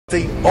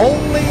The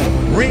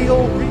only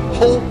real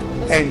hope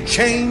and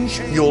change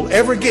you'll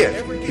ever get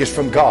is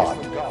from God.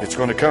 It's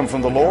going to come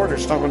from the Lord, or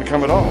it's not going to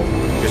come at all.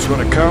 It's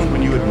going to come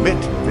when you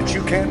admit that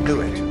you can't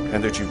do it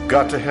and that you've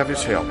got to have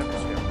His help.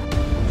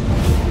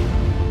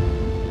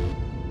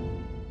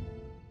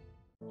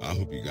 I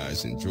hope you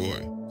guys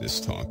enjoy this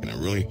talk, and I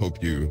really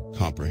hope you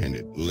comprehend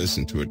it,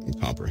 listen to it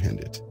and comprehend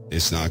it.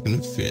 It's not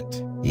going to fit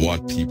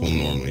what people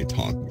normally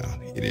talk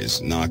about. It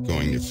is not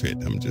going to fit.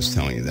 I'm just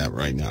telling you that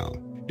right now.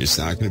 It's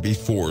not going to be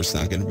for, it's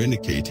not going to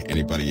vindicate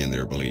anybody in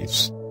their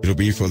beliefs. It'll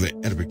be for the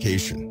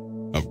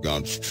edification of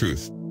God's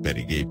truth that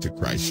He gave to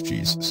Christ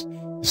Jesus.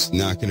 It's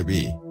not going to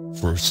be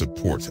for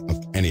support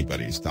of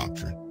anybody's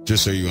doctrine,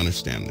 just so you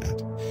understand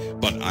that.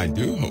 But I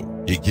do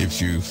hope it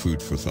gives you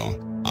food for thought.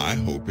 I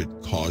hope it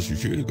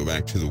causes you to go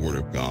back to the Word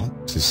of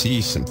God to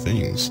see some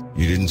things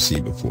you didn't see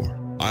before.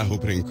 I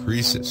hope it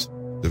increases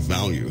the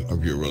value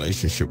of your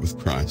relationship with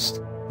Christ,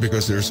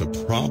 because there's a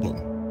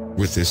problem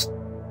with this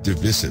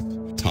divisive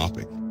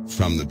topic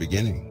from the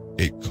beginning.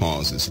 It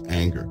causes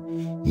anger.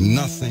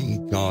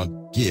 Nothing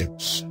God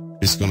gives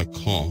is going to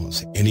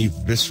cause any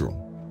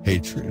visceral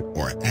hatred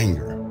or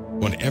anger.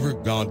 Whatever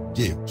God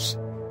gives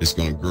is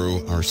going to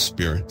grow our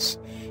spirits.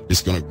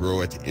 It's going to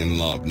grow it in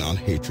love, not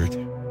hatred.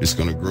 It's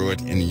going to grow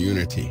it in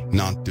unity,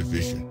 not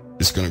division.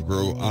 It's going to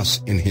grow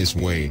us in His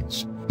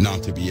ways,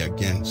 not to be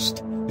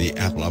against the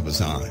apple of His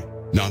eye,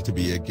 not to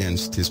be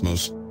against His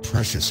most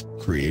precious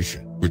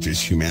creation, which is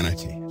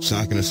humanity. It's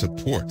not going to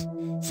support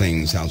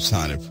things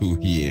outside of who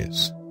He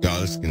is.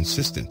 God is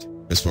consistent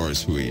as far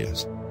as who He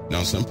is.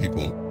 Now, some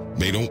people,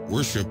 they don't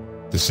worship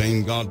the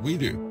same God we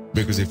do,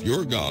 because if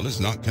your God is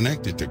not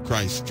connected to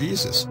Christ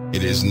Jesus,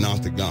 it is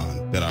not the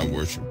God that I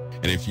worship.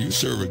 And if you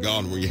serve a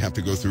God where you have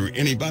to go through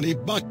anybody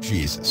but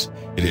Jesus,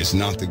 it is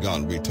not the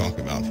God we talk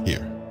about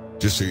here.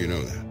 Just so you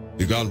know that.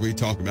 The God we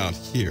talk about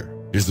here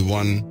is the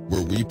one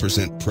where we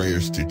present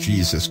prayers to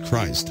Jesus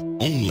Christ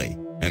only,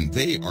 and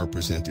they are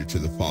presented to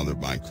the Father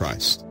by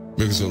Christ.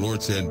 Because the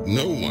Lord said,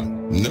 no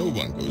one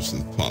goes to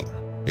the Father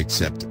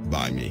except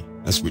by me.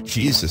 That's what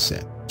Jesus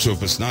said. So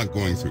if it's not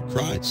going through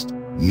Christ,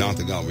 not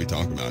the God we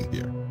talk about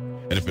here.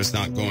 And if it's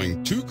not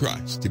going to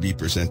Christ to be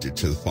presented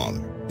to the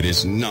Father, it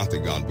is not the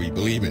God we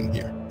believe in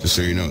here, just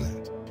so you know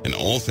that. And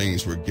all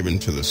things were given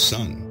to the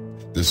Son.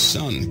 The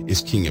Son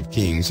is King of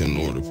Kings and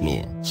Lord of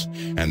Lords.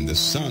 And the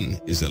Son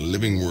is a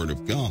living Word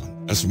of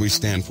God. That's what we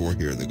stand for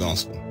here, the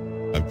gospel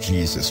of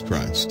Jesus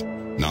Christ.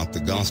 Not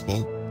the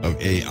gospel of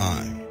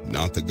AI,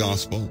 not the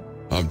gospel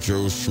of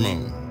Joe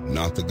Schmo,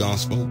 not the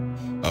gospel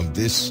of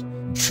this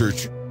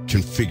church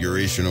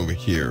configuration over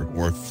here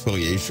or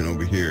affiliation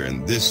over here,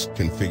 and this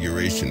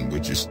configuration,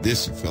 which is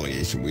this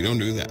affiliation. We don't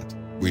do that.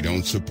 We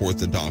don't support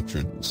the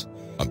doctrines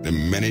of the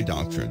many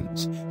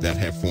doctrines that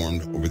have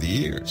formed over the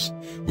years.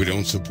 We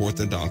don't support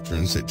the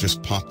doctrines that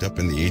just popped up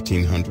in the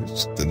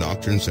 1800s, the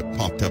doctrines that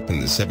popped up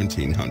in the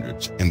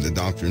 1700s, and the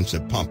doctrines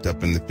that popped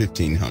up in the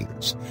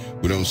 1500s.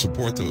 We don't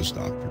support those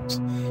doctrines.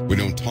 We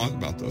don't talk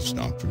about those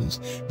doctrines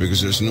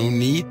because there's no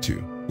need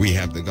to. We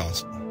have the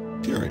gospel,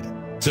 period.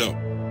 So,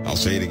 I'll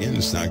say it again,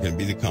 it's not going to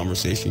be the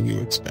conversation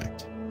you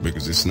expect,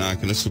 because it's not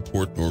going to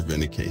support nor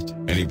vindicate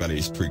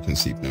anybody's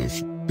preconceived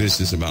notion. This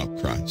is about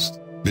Christ.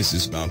 This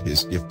is about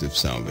His gift of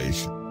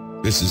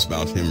salvation. This is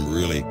about Him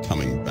really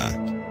coming back.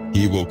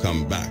 He will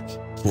come back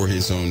for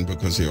His own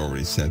because He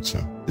already said so.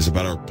 It's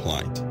about our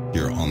plight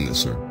here on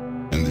this earth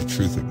and the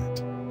truth of it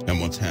and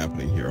what's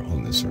happening here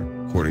on this earth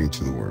according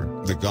to the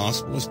Word. The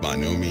gospel is by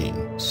no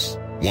means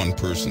one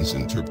person's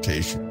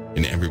interpretation.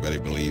 And everybody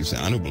believes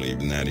that. I don't believe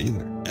in that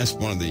either. That's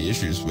one of the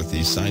issues with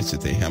these sites that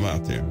they have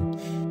out there.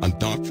 A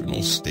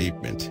doctrinal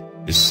statement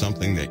is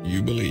something that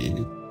you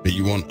believe, that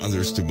you want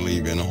others to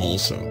believe in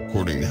also,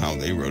 according to how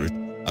they wrote it.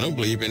 I don't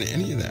believe in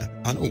any of that.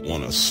 I don't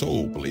want a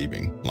soul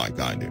believing like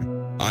I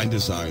do. I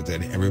desire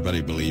that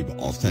everybody believe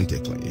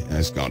authentically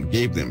as God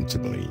gave them to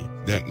believe,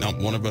 that not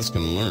one of us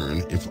can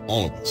learn if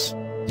all of us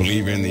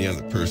believe in the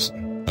other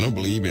person. I don't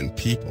believe in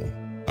people.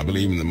 I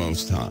believe in the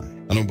Most High.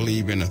 I don't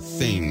believe in a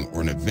thing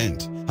or an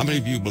event. How many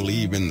of you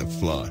believe in the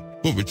flood?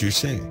 What would you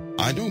say?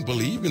 I don't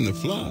believe in the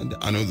flood.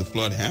 I know the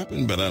flood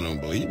happened, but I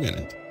don't believe in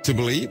it. To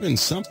believe in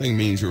something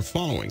means you're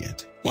following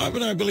it. Why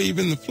would I believe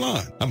in the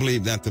flood? I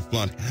believe that the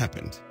flood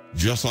happened,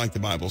 just like the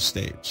Bible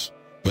states.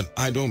 But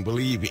I don't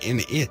believe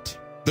in it.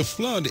 The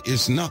flood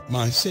is not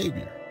my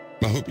Savior.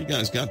 I hope you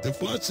guys got the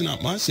flood's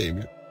not my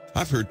Savior.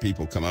 I've heard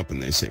people come up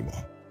and they say,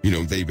 well,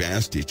 they've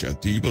asked each other,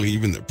 do you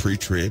believe in the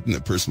pre-trib? And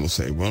the person will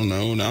say, well,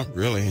 no, not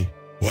really.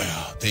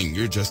 Well, then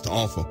you're just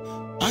awful.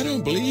 I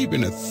don't believe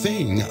in a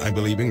thing. I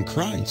believe in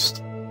Christ.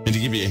 And to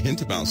give you a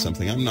hint about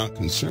something, I'm not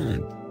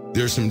concerned.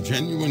 There are some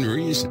genuine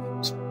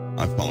reasons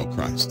I follow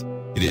Christ.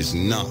 It is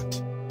not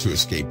to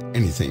escape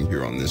anything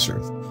here on this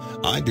earth.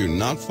 I do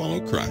not follow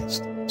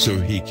Christ so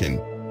He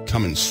can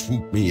come and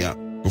swoop me up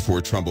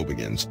before trouble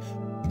begins.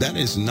 That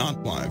is not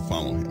why I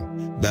follow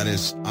Him. That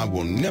is, I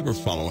will never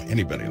follow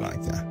anybody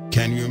like that.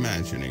 Can you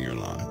imagine in your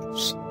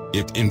lives?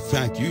 If, in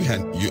fact,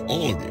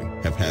 all of you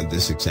have had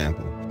this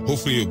example,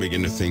 hopefully you'll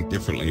begin to think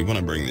differently when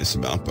I bring this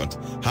about, but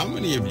how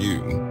many of you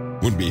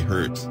would be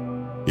hurt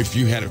if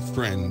you had a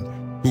friend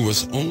who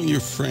was only your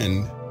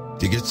friend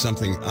to get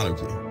something out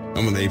of you,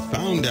 and when they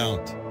found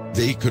out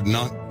they could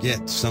not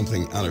get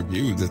something out of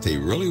you that they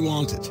really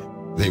wanted,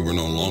 they were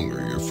no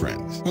longer your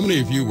friend. How many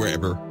of you were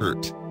ever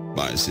hurt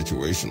by a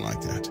situation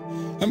like that?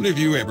 How many of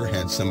you ever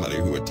had somebody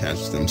who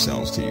attached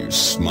themselves to you,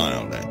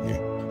 smiled at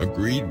you,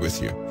 agreed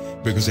with you,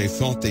 because they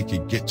thought they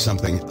could get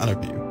something out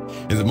of you?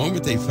 And the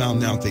moment they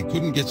found out they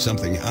couldn't get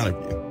something out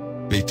of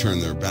you, they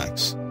turned their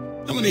backs.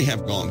 How many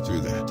have gone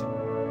through that?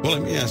 Well,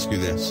 let me ask you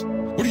this.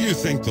 What do you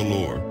think the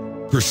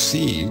Lord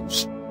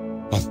perceives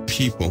of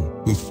people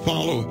who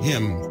follow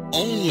him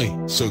only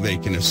so they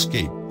can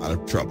escape out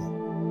of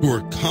trouble, who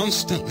are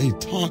constantly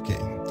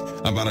talking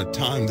about a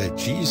time that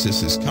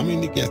Jesus is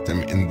coming to get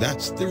them, and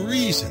that's the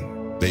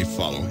reason they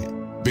follow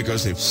him?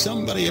 Because if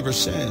somebody ever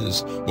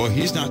says, well,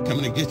 he's not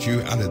coming to get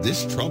you out of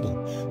this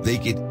trouble, they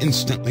get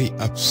instantly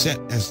upset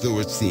as though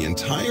it's the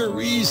entire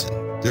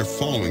reason they're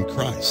following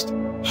Christ.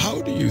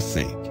 How do you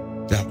think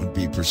that would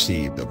be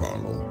perceived of our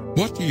Lord?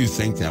 What do you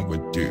think that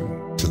would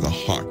do to the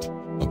heart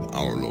of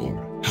our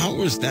Lord?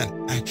 How is that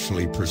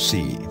actually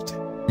perceived?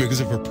 Because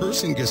if a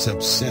person gets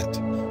upset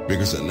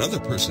because another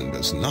person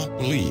does not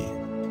believe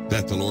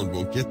that the Lord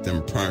will get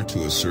them prior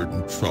to a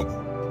certain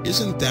trouble,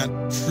 isn't that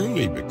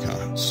truly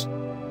because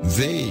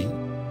they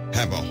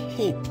have a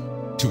hope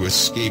to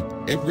escape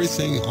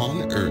everything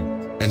on earth,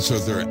 and so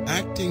they're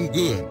acting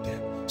good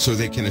so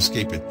they can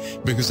escape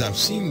it? Because I've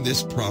seen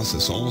this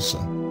process also.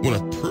 When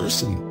a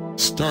person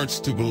starts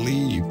to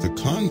believe the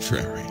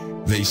contrary,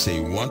 they say,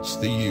 what's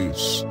the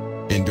use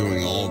in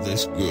doing all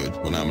this good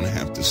when I'm going to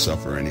have to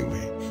suffer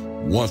anyway?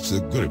 What's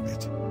the good of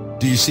it?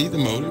 Do you see the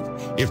motive?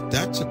 If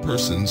that's a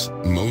person's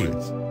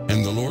motive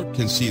and the Lord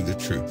can see the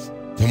truth,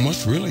 then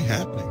what's really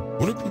happening?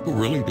 What are people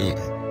really doing?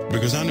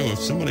 Because I know if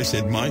somebody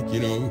said, Mike,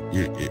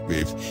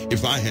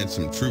 if I had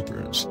some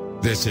troopers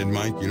that said,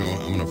 Mike, I'm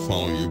going to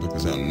follow you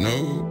because I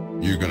know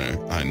you're going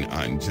to,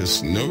 I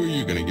just know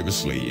you're going to give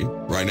us leave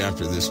right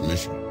after this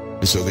mission.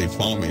 And so they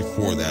follow me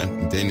for that.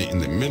 And then in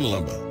the middle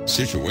of a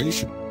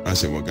situation, I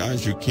say, well,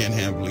 guys, you can't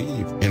have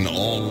leave, and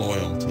all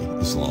loyalty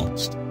is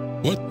lost.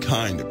 What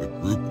kind of a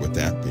group would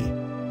that be?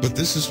 But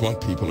this is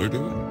what people are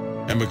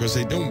doing. And because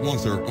they don't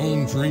want their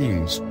own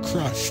dreams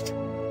crushed,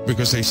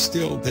 because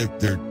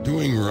they're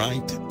doing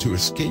right to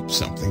escape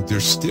something, they're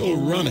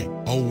still running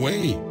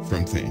away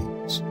from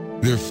things.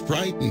 They're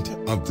frightened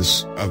of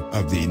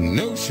the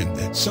notion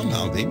that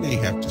somehow they may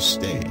have to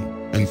stay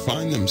and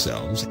find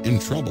themselves in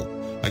trouble.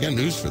 I got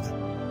news for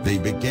them. They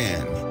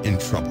began in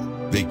trouble.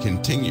 They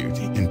continued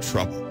in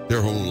trouble.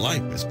 Their whole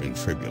life has been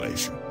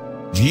tribulation.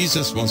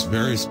 Jesus was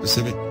very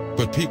specific,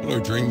 but people are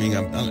dreaming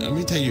of, now, let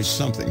me tell you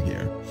something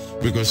here,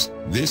 because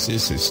this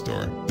is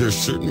historic. There's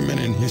certain men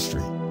in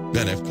history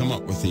that have come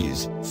up with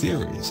these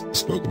theories,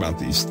 spoke about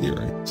these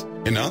theories,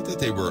 and not that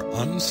they were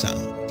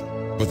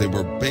unsound, but they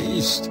were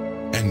based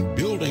and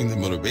building the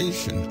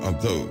motivation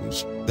of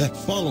those that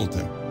followed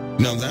them.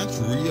 Now that's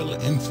real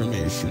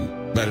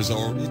information that is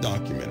already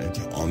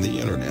documented on the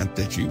internet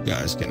that you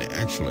guys can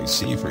actually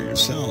see for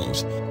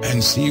yourselves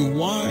and see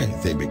why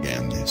they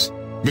began this.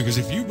 Because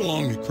if you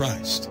belong to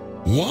Christ,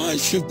 why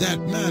should that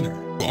matter?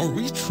 Are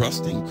we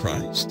trusting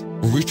Christ?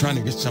 Or are we trying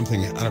to get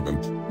something out of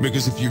him?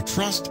 Because if you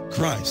trust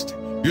Christ,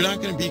 you're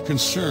not going to be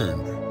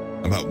concerned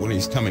about when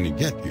he's coming to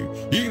get you.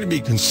 You're going to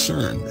be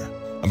concerned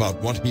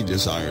about what he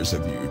desires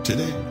of you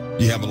today.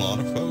 You have a lot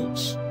of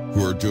folks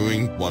who are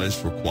doing what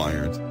is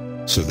required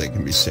so they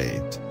can be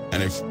saved.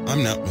 And if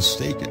I'm not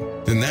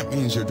mistaken, then that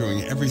means they're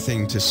doing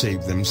everything to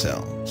save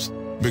themselves.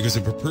 Because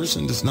if a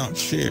person does not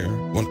share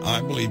what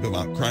I believe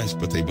about Christ,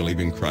 but they believe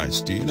in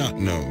Christ, do you not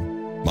know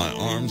my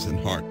arms and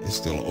heart is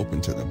still open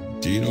to them?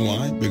 Do you know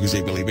why? Because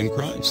they believe in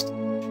Christ.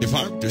 If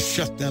I were to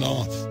shut that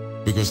off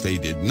because they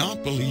did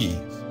not believe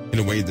in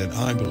a way that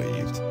I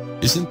believed,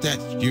 isn't that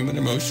human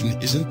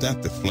emotion? Isn't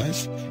that the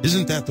flesh?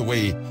 Isn't that the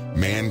way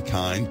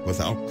mankind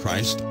without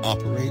Christ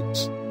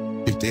operates?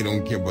 If they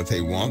don't get what they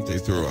want, they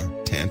throw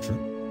a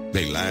tantrum.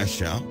 They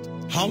lash out.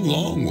 How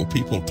long will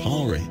people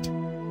tolerate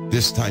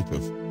this type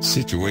of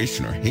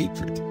situation or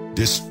hatred,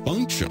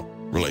 dysfunctional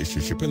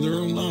relationship in their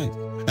own life?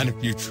 And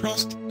if you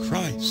trust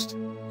Christ,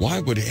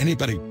 why would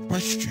anybody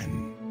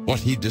question what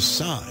he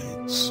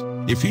decides?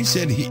 If he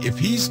said, if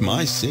he's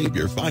my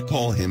Savior, if I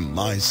call him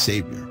my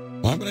Savior,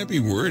 why would I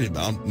be worried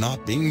about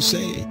not being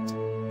saved?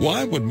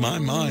 Why would my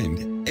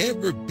mind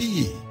ever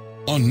be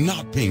on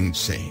not being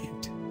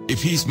saved?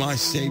 If he's my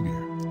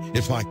Savior,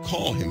 if I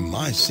call him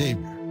my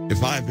Savior,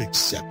 if I've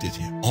accepted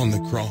him on the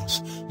cross,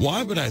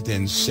 why would I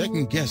then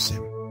second guess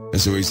him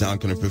as though he's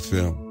not going to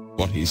fulfill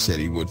what he said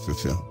he would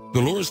fulfill?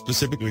 The Lord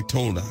specifically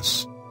told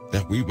us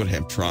that we would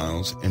have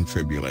trials and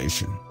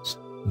tribulations.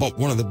 But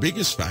one of the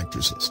biggest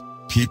factors is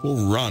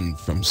people run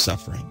from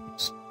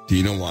sufferings. Do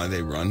you know why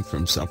they run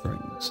from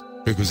sufferings?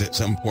 Because at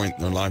some point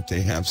in their life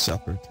they have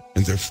suffered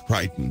and they're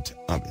frightened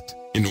of it.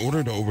 In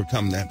order to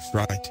overcome that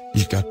fright,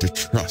 you've got to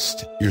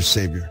trust your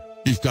Savior.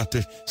 You've got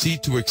to see,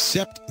 to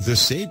accept the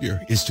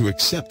Savior is to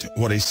accept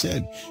what he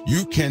said.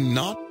 You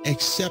cannot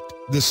accept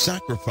the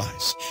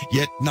sacrifice,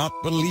 yet not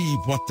believe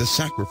what the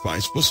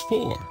sacrifice was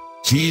for.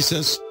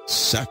 Jesus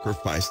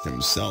sacrificed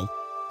himself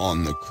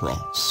on the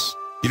cross.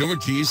 You know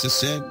what Jesus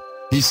said?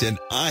 He said,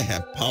 I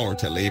have power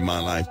to lay my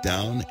life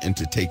down and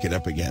to take it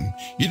up again.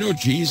 You know,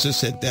 Jesus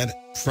said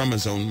that from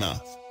his own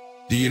mouth.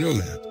 Do you know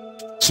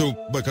that? So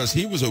because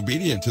he was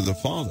obedient to the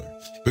Father,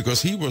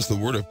 because he was the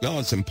Word of God,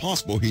 it's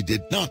impossible he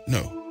did not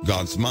know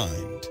God's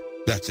mind.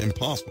 That's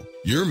impossible.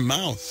 Your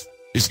mouth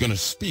is going to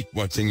speak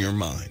what's in your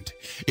mind.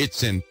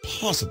 It's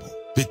impossible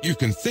that you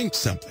can think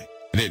something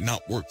and it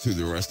not work through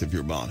the rest of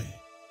your body.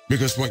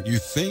 Because what you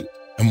think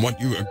and what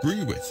you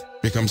agree with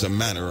becomes a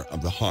matter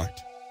of the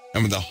heart.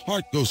 And when the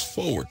heart goes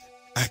forward,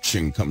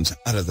 action comes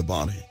out of the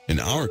body. In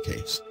our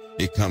case,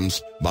 it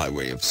comes by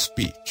way of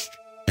speech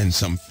and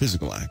some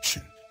physical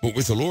action. But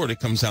with the Lord,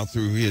 it comes out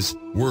through his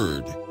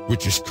word,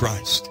 which is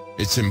Christ.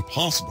 It's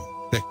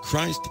impossible that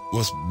Christ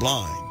was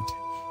blind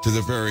to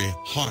the very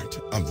heart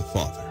of the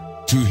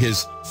Father, to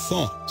his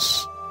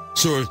thoughts.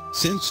 So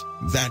since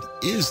that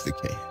is the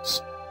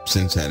case,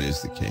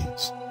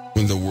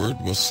 when the word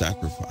was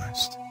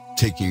sacrificed,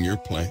 taking your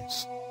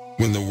place,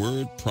 when the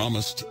word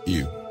promised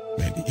you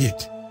that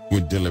it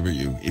would deliver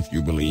you if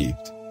you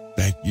believed,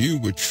 that you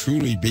would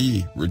truly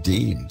be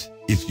redeemed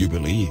if you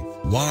believe,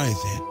 why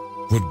then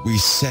would we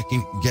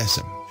second guess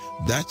him?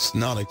 That's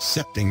not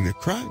accepting the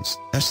Christ.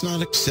 That's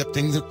not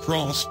accepting the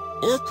cross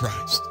or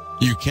Christ.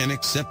 You can't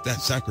accept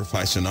that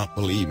sacrifice and not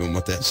believe in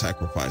what that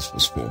sacrifice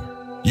was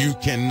for. You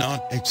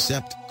cannot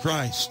accept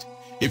Christ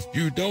if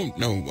you don't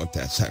know what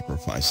that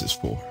sacrifice is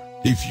for.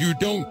 If you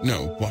don't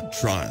know what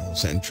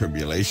trials and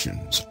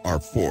tribulations are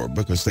for,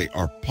 because they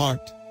are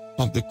part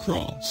of the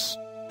cross,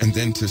 and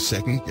then to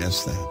second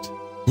guess that.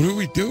 What are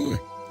we doing?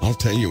 I'll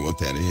tell you what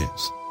that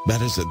is.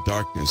 That is a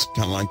darkness,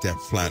 kind of like that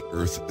flat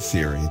earth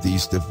theory.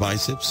 These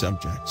divisive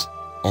subjects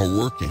are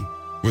working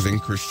within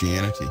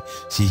Christianity.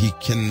 See, he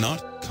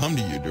cannot come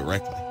to you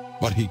directly,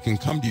 but he can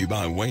come to you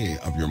by way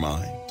of your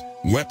mind,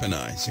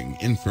 weaponizing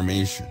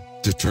information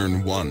to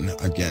turn one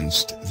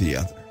against the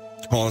other,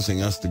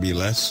 causing us to be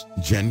less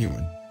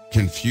genuine,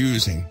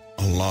 confusing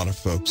a lot of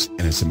folks,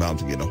 and it's about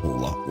to get a whole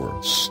lot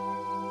worse.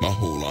 A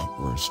whole lot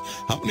worse.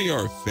 How many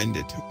are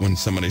offended when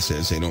somebody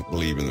says they don't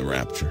believe in the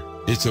rapture?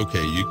 It's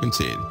okay, you can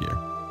say it here.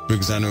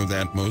 Because I know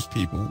that most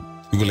people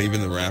who believe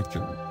in the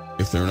rapture,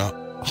 if they're not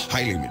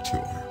highly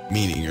mature,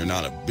 meaning you're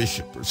not a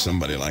bishop or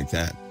somebody like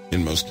that,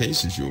 in most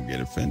cases you'll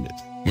get offended.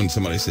 When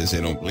somebody says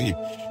they don't believe,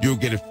 you'll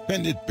get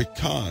offended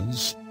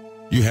because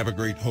you have a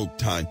great hope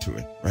tied to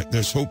it, right?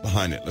 There's hope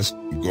behind it. Let's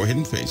go ahead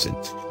and face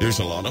it. There's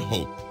a lot of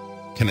hope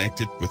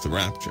connected with the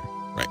rapture,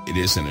 right? It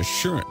is an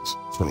assurance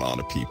for a lot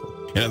of people.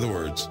 In other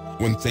words,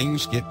 when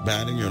things get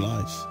bad in your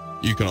life,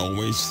 you can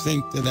always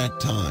think to that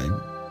time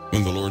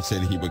when the Lord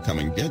said he would come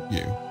and get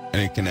you,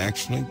 and it can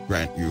actually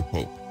grant you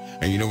hope.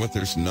 And you know what?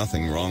 There's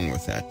nothing wrong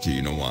with that. Do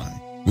you know why?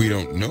 We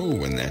don't know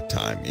when that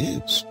time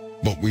is,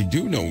 but we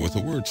do know what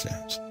the word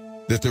says,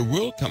 that there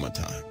will come a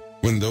time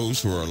when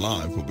those who are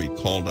alive will be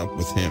called up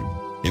with him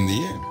in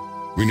the air.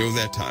 We know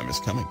that time is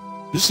coming.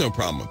 There's no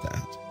problem with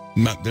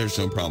that. There's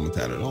no problem with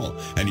that at all.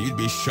 And you'd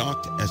be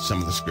shocked at some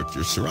of the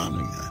scriptures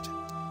surrounding that.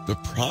 The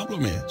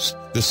problem is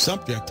the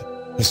subject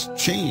has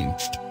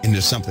changed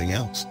into something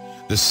else.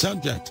 The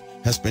subject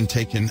has been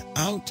taken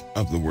out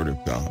of the Word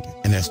of God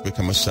and has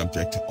become a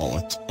subject all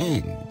its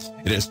own.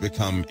 It has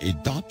become a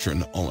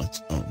doctrine all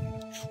its own.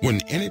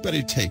 When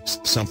anybody takes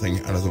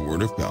something out of the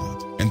Word of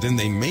God and then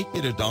they make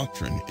it a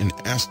doctrine and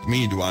ask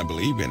me, do I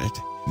believe in it?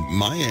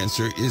 My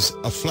answer is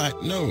a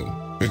flat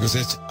no, because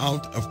it's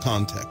out of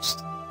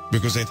context,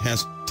 because it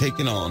has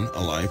taken on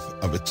a life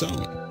of its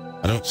own.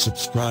 I don't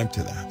subscribe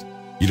to that.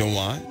 You know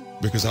why?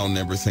 Because I'll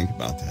never think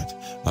about that.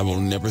 I will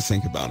never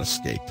think about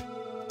escape.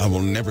 I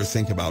will never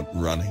think about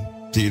running.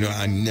 Do you know,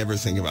 I never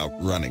think about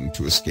running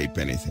to escape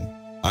anything.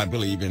 I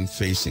believe in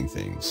facing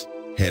things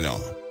head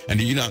on. And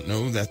do you not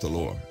know that the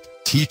Lord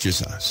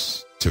teaches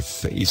us to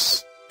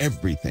face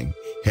everything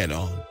head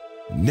on,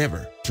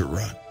 never to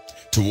run?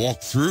 To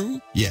walk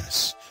through,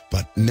 yes,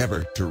 but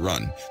never to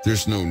run.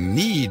 There's no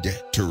need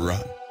to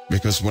run,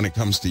 because when it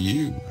comes to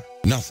you,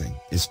 nothing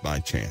is by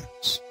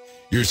chance.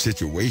 Your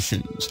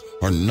situations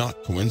are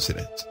not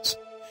coincidences.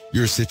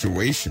 Your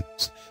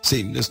situations,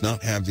 Satan does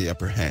not have the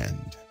upper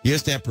hand. He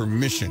has to have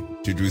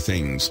permission to do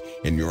things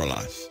in your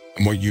life.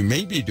 And what you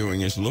may be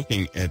doing is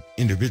looking at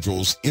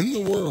individuals in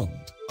the world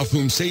of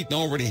whom Satan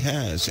already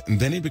has, and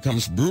then he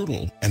becomes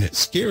brutal, and it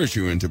scares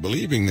you into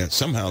believing that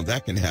somehow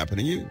that can happen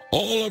to you.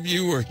 All of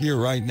you are here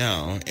right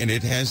now, and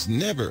it has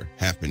never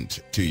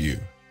happened to you,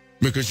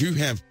 because you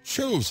have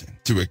chosen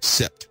to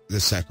accept the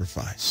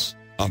sacrifice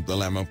of the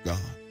Lamb of God.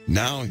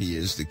 Now he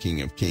is the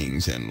King of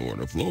Kings and Lord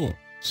of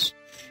Lords.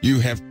 You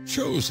have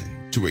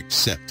chosen to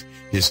accept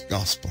his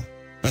gospel.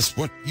 That's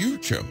what you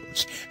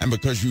chose. And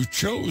because you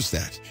chose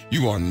that,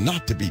 you are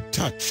not to be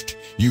touched.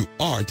 You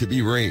are to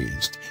be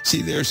raised.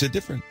 See, there's a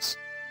difference.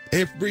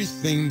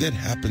 Everything that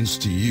happens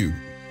to you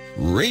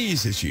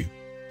raises you.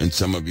 And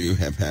some of you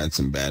have had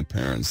some bad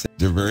parents.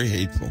 They're very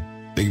hateful.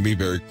 They can be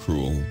very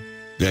cruel.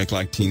 They act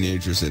like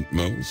teenagers at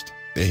most.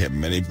 They have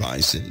many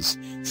vices,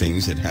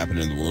 things that happen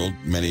in the world.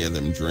 Many of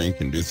them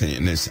drink and do things,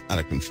 and it's out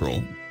of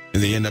control.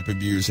 and they end up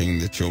abusing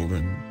the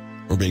children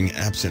or being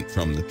absent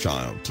from the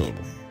child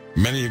totally.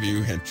 Many of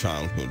you had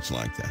childhoods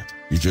like that.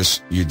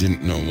 You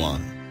didn't know why.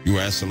 You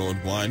asked the Lord,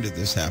 why did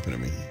this happen to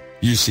me?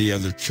 You see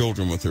other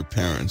children with their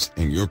parents,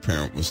 and your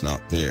parent was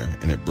not there,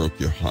 and it broke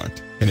your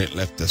heart, and it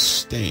left a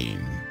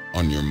stain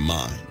on your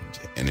mind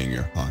and in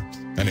your heart,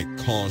 and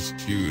it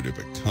caused you to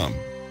become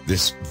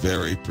this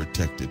very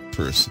protected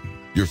person.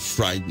 You're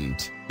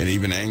frightened and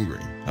even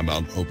angry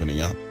about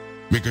opening up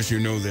because you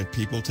know that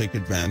people take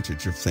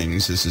advantage of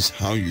things. This is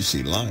how you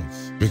see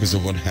life because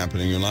of what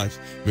happened in your life,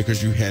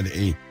 because you had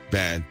a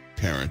bad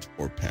parent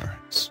or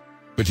parents.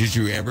 But did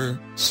you ever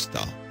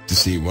stop to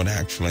see what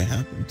actually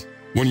happened?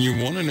 When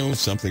you want to know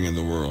something in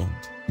the world,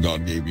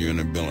 God gave you an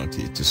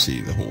ability to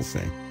see the whole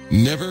thing.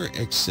 Never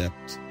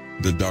accept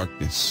the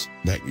darkness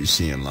that you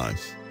see in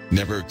life.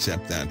 Never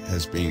accept that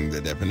as being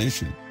the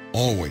definition.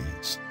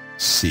 Always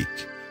seek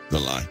the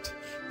light.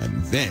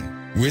 And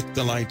then, with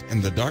the light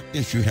and the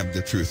darkness, you have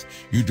the truth.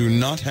 You do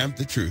not have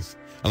the truth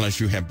unless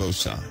you have both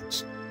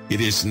sides. It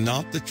is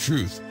not the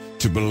truth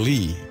to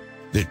believe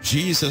that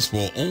Jesus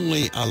will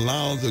only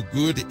allow the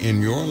good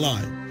in your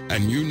life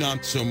and you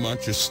not so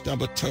much as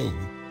stub a toe.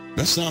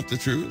 That's not the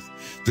truth.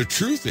 The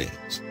truth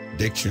is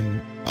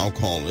addiction,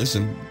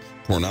 alcoholism,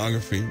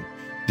 pornography,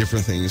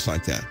 different things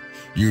like that.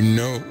 You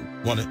know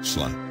what it's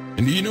like.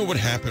 And do you know what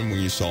happened when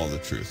you saw the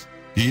truth?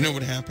 Do you know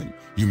what happened?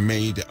 You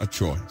made a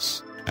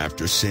choice.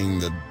 After seeing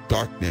the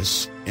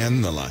darkness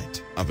and the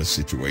light of a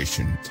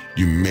situation,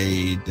 you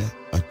made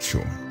a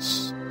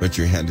choice. But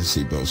you had to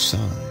see both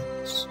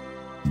sides.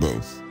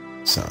 Both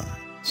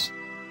sides.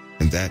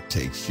 And that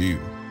takes you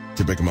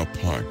to become a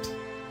part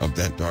of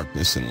that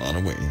darkness in a lot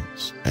of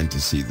ways and to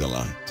see the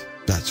light.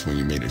 That's when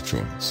you made a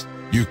choice.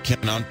 You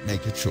cannot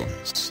make a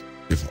choice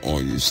if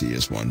all you see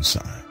is one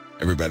side.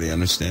 Everybody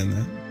understand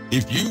that?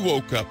 If you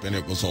woke up and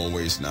it was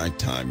always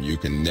nighttime, you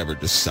can never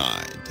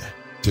decide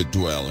to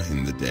dwell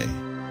in the day.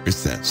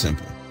 It's that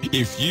simple.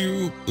 If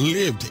you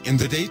lived in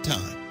the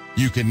daytime,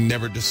 you can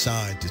never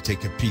decide to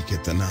take a peek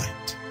at the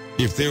night.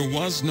 If there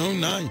was no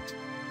night,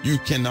 you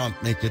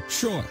cannot make a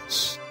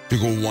choice to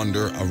go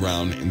wander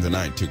around in the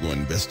night, to go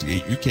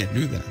investigate. You can't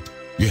do that.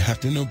 You have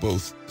to know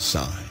both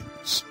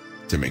sides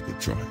to make a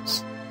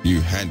choice.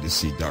 You had to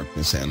see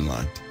darkness and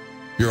light.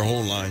 Your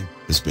whole life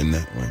has been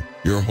that way.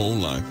 Your whole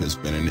life has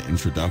been an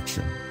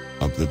introduction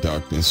of the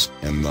darkness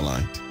and the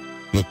light.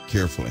 Look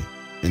carefully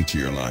into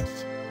your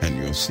life and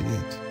you'll see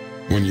it.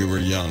 When you were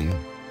young,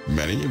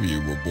 many of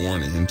you were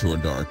born into a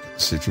dark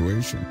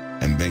situation,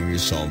 and then you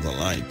saw the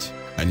light,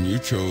 and you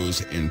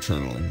chose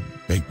internally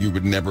that you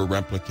would never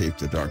replicate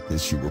the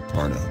darkness you were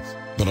part of,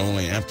 but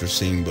only after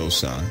seeing both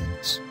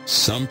sides.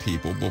 Some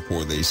people,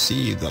 before they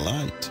see the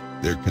light,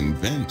 they're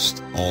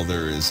convinced all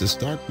there is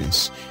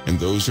darkness, and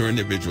those are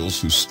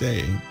individuals who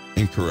stay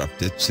in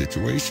corrupted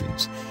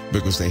situations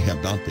because they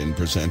have not been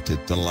presented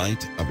the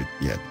light of it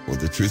yet, or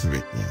the truth of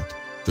it yet,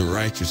 the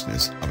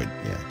righteousness of it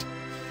yet.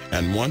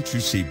 And once you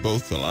see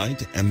both the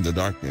light and the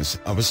darkness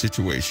of a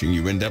situation,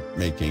 you end up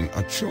making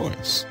a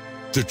choice.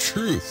 The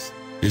truth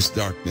is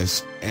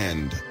darkness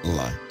and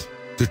light.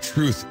 The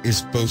truth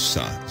is both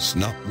sides,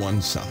 not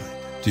one side.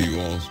 Do you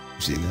all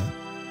see that?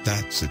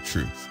 That's the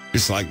truth.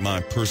 It's like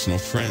my personal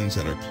friends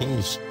that are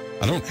close.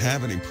 I don't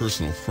have any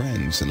personal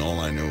friends, and all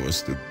I know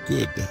is the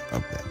good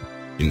of them.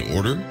 In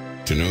order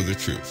to know the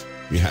truth,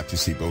 you have to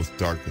see both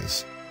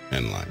darkness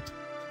and light.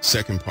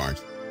 Second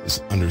part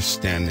is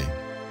understanding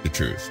the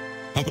truth.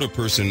 How would a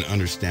person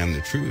understand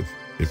the truth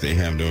if they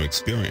have no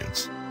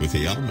experience with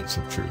the elements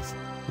of truth?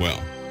 Well,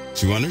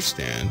 to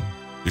understand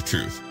the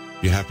truth,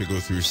 you have to go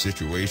through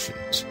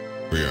situations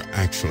where you're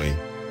actually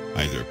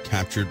either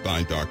captured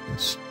by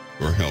darkness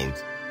or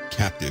held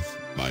captive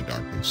by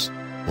darkness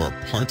or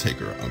a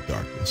partaker of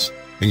darkness.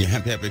 And you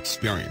have to have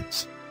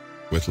experience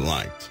with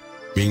light,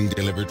 being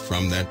delivered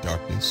from that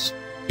darkness,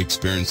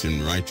 experience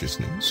in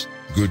righteousness,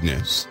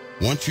 goodness.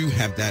 Once you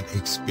have that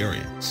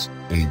experience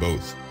in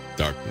both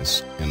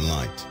darkness and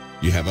light,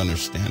 you have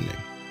understanding.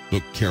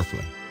 Look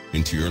carefully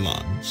into your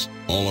lives.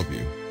 All of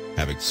you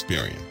have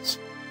experience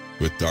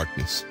with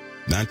darkness.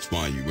 That's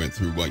why you went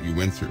through what you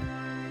went through.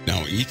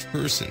 Now, each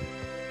person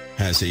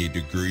has a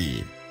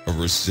degree of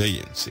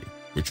resiliency,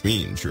 which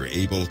means you're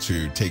able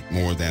to take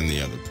more than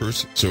the other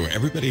person. So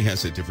everybody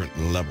has a different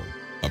level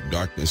of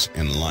darkness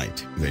and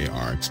light they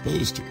are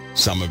exposed to.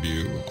 Some of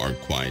you are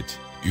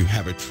you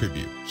have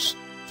attributes.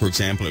 For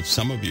example, if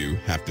some of you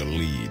have to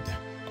lead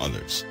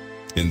others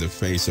in the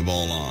face of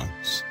all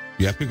odds,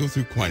 you have to go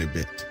through quite a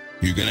bit.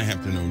 You're going to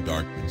have to know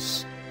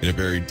darkness in a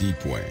very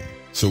deep way.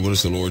 So what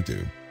does the Lord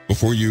do?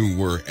 Before you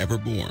were ever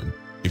born,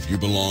 if you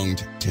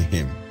belonged to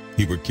him,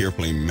 he would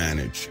carefully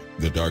manage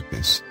the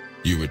darkness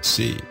you would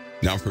see.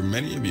 Now, for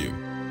many of you,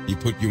 he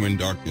put you in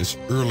darkness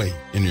early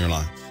in your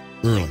life.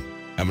 Early.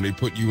 And when he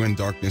put you in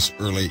darkness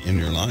early in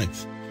your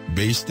life,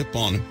 based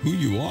upon who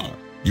you are,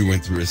 you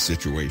went through a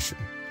situation.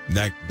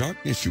 That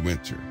darkness you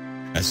went through,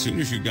 as soon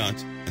as you got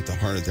at the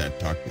heart of that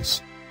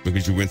darkness,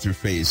 because you went through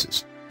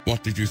phases,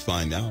 what did you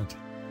find out?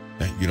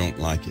 That you don't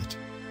like it.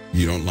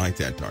 You don't like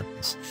that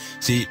darkness.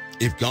 See,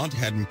 if God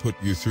hadn't put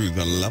you through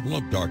the level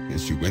of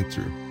darkness you went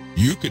through,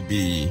 you could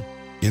be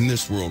in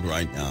this world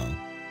right now,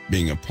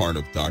 being a part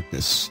of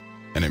darkness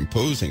and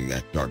imposing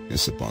that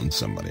darkness upon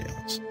somebody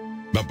else.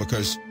 But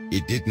because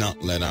it did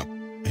not let up,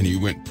 and you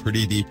went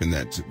pretty deep in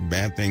that,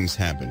 bad things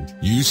happened,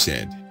 you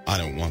said, I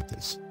don't want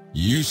this.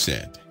 You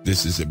said,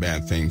 this is a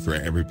bad thing for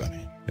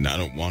everybody, and I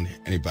don't want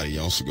anybody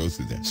else to go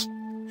through this.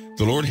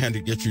 The Lord had to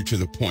get you to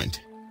the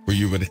point where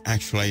you would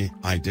actually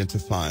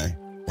identify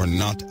or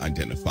not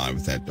identify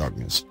with that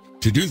darkness.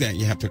 To do that,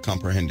 you have to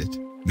comprehend it.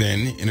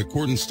 Then, in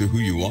accordance to who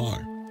you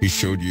are, he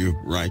showed you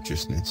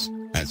righteousness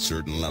at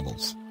certain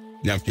levels.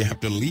 Now, if you have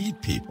to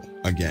lead people,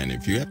 again,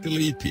 if you have to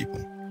lead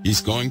people,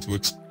 he's going to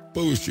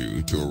expose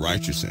you to a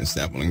righteousness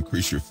that will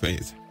increase your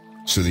faith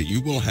so that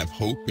you will have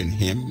hope in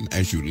him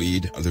as you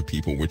lead other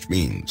people, which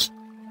means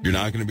you're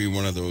not going to be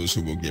one of those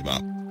who will give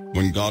up.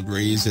 When God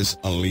raises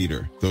a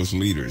leader, those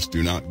leaders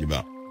do not give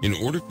up. In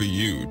order for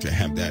you to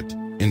have that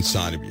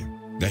inside of you,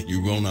 that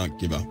you will not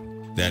give up,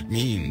 that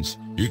means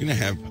you're going to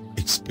have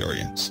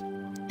experience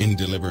in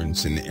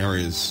deliverance in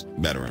areas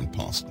that are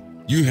impossible.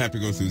 You have to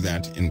go through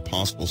that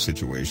impossible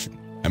situation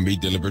and be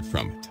delivered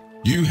from it.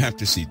 You have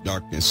to see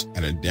darkness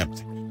at a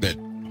depth that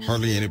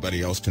hardly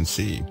anybody else can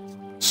see,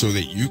 so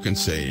that you can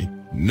say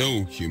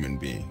no human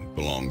being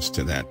belongs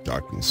to that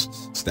darkness.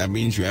 So that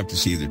means you have to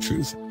see the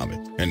truth of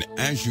it. And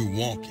as you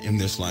walk in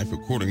this life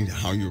according to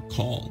how you're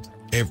called,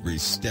 every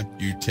step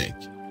you take,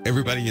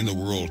 everybody in the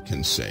world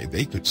can say,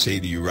 they could say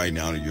to you right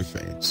now to your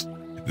face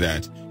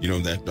that,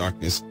 that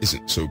darkness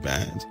isn't so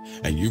bad,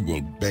 and you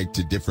will beg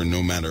to differ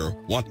no matter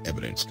what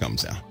evidence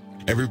comes out.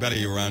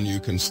 Everybody around you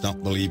can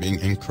stop believing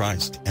in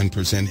Christ and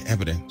present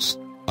evidence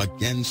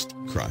against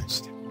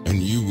Christ, and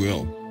you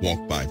will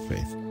walk by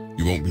faith.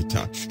 You won't be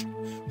touched.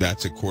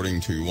 That's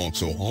according to your walk.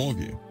 So all of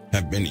you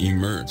have been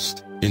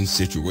immersed in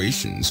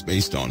situations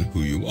based on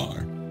who you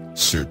are.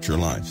 Search your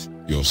life.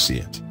 You'll see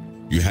it.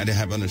 You had to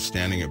have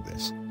understanding of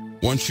this.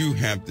 Once you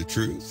have the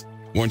truth,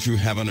 once you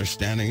have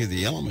understanding of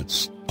the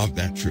elements of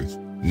that truth,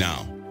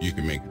 now you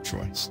can make a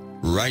choice.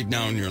 Right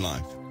now in your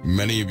life,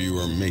 many of you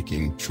are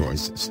making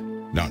choices.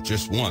 Not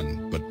just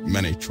one, but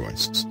many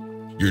choices.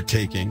 You're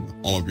taking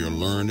all of your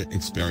learned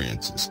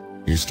experiences.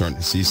 You're starting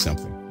to see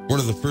something. One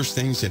of the first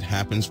things that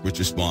happens, which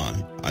is why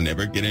I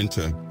never get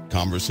into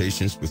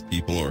conversations with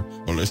people or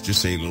let's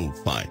just say little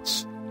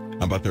fights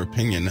about their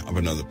opinion of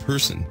another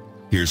person.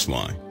 Here's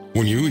why.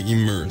 When you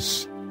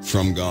immerse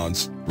from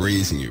God's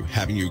raising you,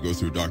 having you go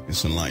through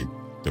darkness and light,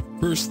 the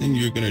first thing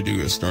you're going to do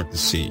is start to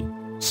see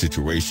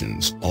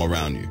situations all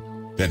around you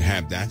that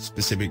have that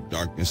specific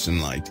darkness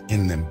and light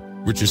in them,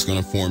 which is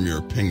going to form your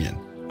opinion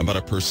about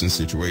a person's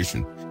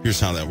situation. Here's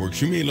how that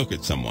works. You may look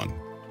at someone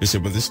and say,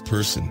 well, this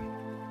person,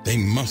 they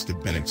must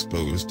have been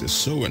exposed to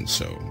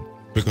so-and-so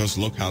because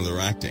look how they're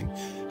acting.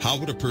 How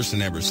would a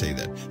person ever say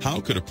that? How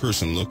could a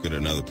person look at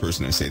another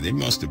person and say they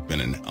must have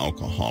been an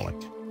alcoholic?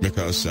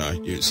 Because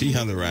you see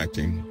how they're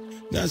acting?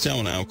 That's how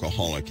an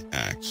alcoholic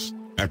acts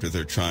after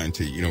they're trying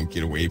to,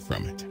 get away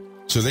from it.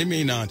 So they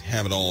may not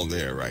have it all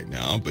there right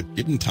now, but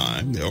given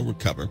time, they'll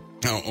recover.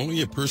 Now,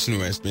 only a person who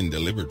has been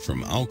delivered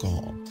from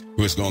alcohol,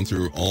 who has gone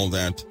through all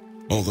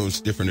those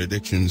different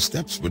addiction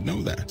steps would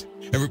know that.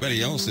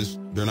 Everybody else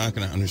they're not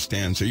going to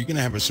understand. So you're going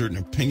to have a certain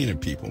opinion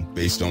of people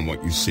based on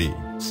what you see.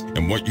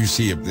 And what you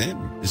see of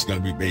them is going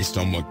to be based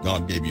on what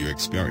God gave you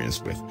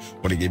experience with,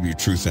 what he gave you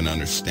truth and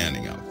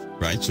understanding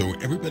of, right? So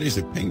everybody's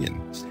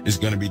opinion is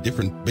going to be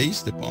different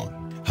based upon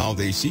how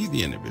they see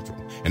the individual.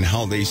 And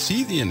how they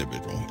see the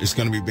individual is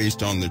going to be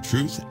based on the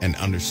truth and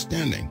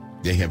understanding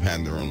they have had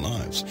in their own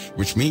lives,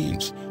 which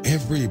means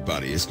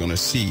everybody is going to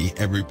see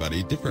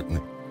everybody differently.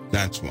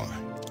 That's why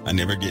I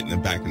never get in the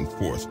back and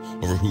forth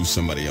over who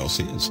somebody else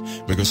is,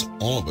 because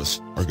all of us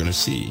are going to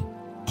see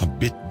a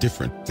bit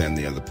different than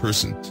the other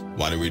person.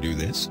 Why do we do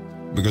this?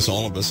 Because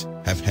all of us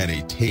have had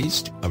a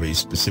taste of a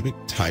specific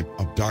type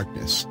of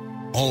darkness.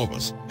 All of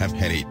us have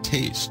had a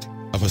taste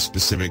of a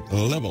specific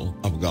level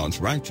of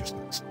God's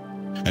righteousness.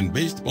 And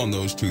based upon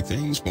those two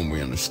things, when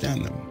we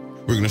understand them,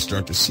 we're going to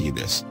start to see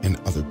this in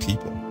other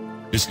people.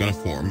 It's going to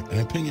form an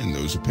opinion.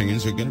 Those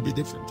opinions are going to be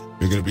different.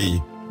 They're going to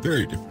be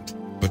very different.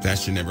 But that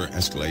should never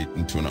escalate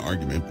into an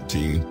argument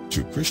between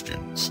two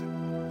Christians,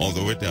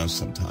 although it does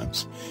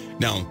sometimes.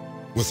 Now,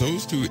 with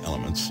those two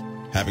elements,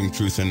 having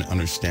truth and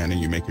understanding,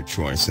 you make a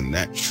choice, and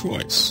that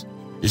choice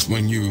is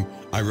when you,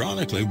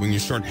 ironically, when you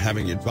start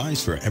having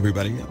advice for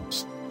everybody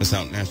else. That's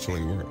how it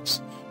naturally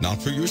works.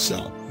 Not for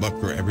yourself, but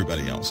for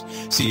everybody else.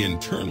 See,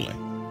 internally,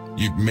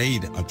 you've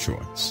made a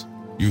choice.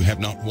 You have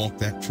not walked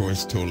that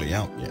choice totally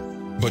out yet,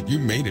 but you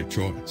made a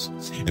choice.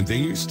 And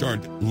then you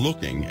start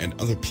looking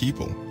at other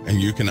people, and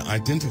you can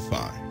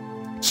identify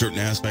certain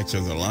aspects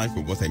of their life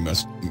of what they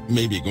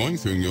may be going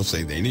through, and you'll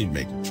say they need to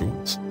make a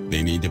choice.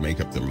 They need to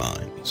make up their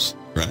minds,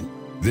 right?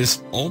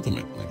 This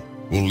ultimately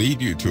will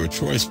lead you to a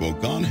choice. Well,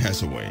 God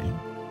has a way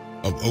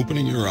of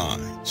opening your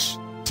eyes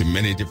to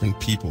many different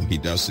people. He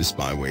does this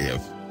by way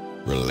of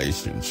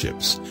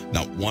relationships.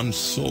 Not one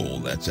soul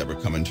that's ever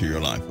come into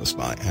your life was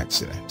by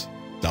accident.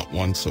 Not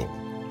one soul.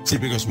 See,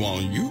 because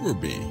while you were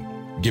being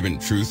given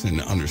truth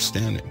and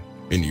understanding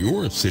in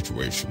your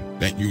situation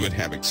that you would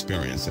have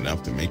experience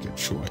enough to make a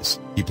choice,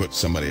 he put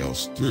somebody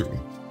else through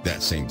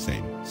that same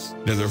thing.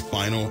 Now, there are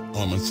final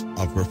elements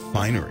of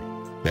refinery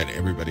that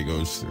everybody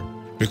goes through,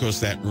 because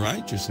that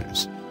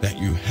righteousness that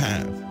you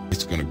have,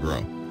 it's going to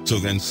grow. So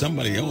then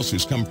somebody else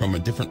who's come from a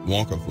different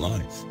walk of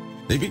life,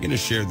 they begin to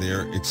share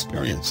their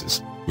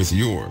experiences with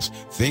yours,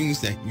 things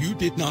that you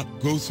did not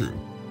go through.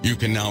 You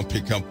can now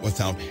pick up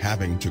without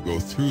having to go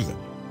through them.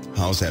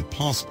 How's that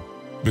possible?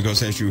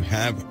 Because as you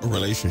have a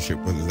relationship,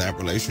 whether that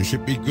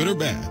relationship be good or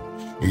bad,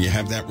 when you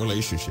have that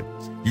relationship,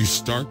 you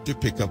start to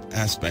pick up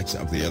aspects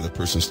of the other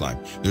person's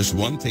life. There's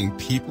one thing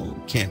people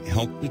can't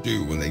help to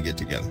do when they get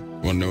together.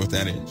 Want to know what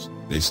that is?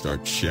 They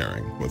start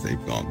sharing what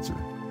they've gone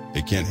through.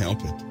 They can't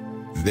help it.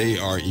 They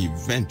are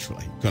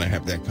eventually going to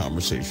have that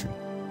conversation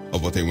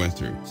of what they went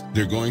through.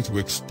 They're going to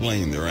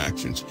explain their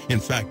actions. In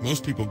fact,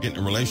 most people get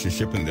in a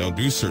relationship and they'll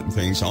do certain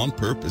things on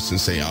purpose and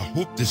say, I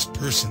hope this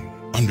person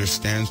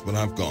understands what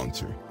I've gone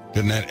through.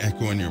 Doesn't that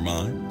echo in your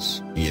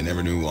minds? You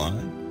never knew why?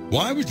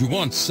 Why would you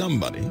want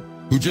somebody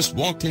who just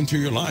walked into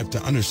your life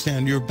to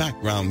understand your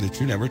background that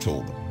you never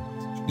told them?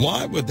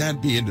 Why would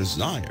that be a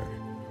desire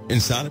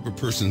inside of a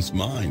person's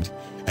mind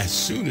as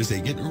soon as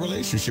they get in a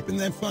relationship? Isn't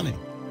that funny?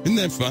 Isn't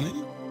that funny?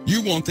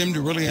 You want them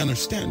to really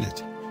understand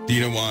it. Do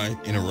you know why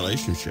in a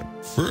relationship?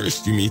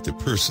 First, you meet the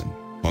person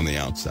on the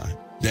outside.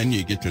 Then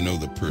you get to know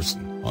the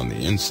person on the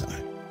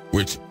inside,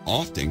 which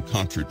often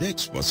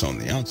contradicts what's on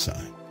the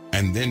outside.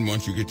 And then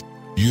once you get,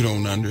 you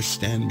don't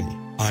understand me.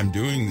 I'm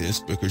doing this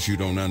because you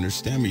don't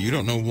understand me. You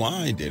don't know why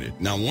I did it.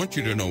 Now, I want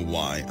you to know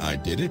why I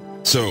did it.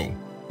 So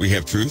we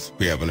have truth,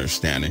 we have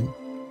understanding,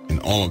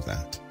 and all of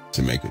that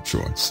to make a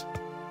choice.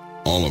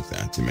 All of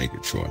that to make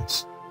a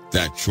choice.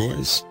 That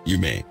choice you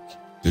make,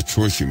 the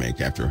choice you make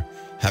after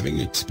having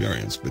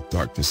experience with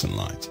darkness and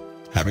light,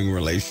 having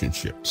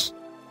relationships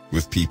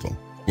with people,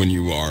 when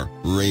you are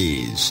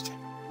raised,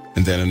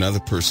 and then another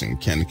person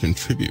can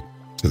contribute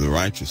to the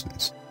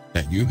righteousness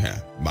that you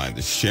have by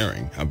the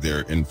sharing of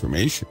their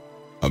information,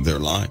 of their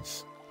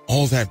life.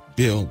 All that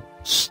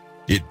builds.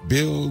 It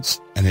builds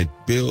and it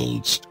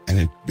builds and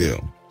it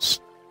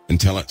builds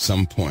until at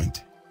some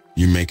point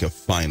you make a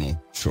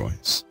final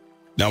choice.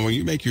 Now, when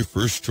you make your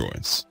first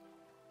choice,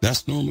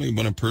 that's normally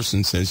when a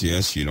person says,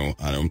 yes, you know,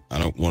 I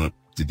don't want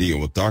to deal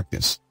with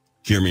darkness.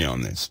 Hear me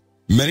on this.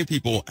 Many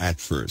people at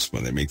first,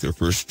 when they make their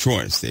first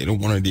choice, they don't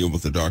want to deal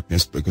with the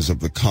darkness because of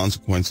the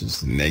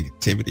consequences, the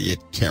negativity it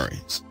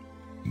carries.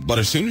 But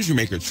as soon as you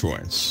make a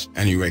choice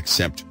and you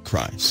accept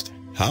Christ,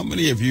 how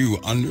many of you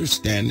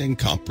understand and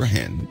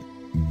comprehend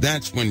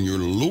that's when you're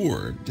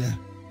lured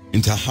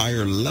into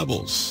higher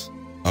levels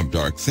of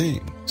dark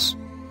things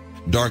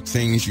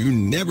you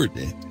never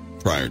did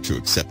prior to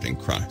accepting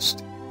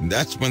Christ?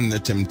 That's when the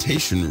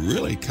temptation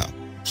really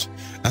comes.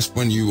 That's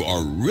when you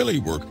are really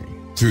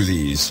working through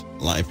these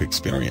life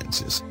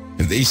experiences,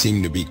 and they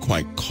seem to be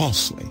quite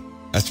costly.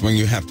 That's when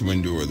you have to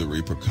endure the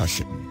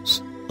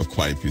repercussions of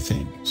quite a few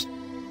things.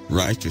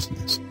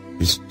 Righteousness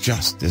is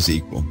just as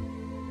equal.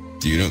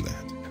 Do you know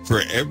that?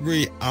 For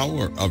every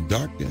hour of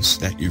darkness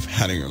that you've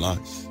had in your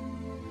life,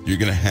 you're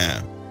going to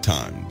have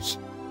times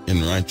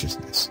in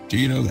righteousness. Do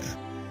you know that?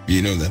 Do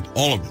you know that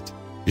all of it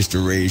is to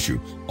raise you?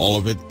 All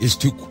of it is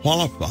to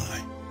qualify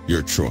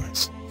your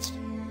choice.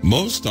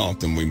 Most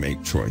often we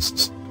make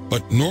choices,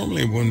 but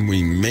normally when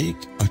we make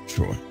a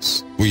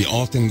choice, we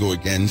often go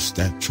against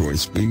that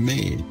choice we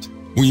made.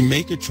 We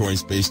make a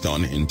choice based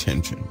on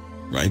intention,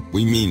 right?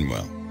 We mean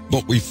well.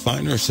 But we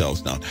find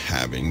ourselves not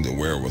having the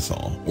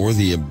wherewithal or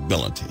the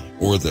ability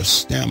or the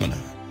stamina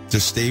to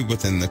stay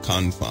within the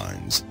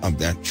confines of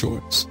that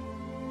choice.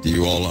 Do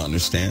you all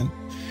understand?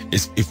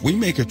 If we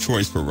make a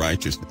choice for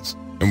righteousness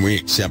and we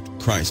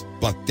accept Christ,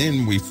 but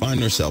then we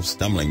find ourselves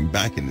stumbling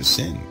back into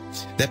sin,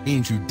 that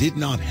means you did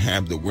not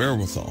have the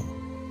wherewithal.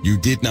 You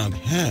did not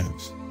have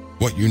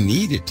what you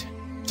needed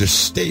to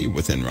stay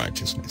within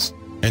righteousness,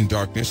 and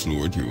darkness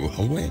lured you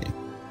away.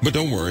 But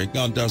don't worry,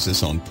 God does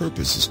this on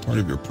purpose as part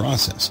of your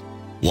process.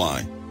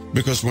 Why?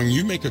 Because when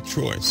you make a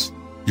choice,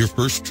 your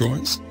first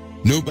choice,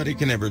 nobody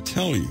can ever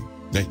tell you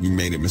that you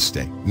made a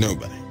mistake.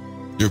 Nobody.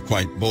 You're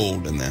quite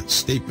bold in that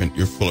statement.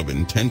 You're full of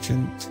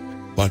intention,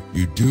 but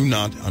you do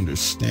not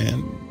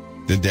understand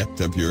the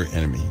depth of your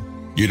enemy.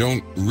 You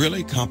don't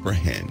really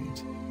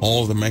comprehend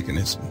all the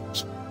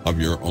mechanisms of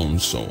your own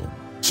soul.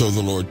 So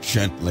the Lord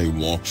gently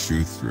walks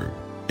you through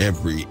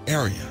every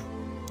area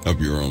of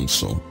your own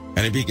soul.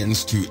 And it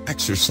begins to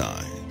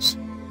exercise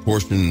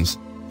portions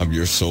of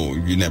your soul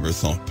you never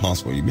thought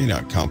possible. You may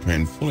not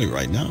comprehend fully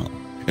right now.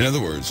 In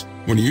other words,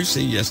 when you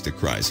say yes to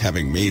Christ,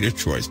 having made a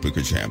choice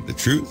because you have the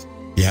truth,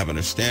 you have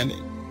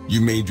understanding,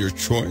 you made your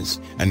choice,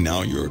 and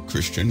now you're a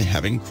Christian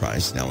having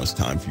Christ, now it's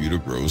time for you to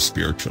grow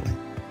spiritually.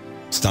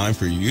 It's time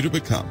for you to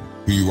become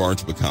who you are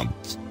to become.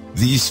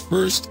 These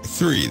first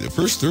three,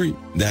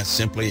 that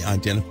simply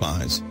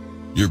identifies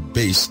your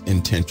base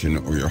intention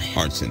or your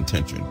heart's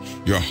intention.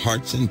 Your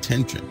heart's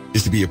intention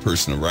is to be a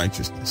person of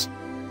righteousness.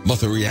 But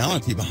the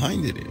reality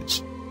behind it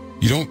is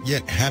you don't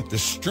yet have the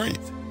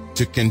strength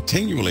to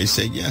continually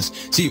say yes.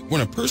 See,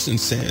 when a person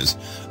says,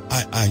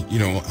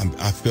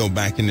 I fell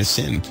back into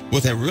sin,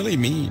 what that really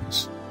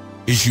means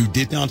is you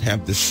did not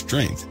have the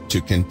strength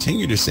to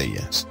continue to say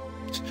yes.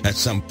 At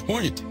some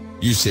point,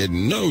 you said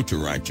no to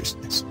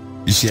righteousness.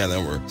 You see how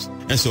that works?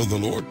 And so the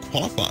Lord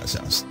qualifies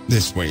us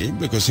this way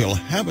because he'll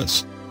have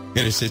us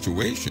in a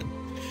situation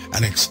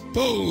and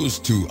expose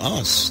to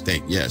us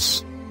that,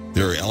 yes,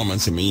 there are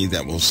elements of me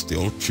that will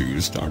still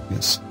choose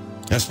darkness.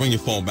 That's when you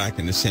fall back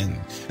into sin.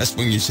 That's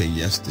when you say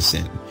yes to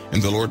sin.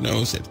 And the Lord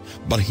knows it,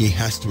 but he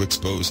has to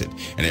expose it.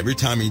 And every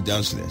time he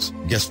does this,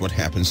 guess what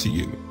happens to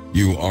you?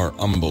 You are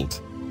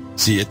humbled.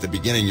 See, at the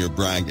beginning, you're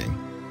bragging.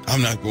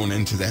 I'm not going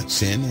into that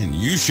sin, and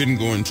you shouldn't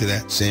go into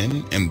that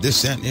sin, and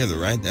this, that, and the other,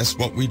 right? That's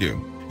what we do.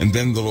 And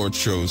then the Lord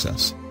shows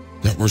us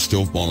that we're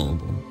still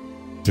vulnerable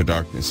to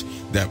darkness,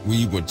 that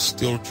we would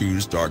still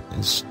choose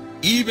darkness.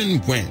 Even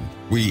when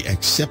we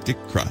accepted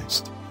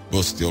Christ,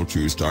 we'll still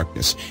choose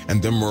darkness.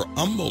 And then we're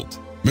humbled.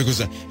 Because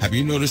have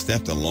you noticed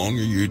that the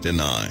longer you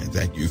deny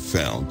that you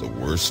fell, the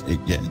worse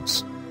it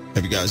gets?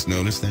 Have you guys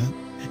noticed that?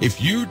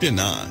 If you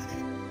deny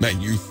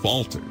that you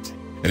faltered,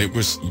 and it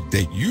was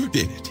that you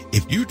did it,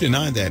 if you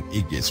deny that,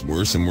 it gets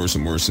worse and worse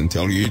and worse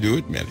until you do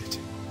admit it.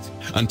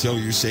 Until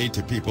you say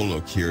to people,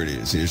 look, here it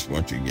is. Here's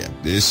what you get.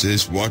 This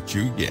is what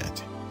you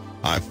get.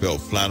 I fell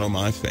flat on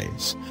my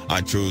face.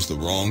 I chose the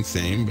wrong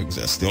thing because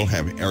I still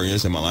have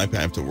areas in my life I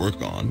have to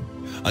work on.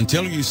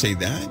 Until you say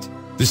that,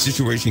 the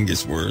situation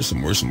gets worse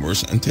and worse and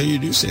worse until you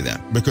do say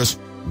that. Because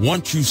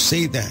once you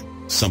say that,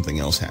 something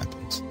else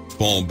happens.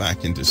 Fall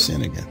back into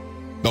sin again.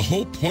 The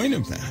whole point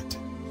of that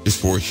is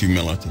for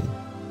humility.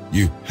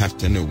 You have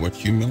to know what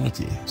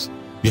humility is.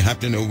 You have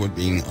to know what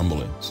being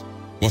humble is,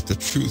 what the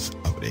truth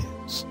of it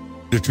is.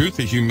 The truth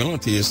of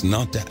humility is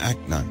not to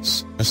act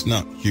nice. That's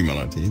not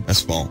humility.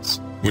 That's false.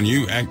 When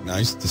you act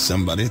nice to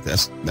somebody,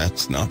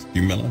 that's not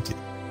humility.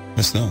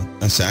 That's not.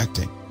 That's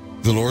acting.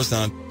 The Lord's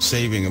not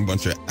saving a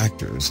bunch of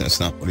actors. That's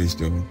not what he's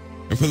doing.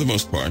 And for the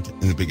most part,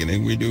 in the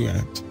beginning, we do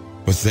act.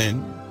 But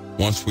then,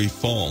 once we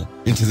fall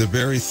into the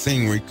very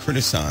thing we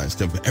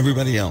criticized of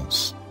everybody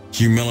else,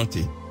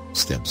 humility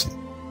steps in.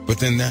 But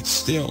then that's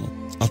still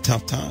a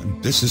tough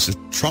time. This is a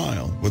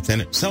trial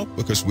within itself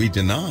because we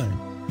deny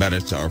that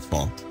it's our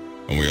fault.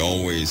 And we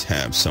always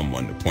have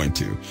someone to point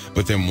to.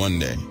 But then one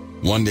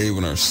day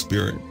when our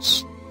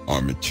spirits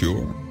are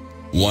mature,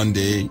 one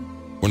day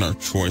when our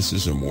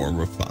choices are more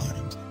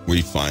refined,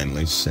 we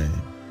finally say,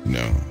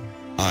 no,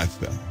 I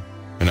fell.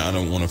 And I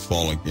don't want to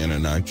fall again,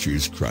 and I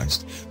choose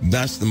Christ.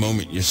 That's the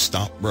moment you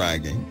stop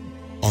bragging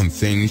on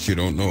things you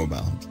don't know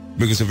about.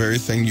 Because the very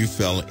thing you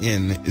fell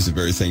in is the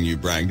very thing you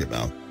bragged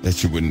about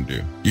that you wouldn't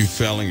do. You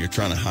fell and you're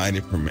trying to hide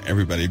it from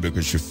everybody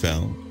because you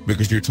fell.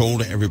 Because you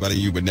told everybody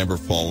you would never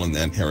fall in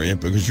that area.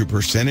 Because you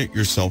presented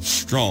yourself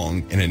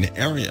strong in an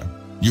area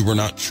you were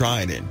not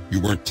tried in. You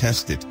weren't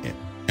tested in.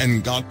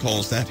 And God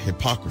calls that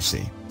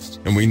hypocrisy.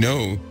 And we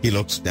know he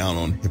looks down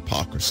on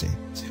hypocrisy.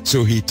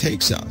 So he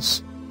takes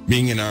us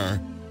being in our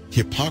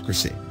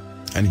hypocrisy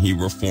and he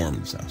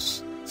reforms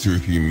us through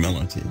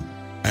humility.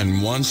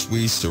 And once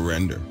we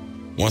surrender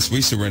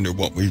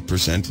what we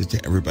presented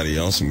to everybody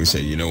else and we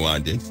say, you know, I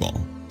did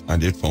fall,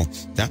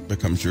 that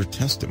becomes your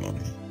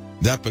testimony.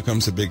 That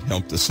becomes a big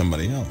help to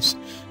somebody else.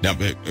 Now,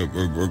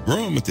 we're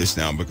growing with this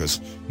now because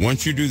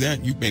once you do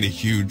that, you've made a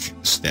huge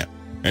step.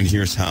 And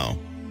here's how.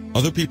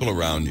 Other people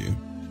around you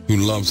who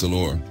loves the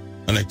Lord,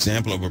 an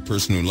example of a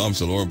person who loves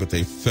the Lord, but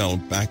they fell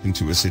back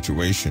into a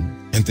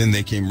situation and then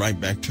they came right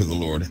back to the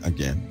Lord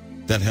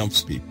again. That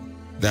helps people.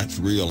 That's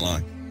real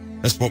life.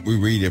 That's what we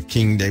read of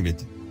King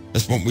David.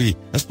 That's what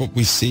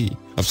we see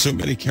of so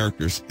many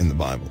characters in the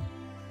Bible,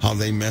 how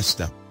they messed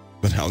up,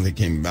 but how they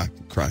came back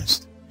to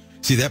Christ.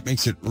 See, that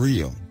makes it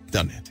real,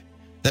 doesn't it?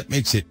 That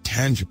makes it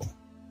tangible.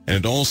 And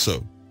it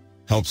also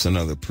helps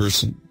another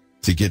person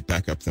to get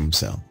back up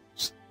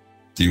themselves.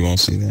 Do you all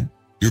see that?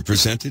 You're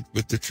presented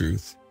with the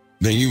truth.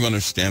 Then you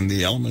understand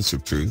the elements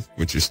of truth,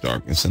 which is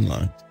darkness and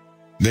light.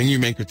 Then you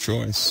make a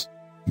choice.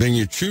 Then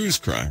you choose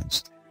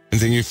Christ. And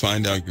then you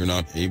find out you're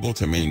not able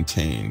to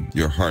maintain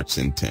your heart's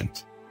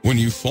intent. When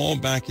you fall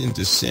back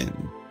into sin,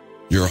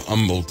 you're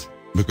humbled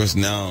because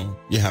now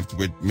you have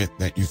to admit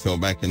that you fell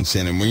back in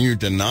sin. And when you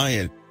deny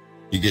it,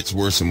 it gets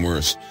worse and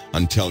worse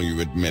until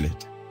you admit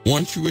it.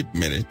 Once you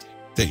admit it,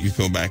 that you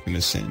fell back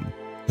into sin,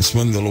 that's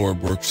when the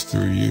Lord works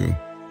through you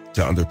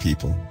to other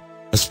people.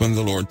 That's when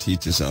the Lord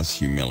teaches us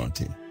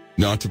humility,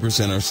 not to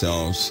present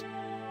ourselves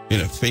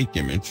in a fake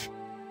image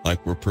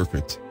like we're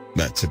perfect.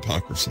 That's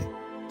hypocrisy.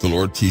 The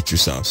Lord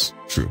teaches us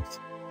truth,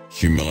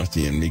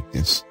 humility, and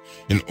meekness.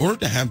 In order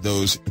to have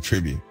those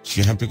attributes,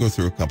 you have to go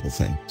through a couple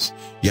things.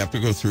 You have to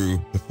go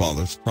through the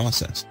Father's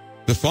process.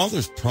 The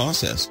Father's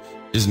process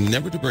is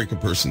never to break a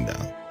person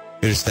down.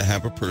 It is to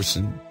have a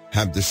person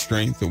have the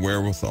strength, the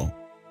wherewithal,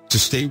 to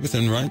stay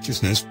within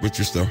righteousness, which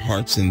is their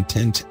heart's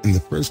intent in the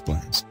first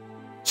place.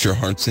 It's your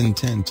heart's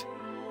intent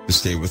to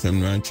stay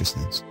within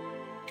righteousness.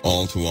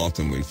 All too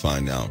often we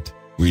find out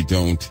we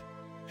don't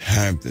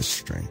have the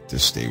strength to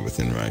stay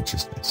within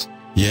righteousness.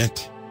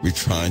 Yet we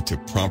try to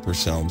prop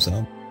ourselves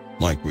up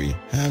like we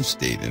have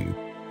stayed in,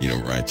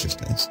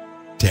 righteousness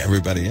to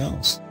everybody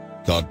else.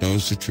 God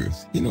knows the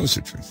truth. He knows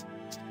the truth.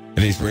 And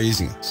he's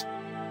raising us.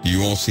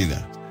 You all see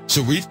that.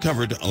 So we've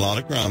covered a lot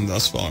of ground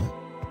thus far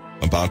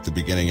about the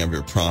beginning of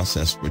your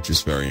process, which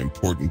is very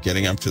important,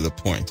 getting up to the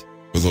point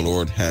where the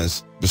Lord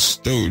has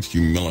bestowed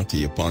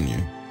humility upon you.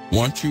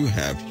 Once you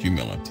have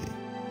humility,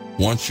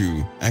 once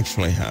you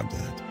actually have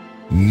that,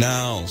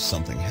 now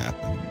something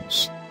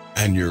happens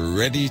and you're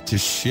ready to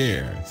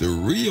share the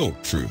real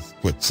truth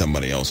with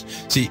somebody else.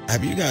 See,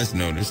 have you guys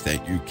noticed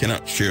that you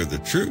cannot share the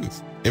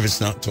truth if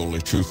it's not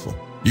totally truthful?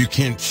 You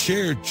can't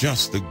share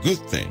just the good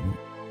thing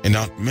and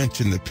not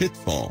mention the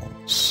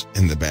pitfalls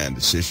and the bad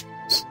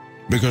decisions.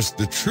 Because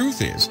the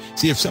truth is,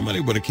 see, if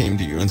somebody would have came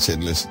to you and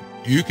said, listen,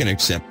 you can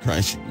accept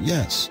Christ.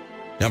 Yes.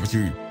 Now, but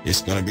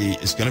it's going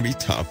to be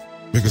tough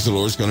because the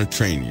Lord's going to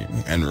train you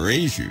and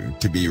raise you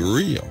to be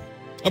real.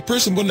 A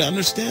person wouldn't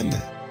understand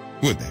that,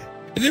 would they?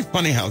 Isn't it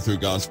funny how through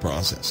God's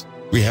process,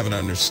 we have an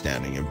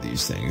understanding of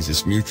these things,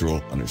 this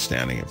mutual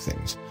understanding of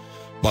things,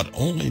 but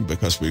only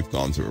because we've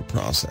gone through a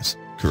process,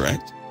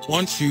 correct?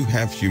 Once you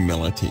have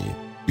humility,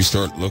 you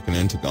start looking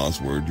into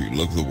God's word, you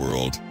look at the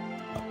world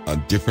a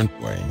different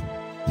way,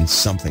 and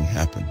something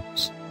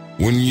happens.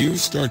 When you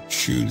start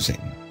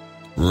choosing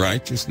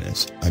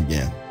righteousness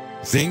again,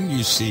 thing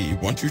you see,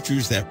 once you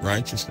choose that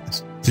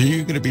righteousness, then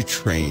you're going to be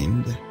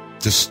trained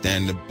to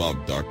stand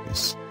above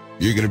darkness.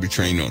 You're going to be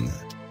trained on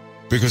that.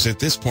 Because at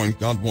this point,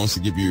 God wants to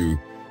give you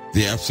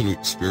the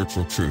absolute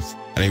spiritual truth,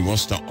 and he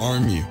wants to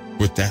arm you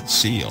with that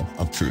seal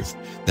of truth.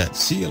 That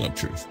seal of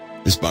truth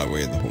is by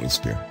way of the Holy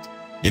Spirit.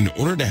 In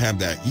order to have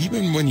that,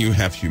 even when you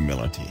have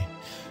humility,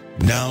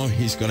 now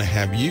he's going to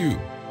have you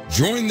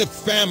join the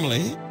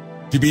family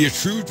to be a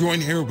true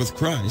joint heir with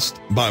Christ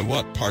by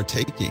what?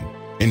 Partaking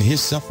in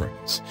his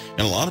sufferings.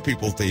 And a lot of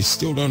people, they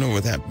still don't know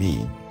what that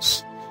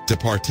means. To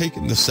partake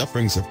in the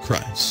sufferings of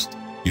Christ.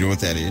 You know what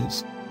that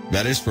is?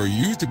 That is for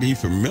you to be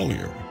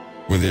familiar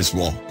with his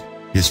walk,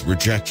 his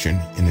rejection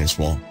in his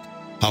walk,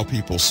 how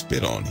people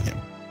spit on him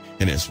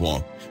in his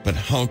walk, but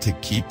how to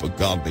keep a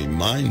godly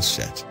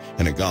mindset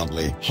and a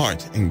godly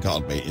heart and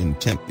godly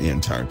intent the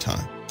entire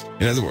time.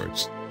 In other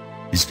words,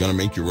 he's going to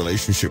make your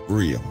relationship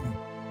real.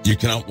 You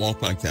cannot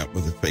walk like that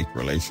with a fake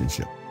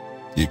relationship.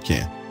 You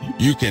can't.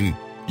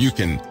 You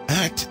can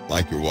act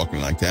like you're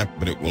walking like that,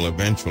 but it will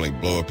eventually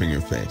blow up in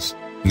your face.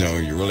 No,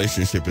 your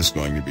relationship is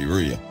going to be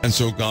real. And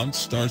so God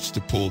starts to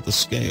pull the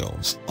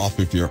scales off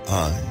of your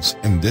eyes.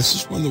 And this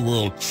is when the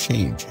world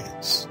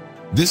changes.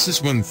 This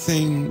is when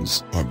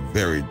things are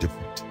very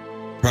different.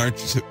 Prior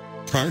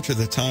to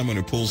the time when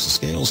he pulls the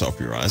scales off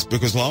your eyes,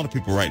 because a lot of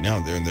people right now,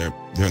 they're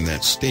in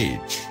that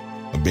stage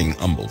of being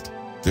humbled.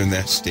 They're in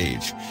that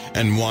stage.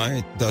 And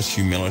why does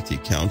humility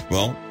count?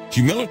 Well,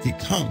 humility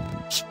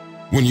comes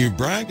when you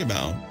brag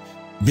about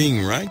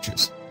being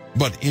righteous,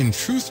 but in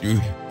truth,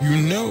 you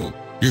know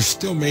you're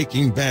still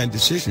making bad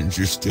decisions.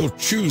 You're still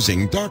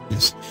choosing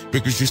darkness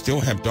because you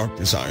still have dark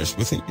desires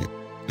within you.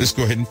 Let's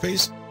go ahead and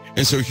face it.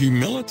 And so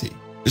humility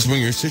is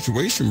when your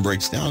situation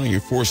breaks down and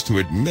you're forced to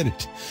admit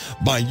it.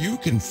 By you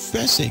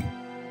confessing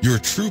your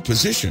true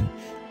position,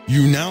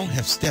 you now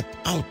have stepped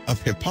out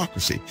of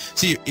hypocrisy.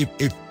 See,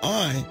 if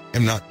I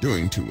am not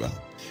doing too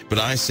well, but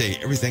I say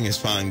everything is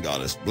fine,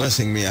 God is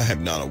blessing me, I have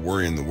not a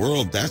worry in the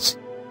world, that's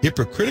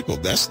hypocritical.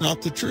 That's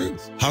not the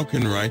truth. How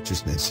can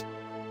righteousness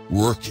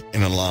work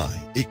in a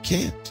lie? It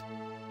can't.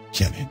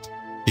 Can it?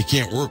 It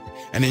can't work.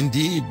 And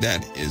indeed,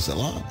 that is a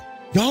lie.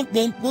 God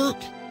won't work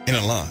in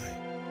a lie.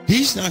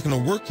 He's not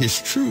going to work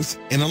his truth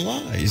in a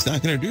lie. He's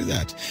not going to do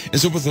that. And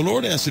so what the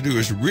Lord has to do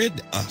is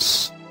rid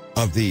us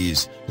of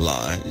these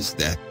lies,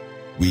 that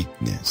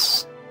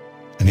weakness.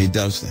 And he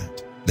does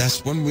that.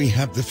 That's when we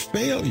have the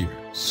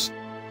failures.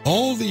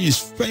 All these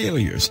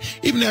failures,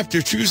 even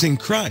after choosing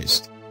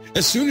Christ.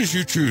 As soon as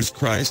you choose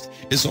Christ,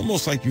 it's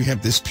almost like you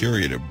have this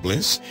period of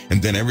bliss,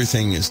 and then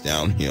everything is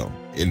downhill,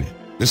 isn't it?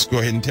 Let's go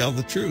ahead and tell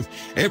the truth.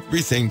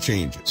 Everything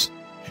changes.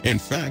 In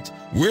fact,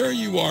 where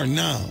you are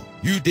now,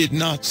 you did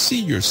not see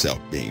yourself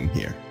being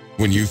here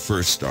when you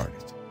first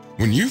started.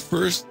 When you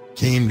first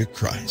came to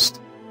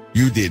Christ,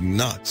 you did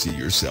not see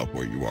yourself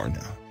where you are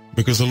now.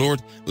 Because the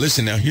Lord,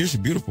 listen now, here's the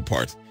beautiful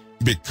part.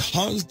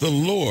 Because the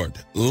Lord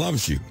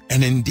loves you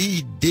and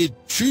indeed did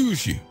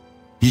choose you,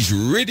 he's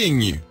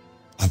ridding you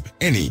of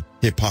any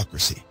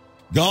hypocrisy.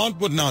 God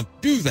would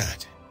not do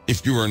that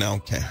if you were an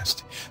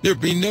outcast. There'd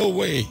be no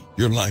way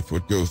your life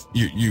would go,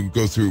 you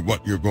go through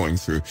what you're going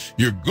through.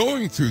 You're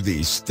going through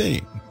these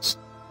things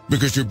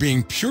because you're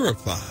being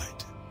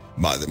purified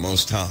by the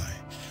Most High.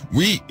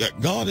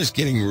 God is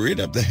getting rid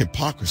of the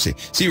hypocrisy.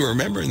 See,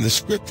 remember in the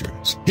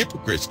scriptures,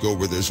 hypocrites go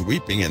where there's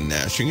weeping and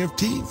gnashing of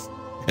teeth.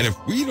 And if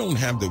we don't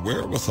have the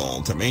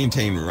wherewithal to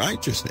maintain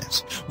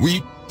righteousness,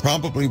 we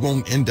probably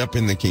won't end up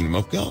in the kingdom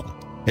of God.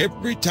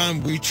 Every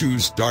time we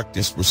choose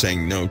darkness, we're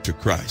saying no to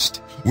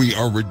Christ. We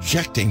are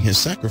rejecting his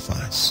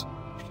sacrifice.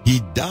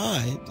 He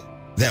died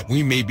that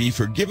we may be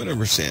forgiven of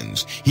our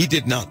sins. He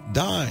did not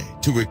die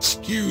to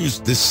excuse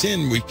the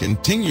sin we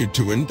continue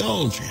to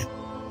indulge in.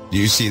 Do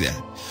you see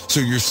that? So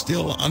you're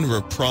still under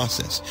a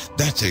process.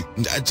 That's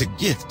a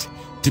gift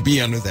to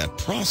be under that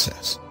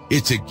process.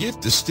 It's a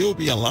gift to still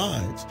be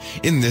alive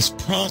in this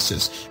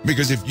process,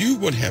 because if you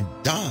would have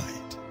died,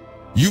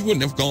 you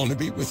wouldn't have gone to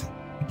be with him.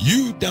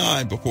 You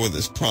die before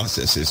this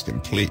process is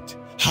complete.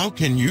 How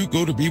can you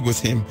go to be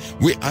with him?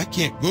 I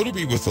can't go to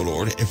be with the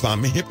Lord if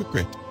I'm a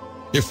hypocrite.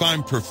 If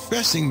I'm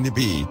professing to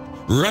be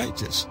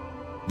righteous,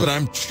 but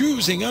I'm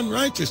choosing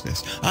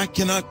unrighteousness, I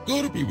cannot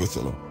go to be with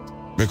the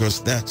Lord,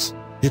 because that's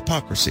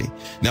hypocrisy.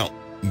 Now,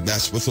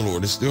 that's what the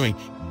Lord is doing,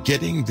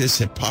 getting this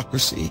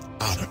hypocrisy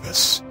out of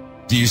us.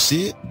 Do you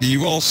see it? Do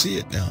you all see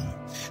it now?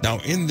 Now,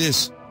 in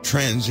this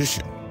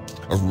transition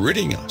of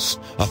ridding us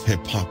of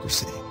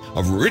hypocrisy,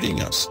 of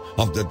ridding us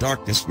of the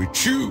darkness we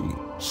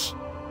choose,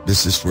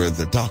 this is where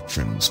the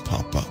doctrines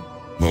pop up.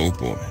 Oh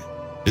boy,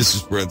 this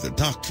is where the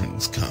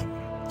doctrines come.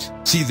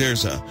 See,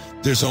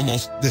 there's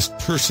almost this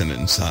person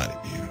inside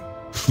of you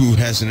who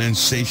has an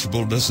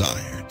insatiable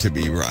desire to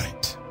be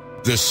right.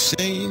 The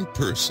same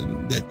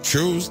person that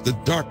chose the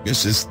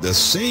darkness is the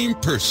same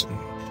person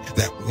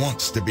that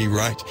wants to be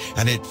right,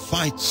 and it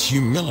fights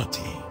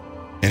humility,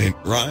 and it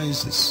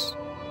rises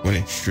when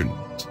it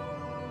shouldn't.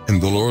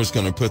 And the Lord's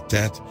going to put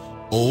that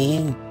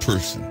old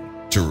person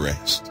to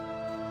rest.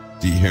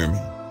 Do you hear me?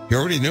 He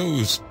already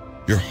knows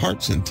your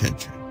heart's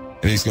intention,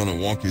 and he's going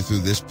to walk you through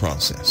this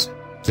process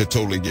to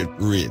totally get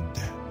rid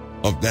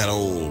of that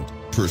old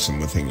person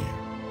within you.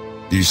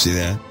 Do you see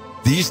that?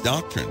 These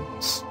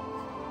doctrines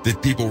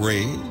that people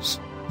raise,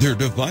 they're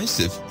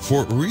divisive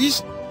for a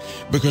reason,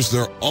 because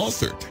they're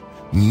authored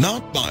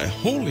not by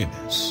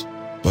holiness,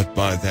 but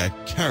by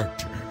that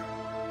character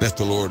that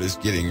the Lord is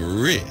getting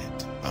rid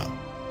of.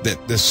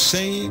 That the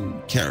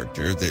same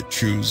character that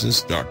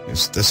chooses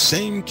darkness, the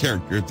same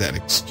character that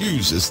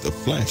excuses the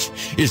flesh,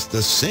 is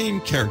the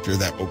same character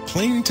that will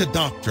cling to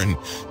doctrine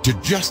to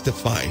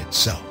justify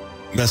itself.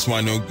 That's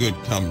why no good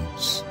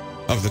comes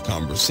of the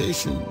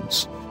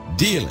conversations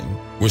dealing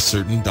with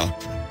certain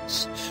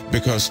doctrines,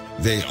 because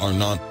they are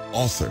not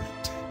authored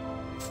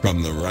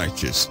from the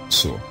righteous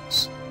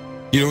source.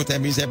 You know what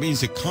that means? That means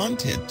the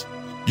content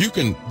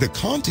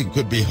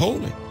could be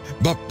holy,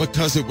 but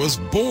because it was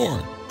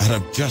born out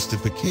of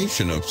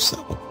justification of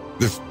self,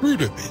 the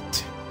fruit of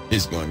it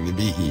is going to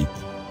be evil.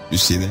 You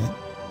see that?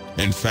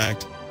 In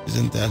fact,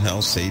 isn't that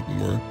how Satan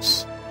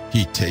works?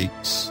 He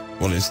takes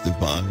what is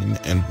divine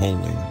and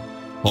holy,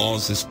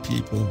 causes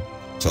people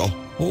to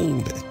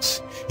hold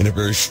it in a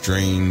very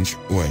strange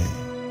way.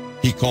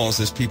 He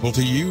causes people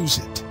to use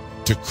it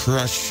to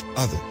crush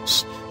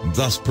others,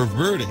 thus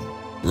perverting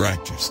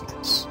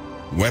righteousness,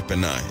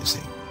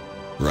 weaponizing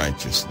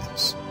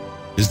righteousness.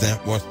 Is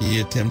that what he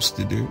attempts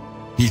to do?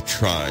 He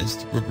tries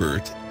to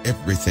pervert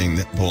everything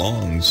that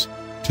belongs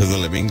to the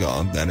living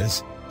God that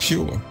is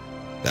pure,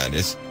 that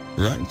is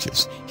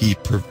righteous. He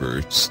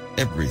perverts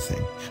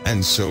everything.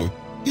 And so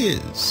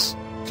his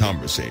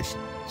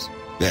conversations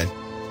that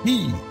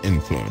he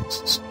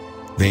influences,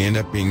 they end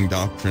up being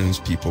doctrines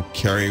people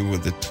carry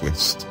with a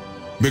twist.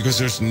 Because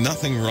there's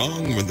nothing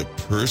wrong with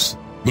a person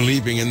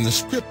believing in the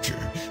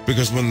scripture.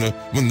 Because when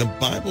the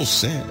Bible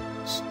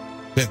says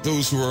that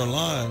those who are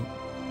alive,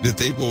 that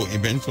they will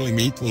eventually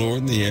meet the Lord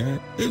in the air,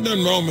 there's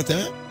nothing wrong with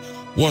that.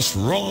 What's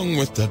wrong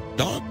with the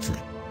doctrine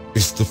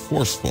is the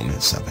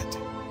forcefulness of it.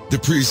 The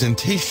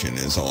presentation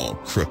is all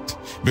crooked,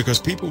 because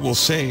people will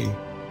say,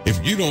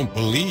 if you don't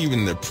believe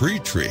in the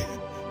pre-trib,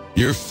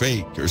 you're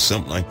fake or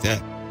something like that.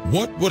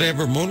 What would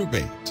ever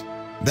motivate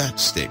that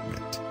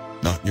statement?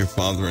 Not your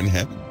Father in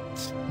heaven.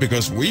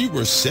 Because we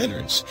were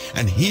sinners,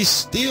 and he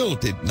still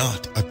did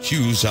not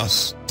accuse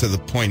us to the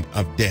point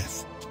of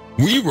death.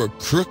 We were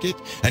crooked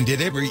and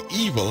did every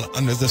evil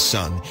under the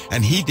sun,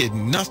 and he did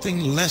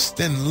nothing less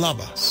than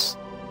love us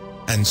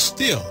and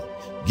still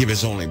give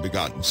his only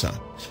begotten Son.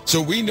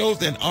 So we know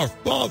that our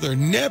Father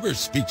never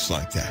speaks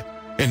like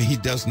that, and he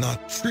does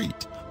not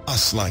treat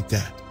us like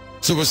that.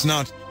 So it's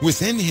not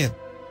within him,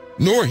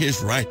 nor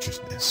his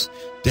righteousness,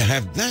 to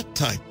have that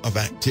type of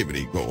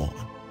activity go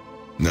on.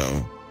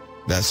 No,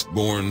 that's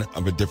born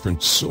of a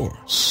different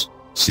source.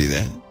 See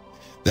that?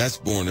 That's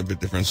born of a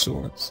different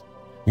source.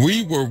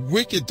 We were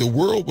wicked. The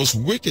world was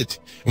wicked.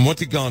 And what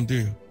did God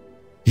do?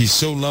 He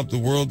so loved the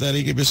world that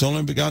he gave his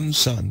only begotten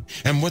Son.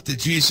 And what did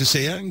Jesus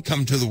say? I didn't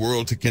come to the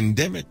world to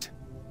condemn it.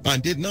 I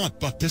did not,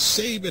 but to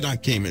save it I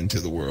came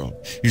into the world.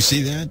 You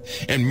see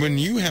that? And when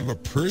you have a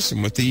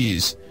person with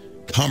these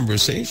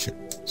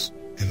conversations,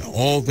 and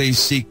all they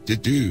seek to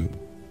do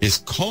is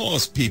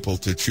cause people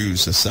to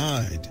choose a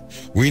side,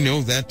 we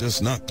know that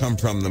does not come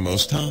from the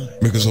Most High,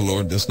 because the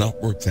Lord does not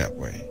work that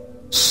way.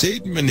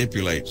 Satan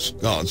manipulates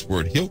God's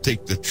word. He'll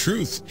take the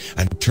truth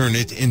and turn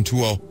it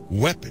into a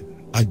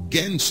weapon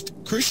against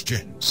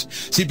Christians.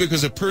 See,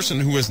 because a person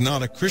who is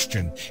not a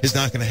Christian is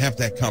not going to have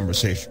that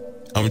conversation.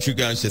 I want you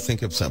guys to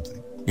think of something.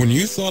 When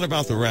you thought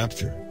about the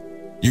rapture,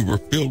 you were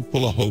filled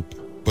full of hope,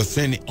 but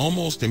then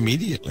almost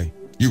immediately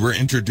you were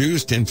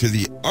introduced into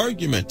the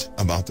argument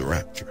about the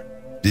rapture.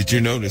 Did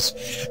you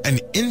notice? And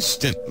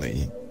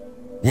instantly,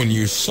 when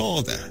you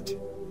saw that,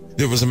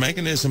 There was a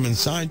mechanism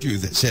inside you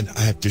that said,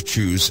 I have to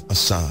choose a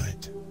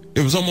side.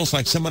 It was almost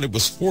like somebody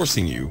was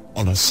forcing you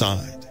on a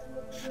side,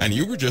 and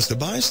you were just a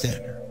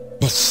bystander.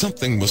 But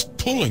something was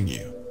pulling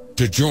you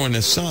to join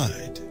a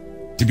side,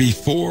 to be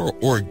for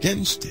or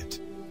against it.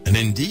 And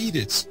indeed,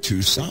 it's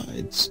two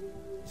sides.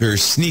 Very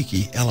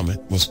sneaky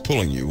element was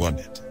pulling you,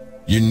 wasn't it?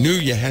 You knew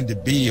you had to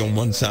be on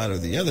one side or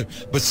the other.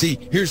 But see,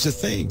 here's the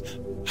thing.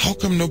 How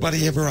come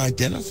nobody ever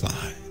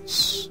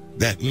identifies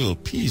that little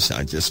piece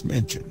I just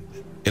mentioned?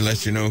 It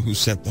lets you know who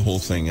set the whole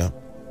thing up.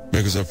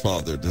 Because our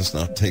Father does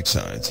not take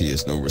sides. He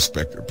is no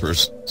respecter of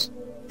persons.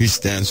 He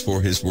stands for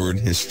his word,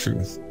 his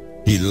truth.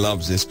 He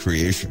loves his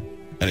creation,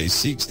 and he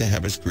seeks to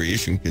have his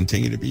creation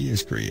continue to be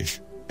his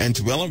creation and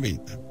to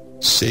elevate them.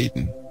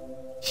 Satan,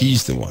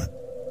 he's the one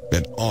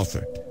that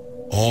authored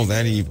all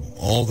that evil,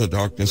 all the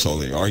darkness, all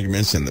the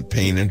arguments, and the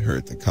pain and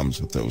hurt that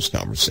comes with those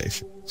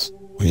conversations.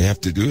 All you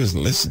have to do is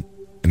listen,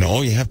 and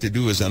all you have to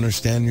do is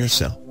understand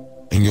yourself,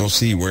 and you'll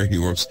see where he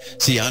works.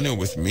 See, I know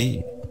with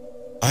me,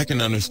 I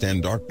can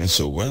understand darkness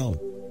so well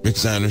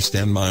because I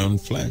understand my own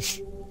flesh.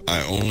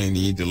 I only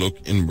need to look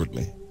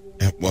inwardly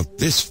at what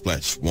this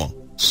flesh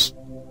wants,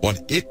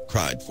 what it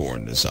cried for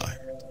and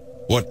desired,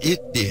 what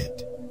it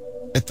did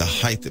at the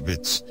height of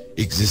its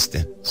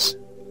existence.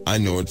 I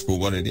know it for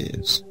what it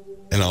is,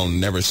 and I'll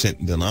never sit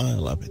in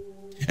denial of it.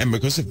 And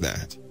because of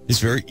that, it's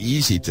very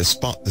easy to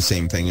spot the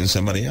same thing in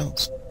somebody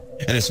else.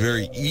 And it's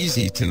very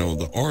easy to know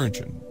the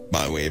origin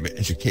by way of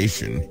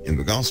education in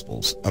the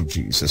Gospels of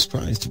Jesus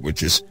Christ,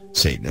 which is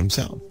Satan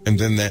himself. And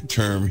then that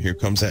term, here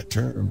comes that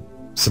term.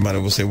 Somebody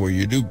will say, well,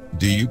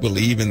 do you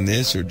believe in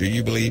this or do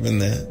you believe in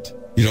that?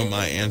 You know what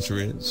my answer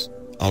is?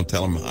 I'll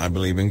tell them, I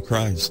believe in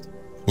Christ.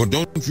 Well,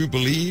 don't you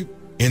believe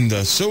in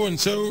the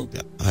so-and-so?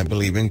 I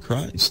believe in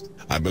Christ.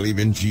 I believe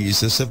in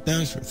Jesus of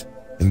Nazareth.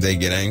 And they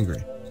get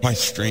angry. Quite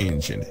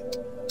strange in it.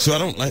 So I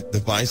don't let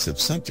divisive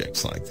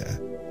subjects like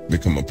that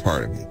become a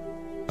part of me.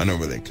 I know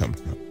where they come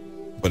from.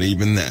 But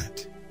even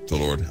that, the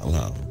Lord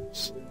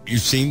allows.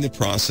 You've seen the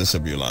process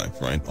of your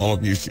life, right? All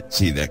of you should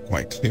see that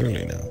quite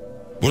clearly now.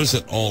 What does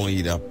it all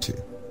lead up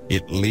to?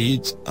 It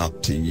leads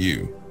up to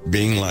you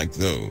being like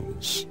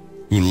those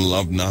who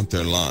love not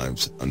their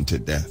lives unto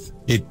death.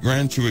 It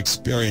grants you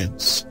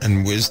experience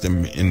and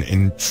wisdom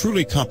in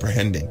truly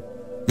comprehending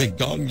that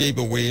God gave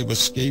a way of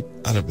escape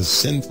out of a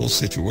sinful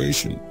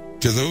situation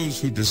to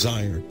those who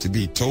desire to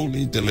be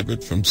totally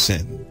delivered from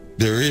sin.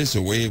 There is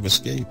a way of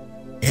escape.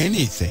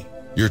 Anything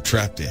you're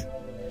trapped in,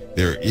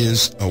 there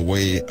is a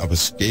way of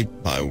escape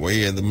by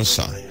way of the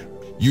Messiah.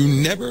 You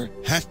never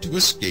have to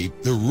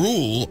escape the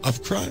rule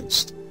of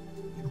Christ.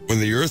 When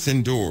the earth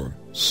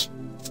endures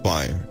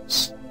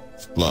fires,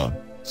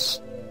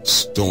 floods,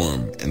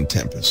 storm, and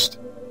tempest,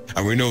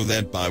 and we know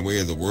that by way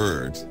of the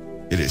word,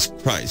 it is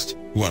Christ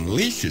who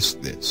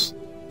unleashes this.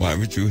 Why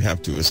would you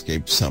have to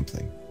escape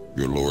something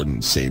your Lord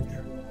and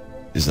Savior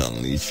is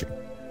unleashing?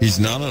 He's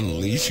not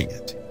unleashing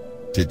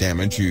it to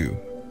damage you.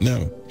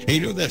 No. And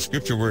you know that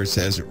scripture where it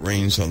says it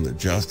rains on the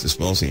just as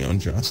well as the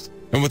unjust?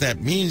 And what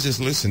that means is,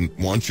 listen,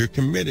 once you're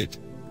committed,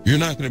 you're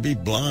not going to be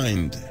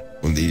blind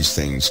when these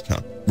things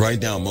come. Right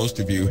now, most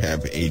of you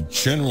have a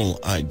general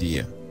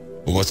idea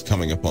of what's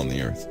coming upon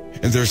the earth.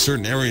 And there are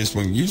certain areas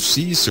when you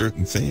see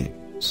certain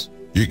things,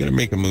 you're going to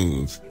make a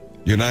move.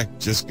 You're not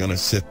just going to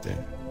sit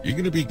there. You're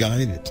going to be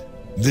guided.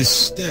 This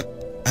step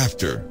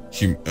after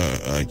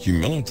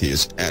humility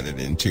is added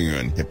into you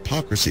and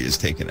hypocrisy is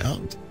taken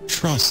out,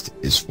 trust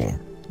is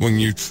formed. When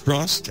you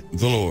trust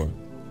the Lord,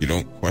 you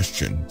don't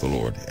question the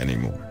Lord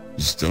anymore.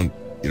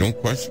 You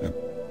don't question him.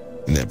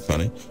 Isn't that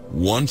funny?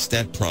 Once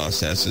that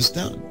process is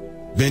done,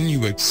 then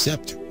you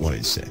accept what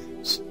he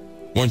says.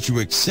 Once you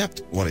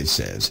accept what he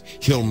says,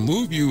 he'll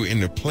move you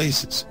into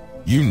places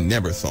you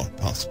never thought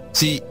possible.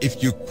 See,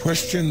 if you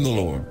question the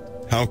Lord,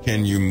 how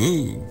can you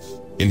move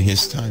in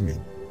his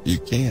timing? You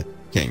can't,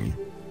 can you?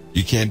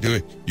 You can't do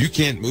it. You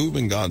can't move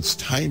in God's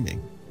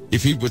timing.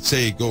 If he would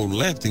say go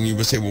left and you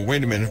would say, well,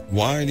 wait a minute,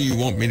 why do you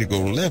want me to go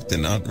left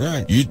and not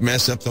right? You'd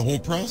mess up the whole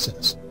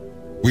process.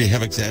 We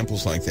have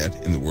examples like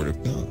that in the Word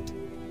of God.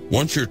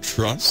 Once your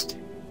trust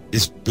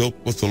is built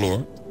with the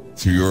Lord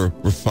through your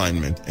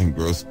refinement and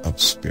growth of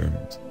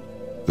spirit,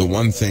 the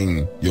one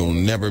thing you'll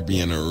never be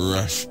in a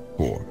rush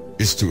for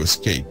is to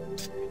escape.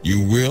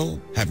 You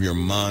will have your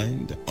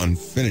mind on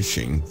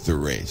finishing the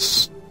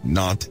race,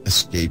 not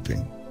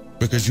escaping,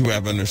 because you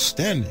have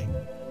understanding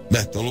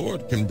that the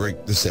Lord can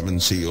break the 7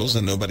 seals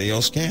and nobody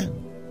else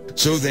can.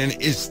 So then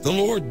it's the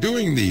Lord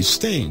doing these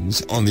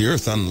things on the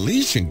earth,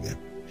 unleashing them.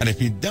 And if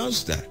he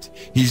does that,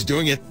 he's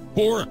doing it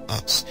for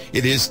us.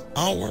 It is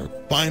our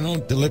final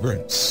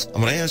deliverance.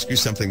 I'm going to ask you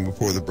something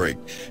before the break.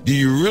 Do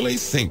you really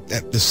think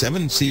that the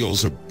 7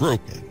 seals are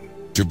broken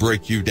to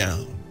break you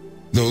down?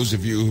 Those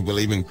of you who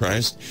believe in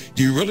Christ,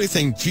 do you really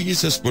think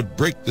Jesus would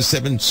break the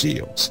 7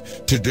 seals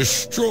to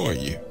destroy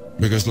you?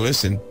 Because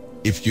listen,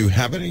 if you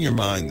have it in your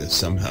mind that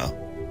somehow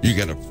you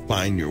got to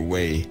find your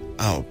way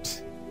out,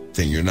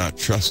 then you're not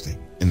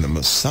trusting in the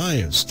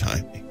Messiah's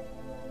timing,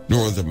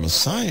 nor the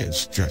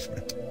Messiah's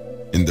judgment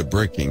in the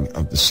breaking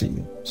of the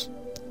seals.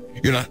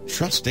 You're not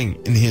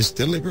trusting in his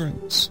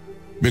deliverance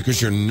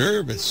because you're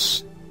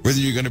nervous whether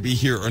you're going to be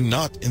here or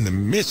not in the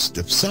midst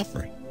of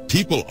suffering.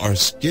 People are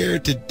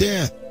scared to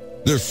death.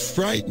 They're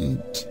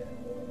frightened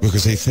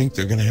because they think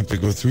they're going to have to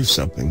go through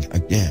something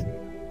again.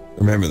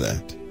 Remember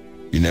that.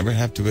 You never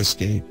have to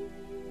escape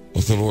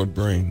what the Lord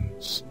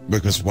brings,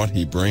 because what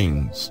he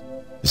brings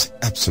is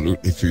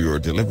absolutely for your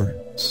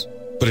deliverance.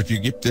 But if you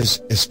get this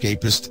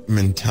escapist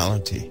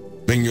mentality,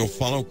 then you'll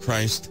follow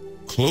Christ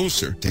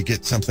closer to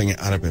get something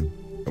out of him.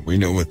 But we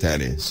know what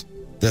that is.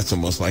 That's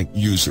almost like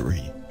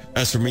usury.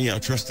 As for me, I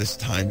trust his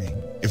timing.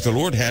 If the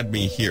Lord had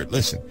me here,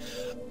 listen,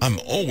 I'm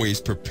always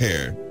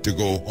prepared to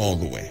go all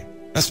the way.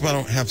 That's why I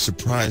don't have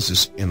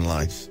surprises in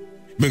life,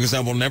 because I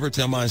will never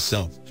tell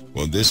myself,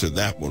 well, this or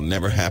that will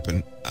never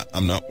happen.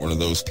 I'm not one of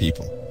those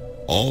people.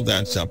 All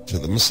that's up to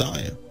the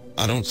Messiah.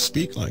 I don't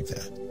speak like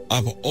that.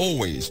 I've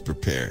always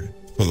prepared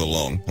for the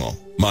long haul.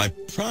 My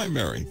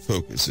primary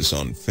focus is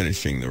on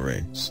finishing the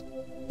race,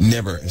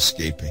 never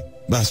escaping.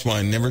 That's why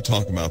I never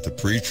talk about the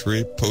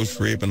pre-trib,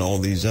 post-trib, and all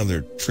these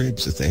other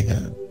tribs that they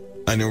have.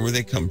 I know where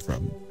they come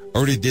from. I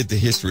already did the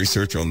history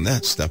research on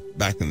that stuff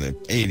back in the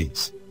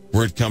 80s.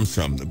 Where it comes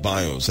from, the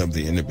bios of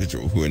the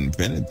individual who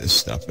invented this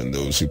stuff and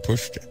those who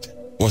pushed it.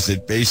 Was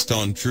it based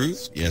on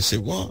truth? Yes,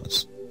 it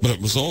was. But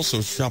it was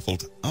also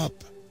shuffled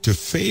up to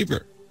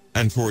favor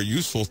and for a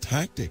useful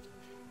tactic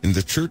in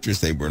the churches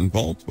they were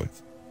involved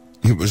with.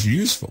 It was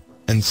useful.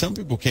 And some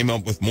people came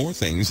up with more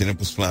things and it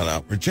was flat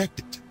out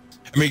rejected.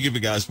 Let me give you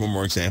guys one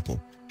more example.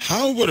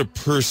 How would a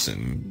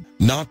person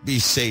not be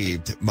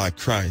saved by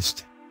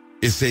Christ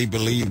if they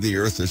believe the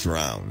earth is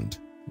round?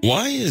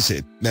 Why is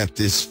it that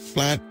this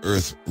flat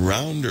earth,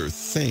 round earth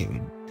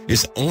thing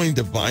is only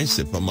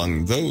divisive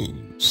among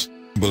those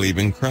who believe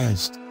in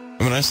Christ?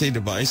 And when I say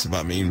divisive,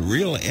 I mean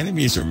real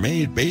enemies are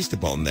made based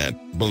upon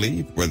that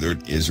belief, whether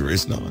it is or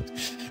is not.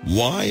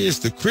 Why is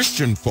the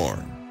Christian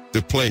forum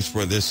the place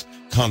where this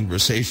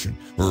conversation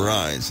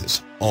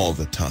arises all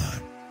the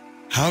time?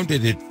 How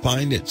did it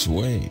find its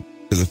way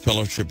to the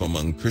fellowship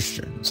among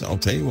Christians? I'll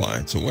tell you why.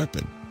 It's a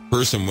weapon. A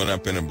person went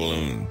up in a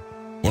balloon,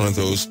 one of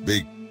those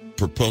big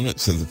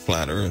proponents of the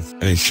flat earth,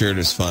 and he shared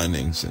his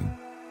findings, and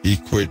he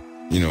quit,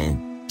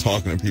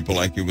 talking to people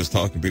like he was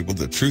talking to people.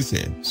 The truth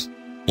is,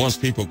 once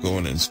people go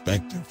and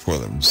inspect it for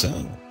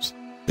themselves,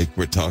 they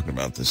quit talking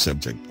about the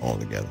subject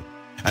altogether.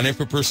 And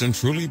if a person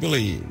truly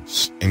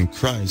believes in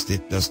Christ,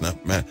 it does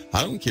not matter.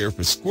 I don't care if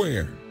it's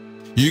square.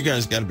 You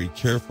guys got to be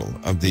careful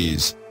of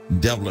these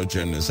devil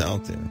agendas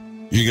out there.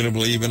 You're going to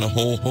believe in a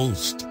whole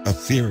host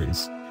of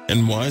theories.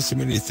 And why so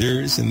many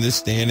theories in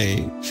this day and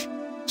age?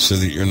 So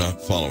that you're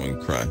not following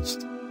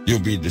Christ. You'll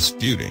be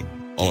disputing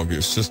all of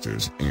your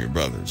sisters and your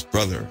brothers,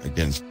 brother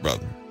against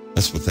brother.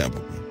 That's what that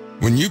will be.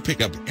 When you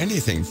pick up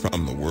anything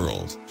from the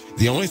world,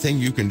 the only thing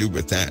you can do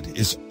with that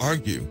is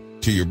argue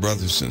to your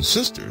brothers and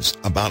sisters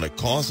about it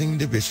causing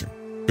division.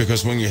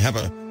 Because when you have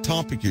a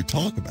topic you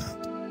talk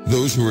about,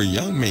 those who are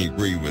young may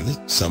agree with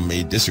it, some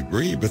may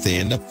disagree, but they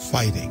end up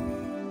fighting.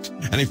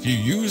 And if you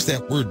use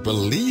that word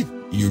believe,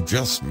 you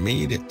just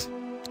made it.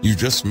 You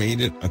just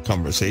made it a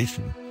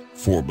conversation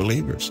for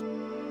believers.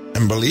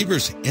 And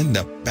believers end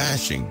up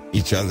bashing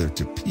each other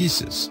to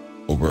pieces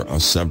over a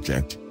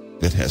subject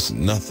that has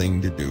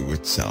nothing to do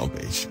with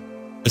salvation.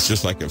 It's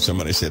just like if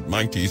somebody said,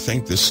 Mike, do you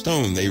think the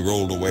stone they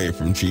rolled away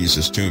from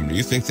Jesus' tomb, do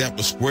you think that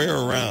was square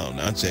or round?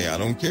 I'd say, I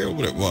don't care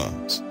what it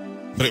was.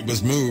 But it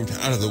was moved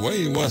out of the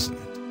way, wasn't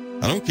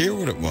it? I don't care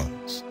what it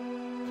was.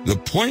 The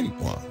point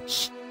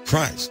was,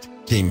 Christ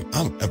came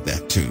out of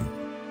that tomb.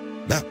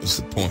 That was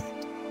the point.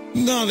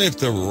 Not if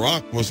the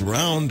rock was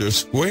round or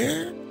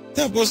square.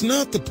 That was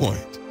not the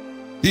point.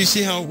 Do you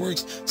see how it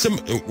works?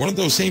 One of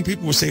those same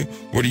people will say,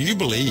 well, do you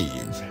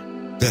believe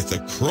that the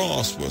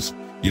cross was,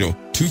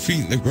 2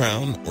 feet in the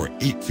ground or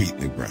 8 feet in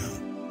the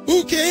ground?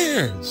 Who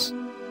cares?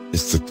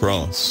 It's the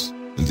cross,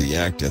 and the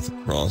act at the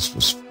cross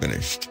was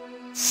finished.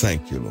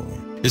 Thank you,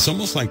 Lord. It's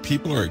almost like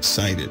people are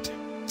excited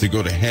to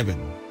go to heaven,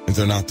 and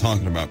they're not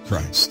talking about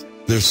Christ.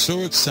 They're so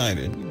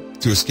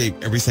excited to escape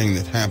everything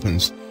that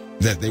happens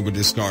that they would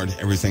discard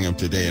everything of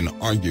today and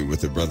argue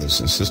with their brothers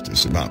and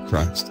sisters about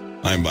Christ.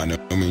 I am by no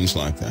means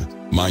like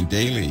that. My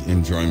daily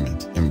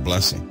enjoyment and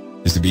blessing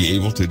is to be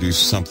able to do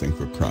something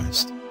for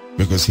Christ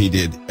because he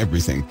did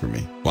everything for me.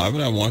 Why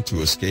would I want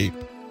to escape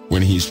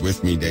when he's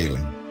with me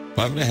daily?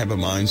 Why would I have a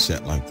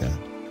mindset like that?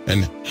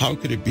 And how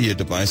could it be a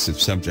divisive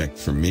subject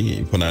for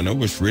me when I know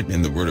what's written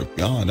in the Word of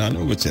God? I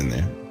know what's in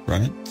there,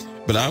 right?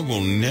 But I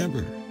will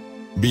never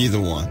be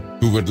the one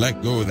who would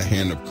let go of the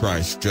hand of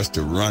Christ just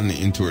to run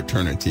into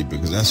eternity,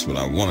 because that's what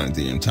I wanted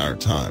the entire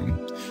time,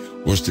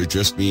 was to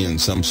just be in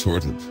some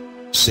sort of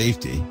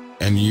safety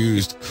and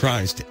used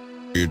Christ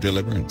for your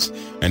deliverance.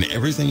 And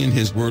everything in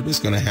his word is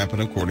going to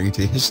happen according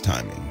to his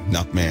timing,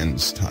 not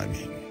man's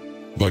timing.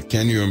 But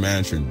can you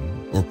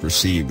imagine or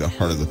perceive the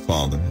heart of the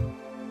Father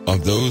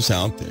of those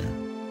out there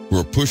who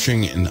are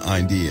pushing an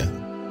idea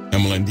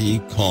and will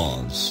indeed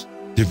cause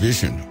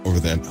division over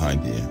that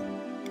idea?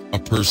 A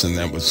person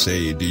that would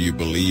say, do you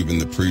believe in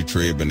the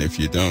pre-trib? And if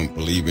you don't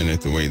believe in it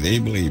the way they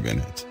believe in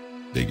it,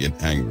 they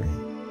get angry.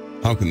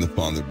 How can the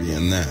Father be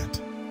in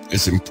that?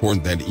 It's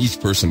important that each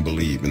person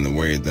believe in the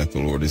way that the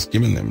Lord has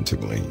given them to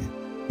believe.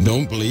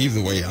 Don't believe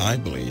the way I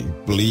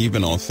believe. Believe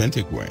an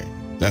authentic way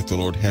that the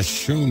Lord has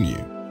shown you.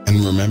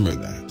 And remember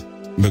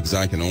that, because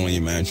I can only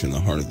imagine the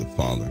heart of the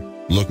Father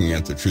looking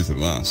at the truth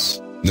of us,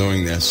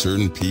 knowing that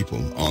certain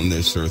people on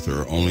this earth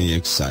are only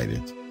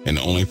excited and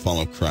only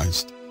follow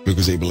Christ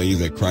because they believe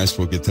that Christ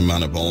will get them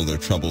out of all their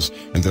troubles,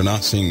 and they're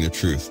not seeing the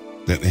truth,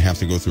 that they have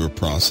to go through a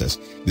process.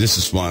 This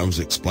is why I was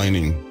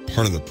explaining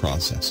part of the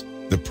process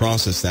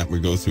that we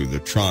go through, the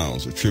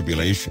trials, the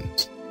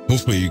tribulations.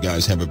 Hopefully you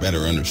guys have a better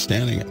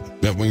understanding of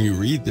it. That when you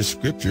read the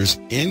scriptures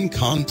in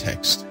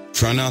context,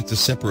 try not to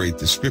separate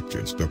the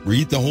scriptures, but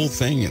read the whole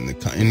thing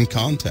in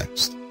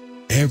context.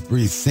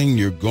 Everything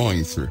you're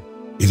going through,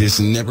 it is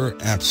never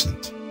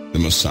absent the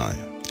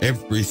Messiah.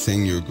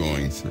 Everything you're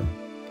going through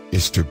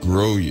is to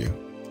grow you.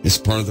 It's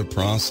part of the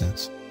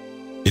process.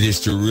 It is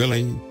to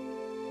really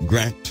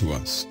grant to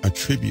us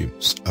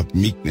attributes of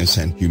meekness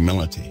and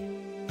humility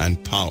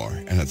and power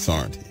and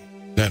authority,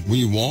 that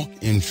we walk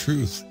in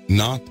truth,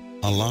 not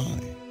a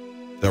lie,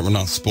 that we're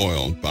not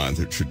spoiled by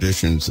the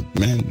traditions of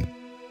men,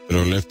 but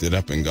are lifted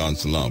up in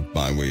God's love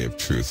by way of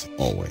truth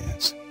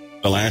always.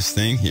 The last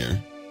thing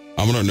here,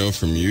 I want to know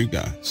from you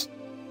guys,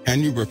 can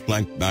you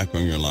reflect back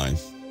on your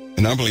life?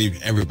 And I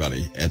believe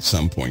everybody at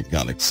some point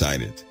got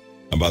excited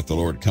about the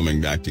Lord coming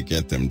back to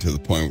get them, to the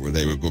point where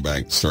they would go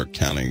back and start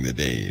counting the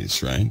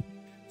days, right?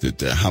 That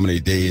how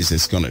many days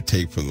it's going to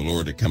take for the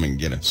Lord to come and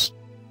get us.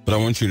 But I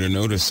want you to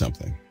notice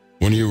something.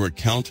 When you were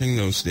counting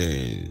those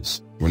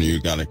days, when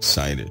you got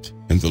excited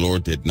and the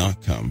Lord did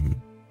not come,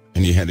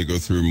 and you had to go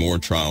through more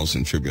trials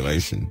and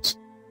tribulations,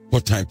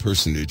 what type of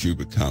person did you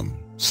become?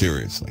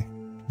 Seriously.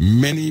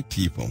 Many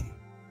people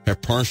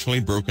have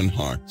partially broken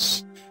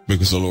hearts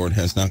because the Lord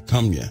has not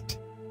come yet.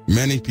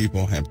 Many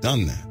people have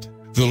done that.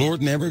 The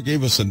Lord never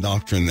gave us a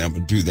doctrine that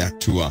would do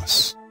that to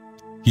us.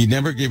 He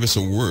never gave us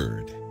a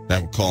word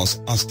that would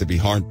cause us to be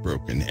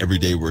heartbroken every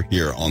day we're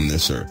here on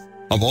this earth.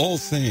 Of all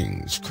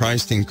things,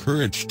 Christ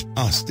encouraged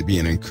us to be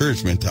an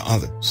encouragement to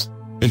others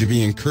and to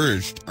be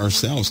encouraged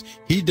ourselves.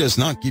 He does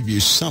not give you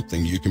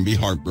something you can be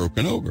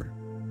heartbroken over.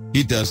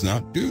 He does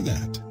not do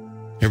that.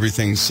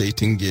 Everything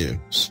Satan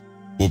gives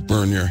will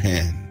burn your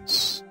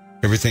hands.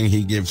 Everything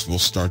he gives will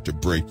start to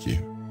break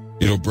you.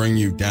 It'll bring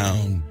you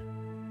down.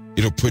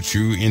 It'll put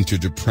you into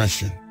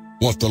depression.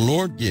 What the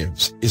Lord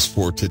gives is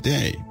for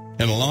today.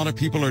 And a lot of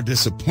people are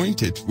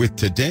disappointed with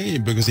today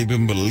because they've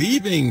been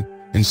believing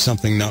in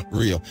something not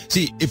real.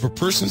 See, if a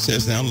person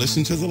says, now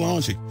listen to the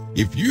logic,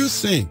 if you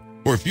think,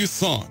 or if you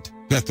thought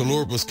that the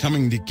Lord was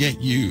coming to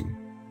get you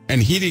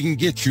and he didn't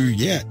get you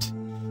yet,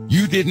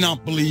 you did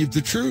not believe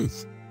the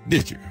truth,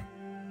 did you?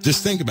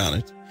 Just think about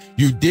it.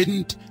 You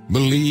didn't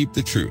believe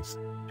the truth.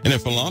 And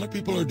if a lot of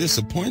people are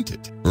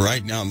disappointed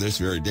right now, this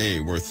very day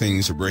where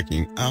things are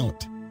breaking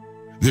out,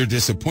 they're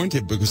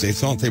disappointed because they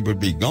thought they would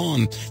be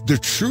gone. The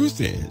truth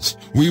is,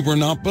 we were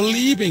not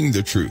believing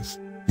the truth.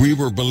 We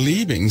were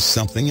believing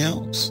something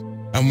else.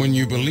 And when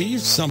you believe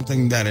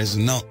something that is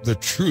not the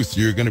truth,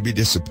 you're going to be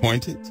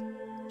disappointed.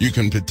 You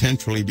can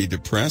potentially be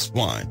depressed.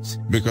 Why?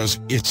 Because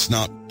it's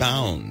not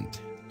bound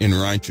in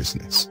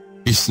righteousness.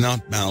 It's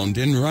not bound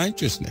in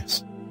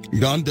righteousness.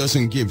 God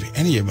doesn't give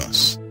any of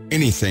us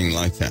anything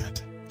like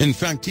that. In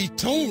fact, he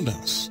told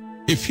us,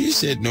 if he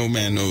said no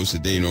man knows the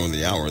day nor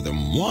the hour, then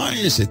why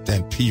is it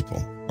that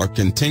people are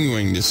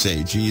continuing to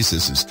say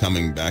Jesus is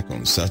coming back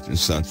on such and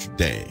such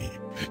day?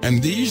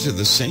 And these are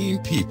the same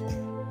people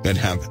that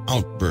have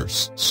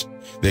outbursts,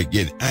 that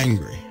get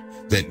angry,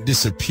 that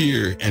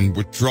disappear and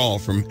withdraw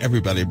from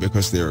everybody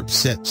because they're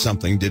upset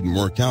something didn't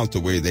work out the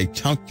way they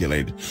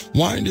calculated.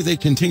 Why do they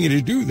continue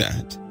to do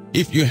that?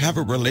 If you have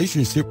a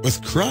relationship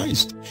with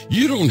Christ,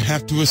 you don't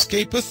have to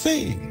escape a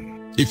thing.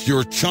 If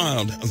you're a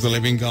child of the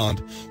living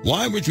God,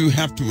 why would you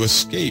have to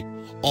escape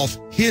off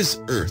his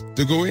earth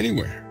to go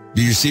anywhere?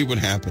 Do you see what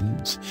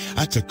happens?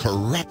 That's a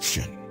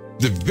corruption.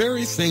 The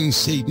very thing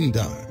Satan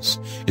does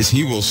is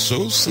he will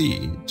sow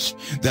seeds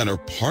that are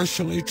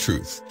partially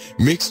truth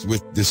mixed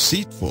with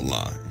deceitful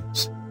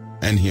lies,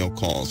 and he'll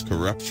cause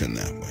corruption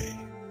that way.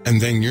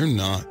 And then you're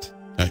not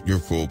at your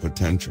full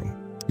potential.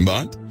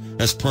 But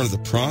as part of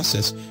the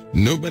process,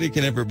 nobody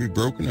can ever be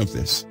broken of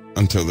this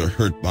until they're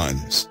hurt by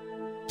this.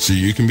 So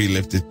you can be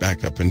lifted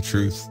back up in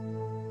truth.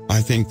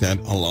 I think that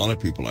a lot of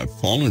people have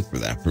fallen for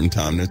that from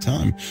time to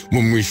time,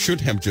 when we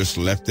should have just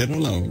left it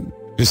alone.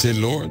 They said,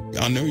 Lord,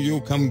 I know you'll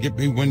come get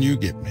me when you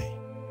get me.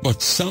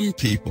 But some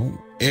people,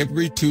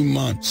 every 2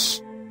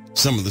 months,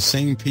 some of the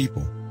same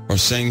people are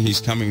saying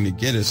he's coming to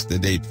get us. The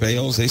date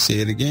fails, they say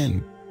it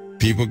again.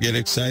 People get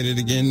excited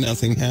again,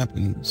 nothing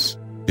happens.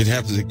 It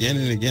happens again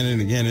and again and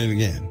again and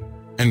again.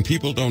 And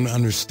people don't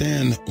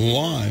understand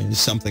why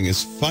something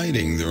is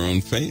fighting their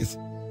own faith.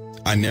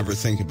 I never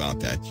think about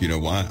that. You know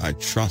why? I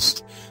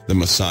trust the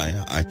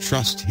Messiah. I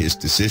trust his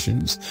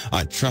decisions.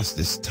 I trust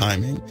his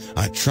timing.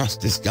 I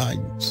trust his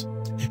guidance.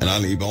 And I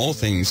leave all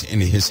things in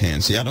his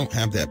hands. See, I don't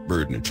have that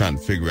burden of trying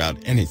to figure out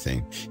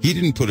anything. He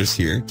didn't put us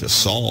here to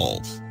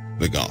solve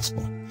the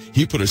gospel.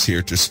 He put us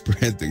here to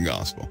spread the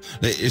gospel.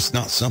 It's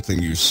not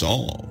something you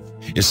solve.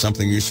 It's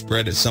something you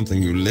spread. It's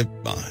something you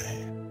live by.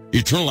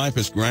 Eternal life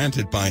is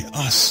granted by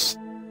us,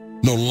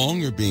 no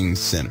longer being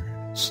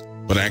sinners,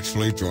 but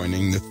actually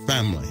joining the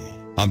family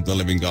of the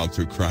living God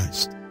through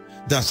Christ.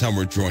 That's how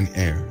we're joint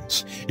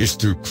heirs. It's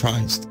through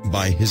Christ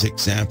by his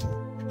example.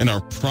 And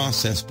our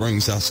process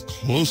brings us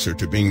closer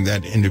to being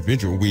that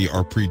individual we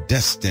are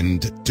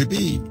predestined to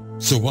be.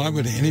 So why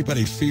would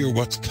anybody fear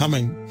what's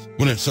coming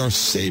when it's our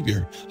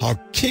Savior, our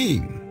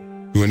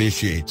King, who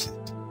initiates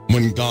it?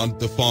 When God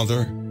the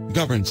Father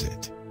governs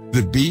it.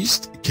 The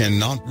beast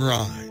cannot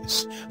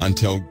rise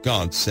until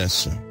God says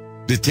so.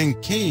 The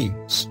 10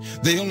 kings,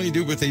 they only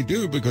do what they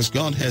do because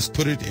God has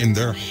put it in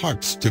their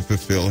hearts to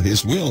fulfill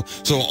his will.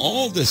 So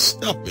all this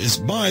stuff is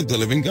by the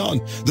living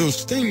God.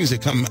 Those things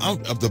that come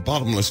out of the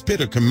bottomless pit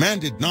are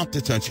commanded not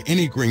to touch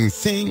any green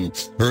thing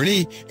or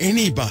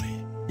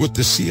anybody with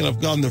the seal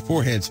of God on their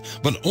foreheads,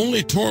 but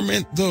only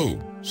torment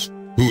those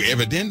who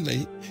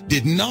evidently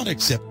did not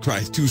accept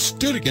Christ, who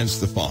stood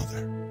against the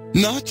Father.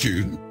 Not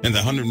you. And the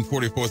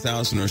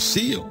 144,000 are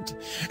sealed.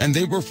 And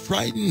they were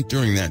frightened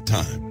during that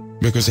time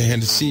because they had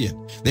to see it.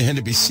 They had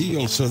to be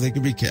sealed so they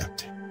could be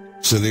kept,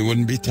 so they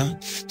wouldn't be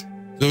touched.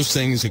 Those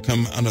things that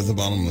come out of the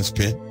bottomless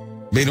pit,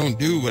 they don't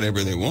do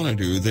whatever they want to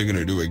do. They're going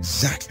to do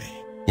exactly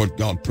what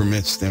God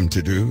permits them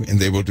to do, and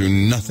they will do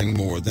nothing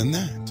more than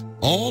that.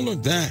 All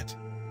of that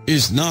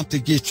is not to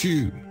get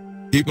you.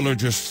 People are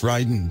just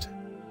frightened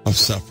of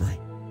suffering.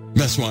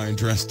 That's why I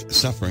addressed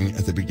suffering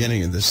at the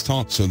beginning of this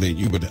talk, so that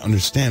you would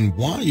understand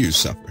why you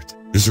suffered.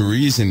 There's a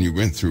reason you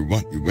went through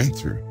what you went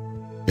through.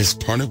 It's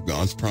part of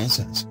God's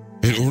process.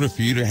 In order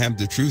for you to have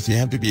the truth, you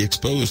have to be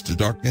exposed to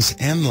darkness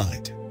and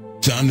light.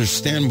 To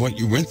understand what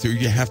you went through,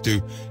 you have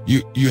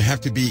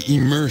to be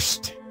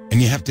immersed,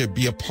 and you have to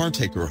be a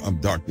partaker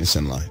of darkness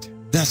and light.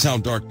 That's how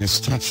darkness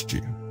touched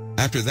you.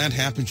 After that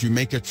happens, you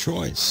make a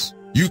choice.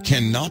 You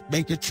cannot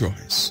make a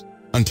choice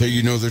until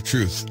you know the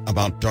truth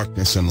about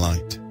darkness and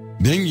light.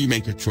 Then you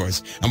make a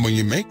choice. And when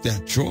you make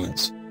that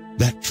choice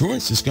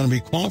is going to be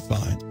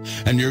qualified,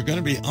 and you're going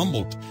to be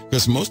humbled,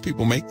 because most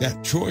people make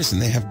that choice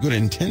and they have good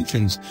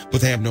intentions,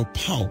 but they have no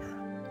power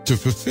to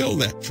fulfill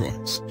that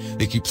choice.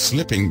 They keep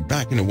slipping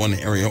back into one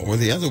area or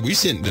the other. We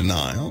sit in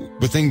denial,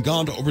 but then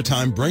God over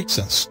time breaks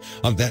us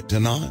of that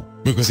denial,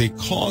 because he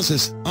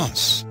causes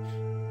us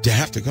to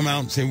have to come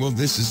out and say, well,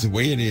 this is the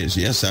way it is.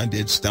 Yes, I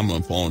did stumble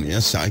and fall, and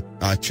yes,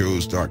 I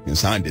chose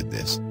darkness. I did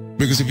this.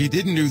 Because if he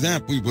didn't do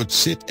that, we would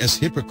sit as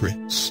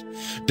hypocrites,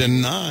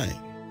 denying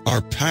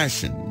our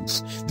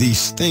passions,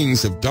 these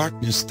things of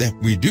darkness that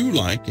we do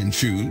like and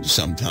choose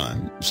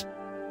sometimes,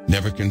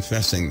 never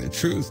confessing the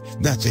truth.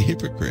 That's a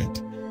hypocrite.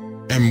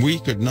 And we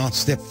could not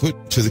step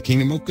foot to the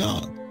kingdom of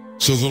God.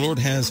 So the Lord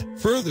has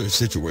further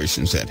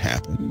situations that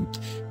happen,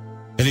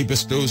 and he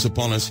bestows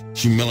upon us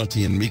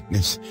humility and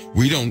meekness.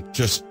 We don't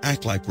just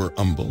act like we're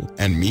humble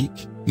and meek.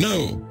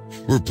 No,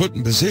 we're put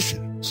in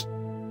positions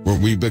where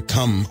we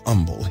become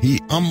humble. He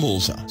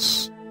humbles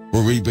us,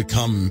 where we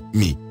become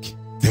meek.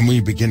 Then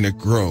we begin to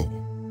grow.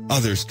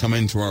 Others come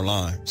into our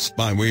lives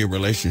by way of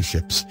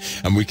relationships,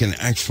 and we can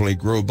actually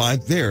grow by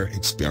their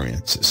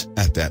experiences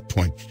at that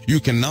point. You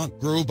cannot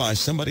grow by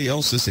somebody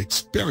else's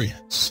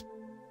experience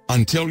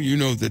until you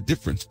know the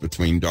difference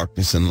between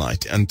darkness and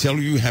light, until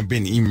you have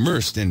been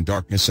immersed in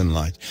darkness and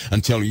light,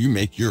 until you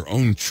make your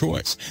own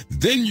choice.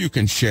 Then you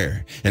can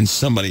share in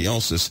somebody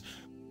else's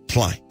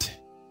plight,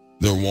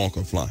 their walk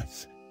of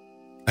life.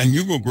 And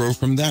you will grow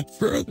from that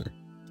further.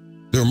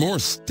 There are more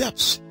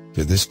steps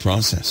to this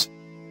process,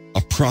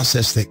 a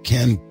process that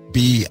can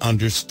be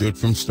understood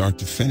from start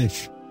to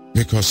finish,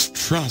 because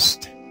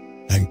trust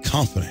and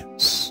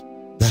confidence,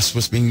 that's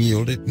what's being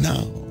yielded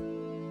now.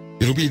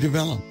 It'll be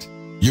developed.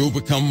 You'll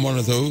become one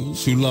of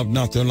those who love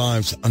not their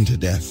lives unto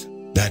death.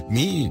 That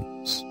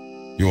means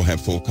you'll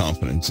have full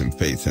confidence and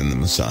faith in the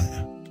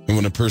Messiah. And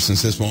when a person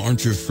says, well,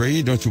 aren't you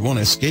afraid? Don't you want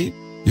to escape?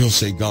 You'll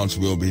say, God's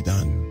will be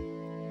done.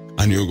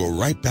 And you'll go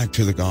right back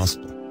to the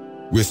gospel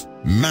with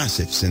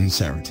massive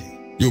sincerity.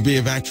 You'll be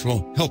of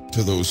actual help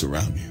to those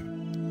around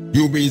you.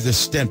 You'll be the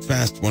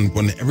steadfast one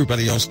when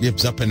everybody else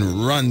gives up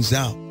and runs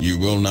out. You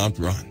will not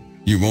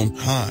run. You won't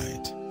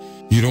hide.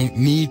 You don't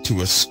need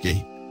to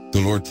escape.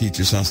 The Lord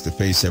teaches us to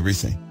face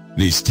everything.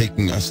 And he's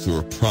taking us through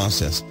a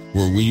process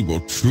where we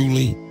will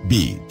truly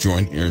be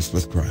joint heirs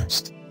with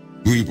Christ.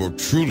 We will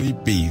truly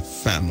be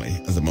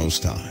family of the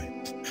Most High.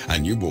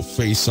 And you will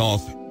face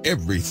off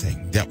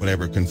everything that would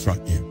ever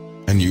confront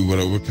you, and you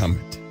will overcome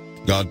it.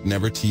 God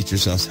never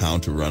teaches us how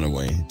to run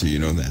away. Do you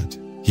know that?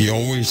 He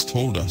always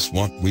told us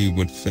what we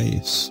would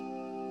face.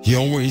 He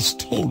always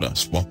told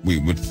us what we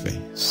would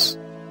face.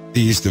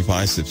 These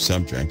divisive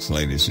subjects,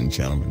 ladies and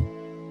gentlemen,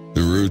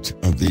 the root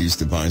of these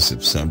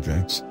divisive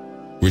subjects,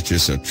 which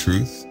is a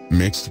truth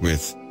mixed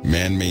with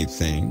man-made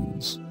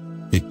things,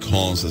 it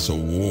causes a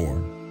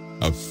war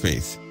of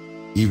faith,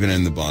 even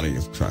in the body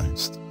of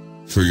Christ.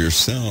 For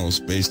yourselves,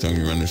 based on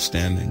your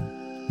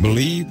understanding,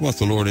 believe what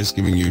the Lord is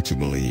giving you to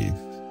believe,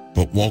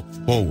 but walk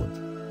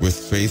forward with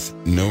faith,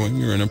 knowing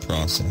you're in a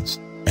process.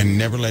 And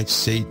never let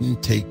Satan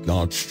take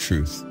God's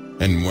truth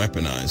and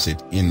weaponize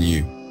it in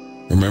you.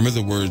 Remember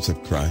the words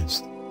of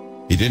Christ.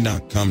 He did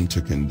not come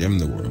to condemn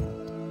the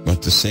world,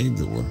 but to save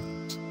the world.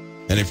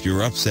 And if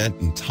you're upset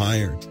and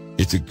tired,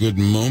 it's a good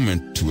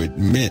moment to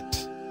admit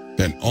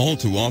that all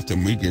too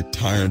often we get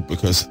tired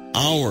because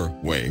our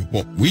way,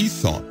 what we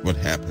thought would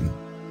happen,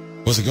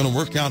 wasn't going to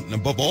work out, and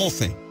above all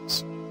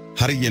things.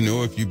 How do you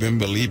know if you've been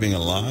believing a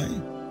lie?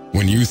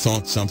 When you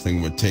thought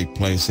something would take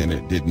place and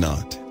it did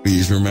not.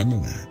 Please remember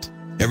that.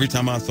 Every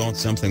time I thought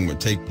something would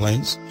take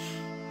place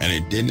and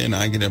it didn't and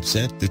I get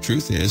upset, the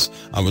truth is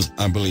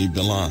I believed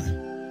a lie.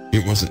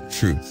 It wasn't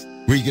truth.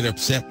 We get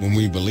upset when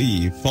we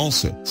believe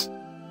falsehoods.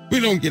 We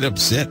don't get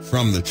upset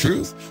from the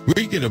truth.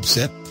 We get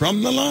upset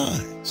from the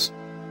lies.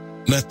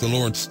 Let the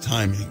Lord's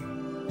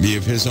timing be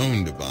of his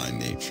own divine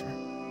nature.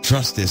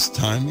 Trust his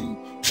timing.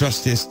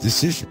 Trust his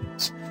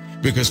decisions.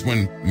 Because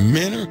when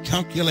men are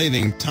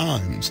calculating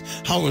times,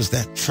 how is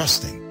that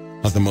trusting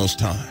of the Most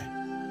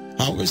High?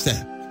 How is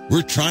that?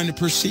 We're trying to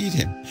precede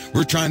him.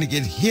 We're trying to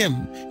get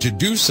him to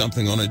do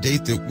something on a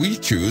date that we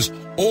choose,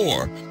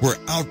 or we're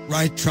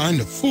outright trying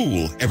to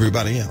fool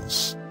everybody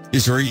else.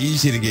 It's very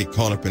easy to get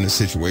caught up in a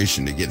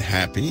situation, to get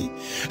happy,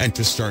 and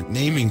to start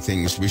naming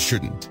things we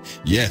shouldn't.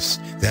 Yes,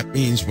 that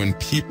means when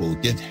people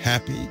get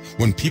happy,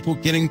 when people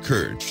get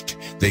encouraged,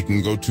 they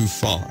can go too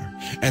far,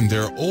 and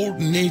their old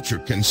nature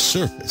can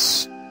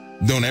surface.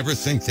 Don't ever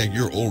think that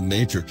your old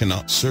nature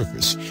cannot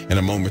surface in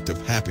a moment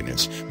of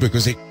happiness,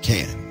 because it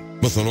can.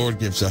 But the Lord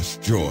gives us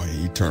joy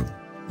eternal.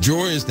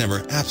 Joy is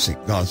never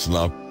absent God's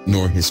love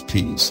nor his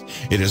peace.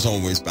 It is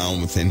always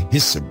bound within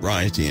his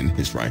sobriety and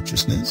his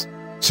righteousness.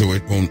 So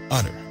it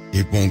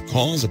won't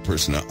cause a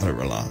person to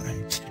utter a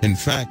lie. In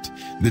fact,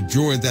 the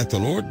joy that the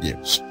Lord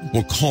gives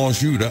will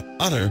cause you to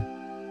utter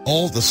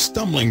all the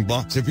stumbling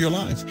blocks of your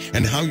life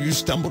and how you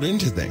stumbled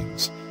into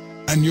things.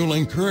 And you'll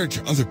encourage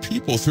other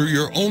people through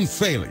your own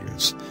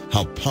failures.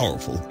 How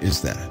powerful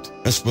is that?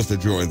 That's what the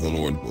joy of the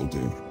Lord will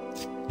do.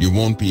 You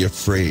won't be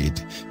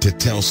afraid to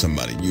tell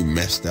somebody you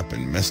messed up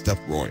and messed up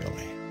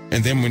royally.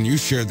 And then when you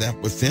share that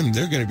with them,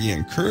 they're going to be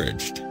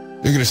encouraged.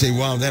 They're going to say,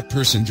 wow, that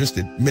person just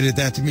admitted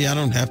that to me. I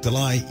don't have to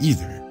lie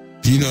either.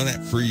 Do you know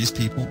that frees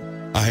people?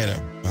 I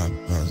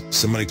had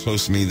somebody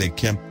close to me. They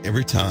kept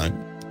every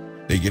time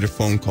they get a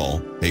phone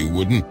call, they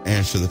wouldn't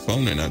answer the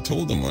phone. And I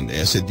told them one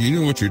day, I said, do you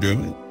know what you're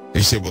doing?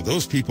 They said, well,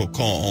 those people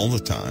call all the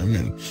time.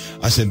 And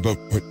I said, but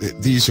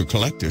these are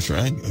collectors,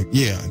 right?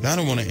 Yeah, I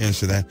don't want to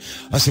answer that.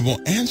 I said,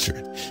 well, answer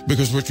it,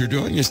 because what you're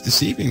doing is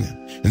deceiving them.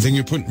 And then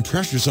you're putting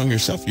pressures on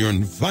yourself. You're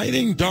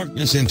inviting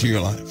darkness into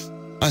your life.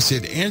 I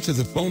said, answer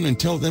the phone and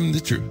tell them the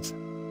truth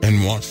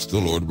and watch the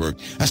Lord work.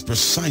 That's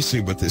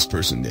precisely what this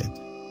person did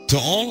to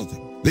all of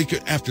them. They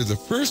could, after the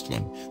first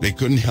one, they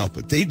couldn't help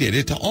it. They did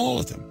it to all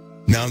of them.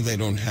 Now they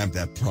don't have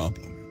that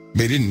problem.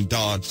 They didn't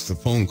dodge the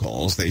phone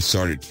calls. They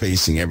started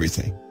facing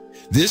everything.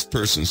 This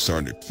person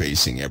started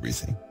facing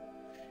everything.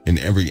 In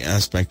every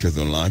aspect of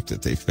their life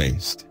that they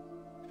faced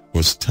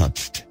was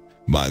touched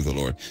by the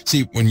Lord.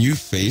 See, when you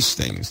face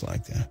things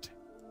like that,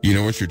 you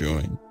know what you're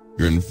doing?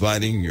 You're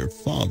inviting your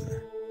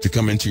Father to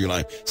come into your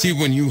life. See,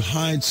 when you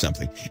hide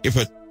something, if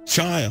a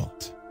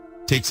child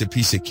takes a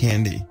piece of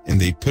candy and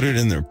they put it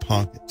in their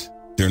pocket,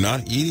 they're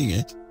not eating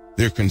it,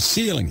 they're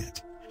concealing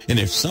it. And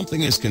if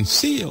something is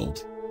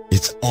concealed,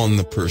 it's on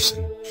the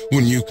person.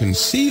 When you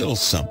conceal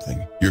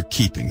something, you're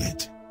keeping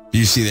it. Do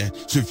you see that?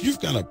 So if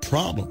you've got a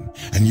problem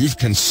and you've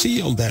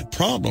concealed that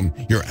problem,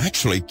 you're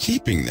actually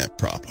keeping that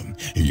problem.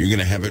 And you're going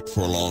to have it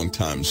for a long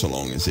time, so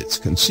long as it's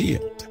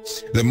concealed.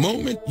 The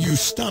moment you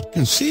stop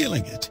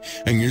concealing it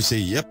and you say,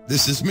 yep,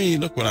 this is me.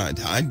 Look what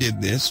I did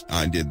this,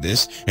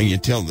 and you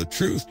tell the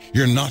truth,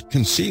 you're not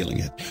concealing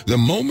it. The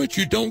moment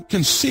you don't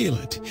conceal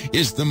it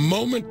is the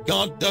moment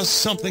God does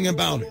something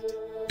about it.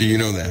 Do you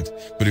know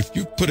that? But if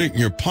you put it in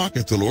your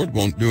pocket, the Lord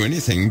won't do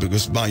anything,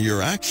 because by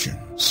your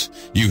actions,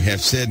 you have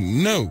said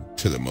no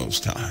to the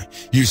Most High.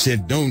 You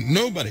said, don't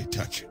nobody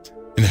touch it.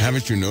 And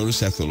haven't you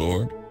noticed that the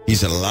Lord,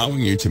 he's allowing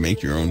you to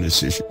make your own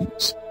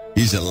decisions.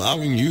 He's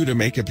allowing you to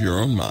make up your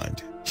own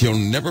mind. He'll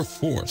never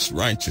force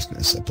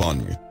righteousness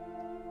upon you.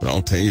 But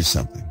I'll tell you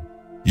something.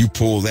 You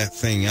pull that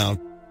thing out,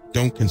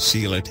 don't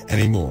conceal it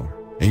anymore.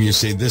 And you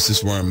say, this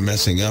is where I'm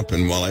messing up.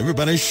 And while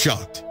everybody's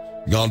shocked,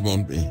 God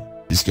won't be.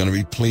 He's going to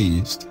be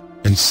pleased,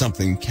 and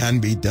something can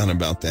be done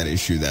about that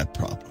issue, that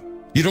problem.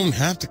 You don't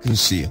have to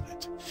conceal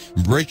it.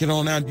 Break it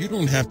on out. You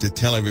don't have to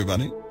tell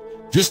everybody.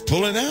 Just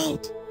pull it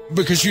out.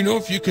 Because you know,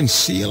 if you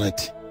conceal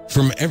it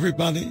from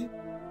everybody,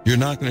 you're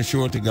not going to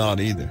show it to God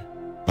either.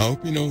 I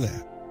hope you know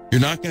that. You're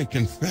not going to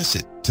confess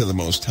it to the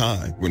Most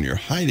High when you're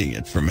hiding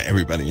it from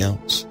everybody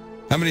else.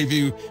 How many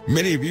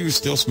of you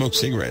still smoke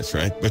cigarettes,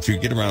 right? But you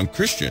get around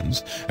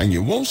Christians and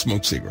you won't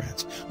smoke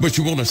cigarettes, but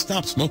you want to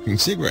stop smoking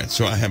cigarettes.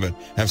 So I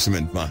have some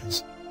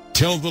advice.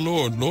 Tell the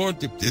Lord, Lord,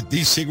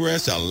 these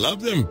cigarettes, I love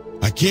them.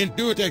 I can't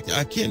do it.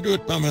 I can't do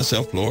it by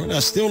myself, Lord. I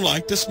still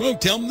like to smoke.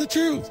 Tell them the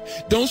truth.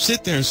 Don't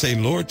sit there and say,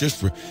 Lord,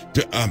 just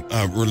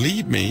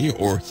relieve me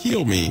or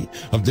heal me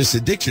of this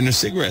addiction to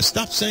cigarettes.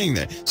 Stop saying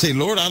that. Say,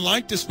 Lord, I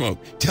like to smoke.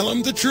 Tell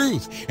him the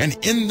truth. And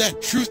in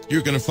that truth,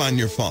 you're going to find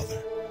your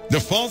Father.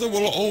 The Father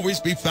will always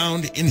be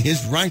found in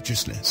his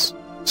righteousness.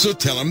 So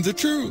tell him the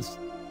truth.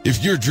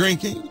 If you're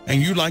drinking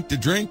and you like to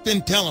drink,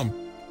 then tell him.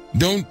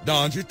 Don't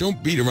dodge it.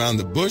 Don't beat around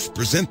the bush.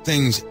 Present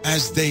things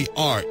as they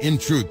are in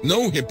truth.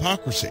 No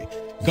hypocrisy.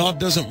 God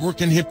doesn't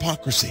work in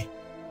hypocrisy.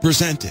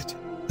 Present it.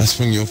 That's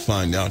when you'll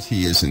find out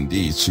he is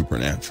indeed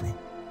supernatural.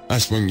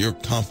 That's when your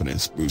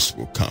confidence boost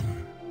will come.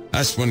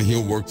 That's when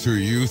he'll work through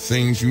you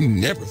things you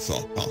never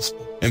thought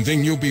possible. And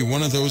then you'll be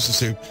one of those that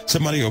say,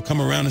 somebody will come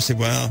around and say,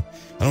 well,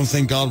 I don't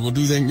think God will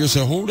do that. And you'll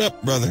say, hold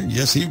up, brother.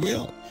 Yes, he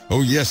will.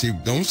 Oh, yes,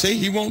 don't say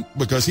he won't,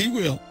 because he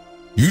will.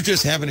 You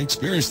just haven't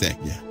experienced that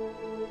yet.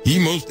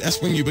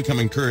 That's when you become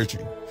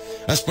encouraging.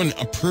 That's when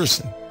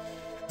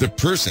the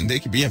person, they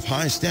could be of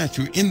high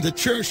stature in the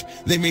church.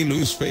 They may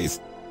lose faith.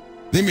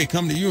 They may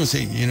come to you and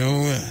say,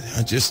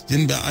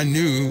 I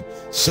knew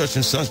such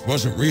and such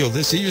wasn't real.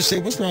 You say,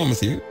 what's wrong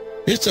with you?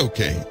 It's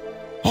okay.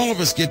 All of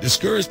us get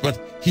discouraged,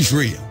 but he's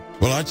real.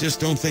 Well, I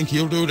just don't think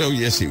he'll do it. Oh,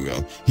 yes, he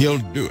will. He'll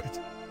do it.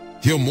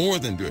 He'll more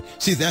than do it.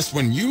 See, that's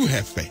when you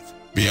have faith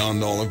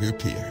beyond all of your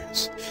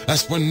peers.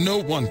 That's when no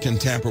one can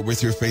tamper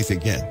with your faith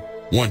again.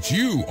 Once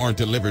you are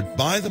delivered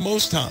by the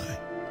Most High,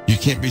 you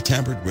can't be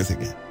tampered with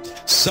again.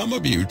 Some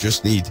of you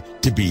just need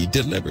to be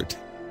delivered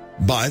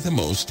by the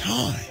Most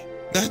High.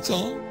 That's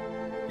all.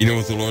 You know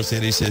what the Lord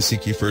said? He says,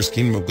 seek ye first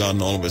kingdom of God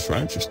and all of his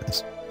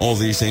righteousness. All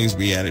these things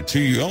be added to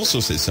you. He also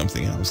said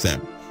something else, that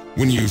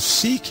when you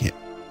seek him,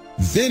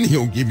 then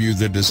he'll give you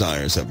the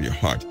desires of your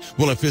heart.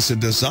 Well, if it's a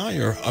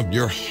desire of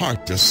your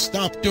heart to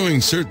stop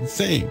doing certain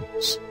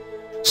things,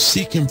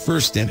 seek him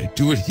first in it.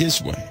 Do it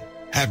his way.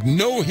 Have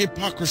no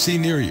hypocrisy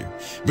near you,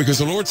 because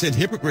the Lord said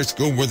hypocrites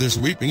go where there's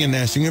weeping and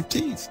gnashing of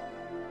teeth.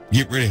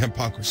 Get rid of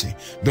hypocrisy.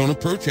 Don't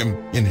approach him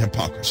in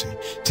hypocrisy.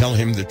 Tell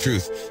him the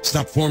truth.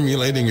 Stop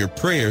formulating your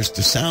prayers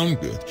to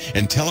sound good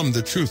and tell him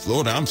the truth.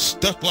 Lord, I'm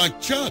stuck like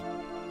Chuck.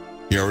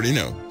 He already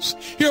knows.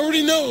 He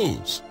already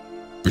knows.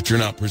 But you're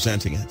not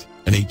presenting it.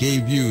 And he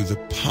gave you the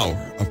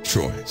power of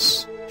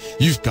choice.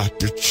 You've got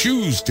to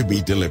choose to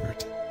be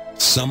delivered.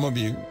 Some of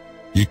you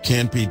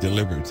can't be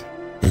delivered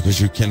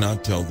because you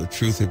cannot tell the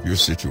truth of your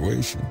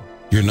situation.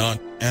 You're not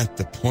at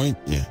the point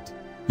yet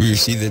where you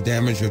see the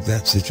damage of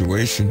that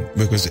situation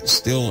because it's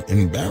still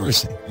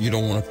embarrassing. You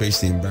don't want to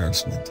face the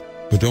embarrassment.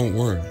 But don't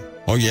worry.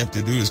 All you have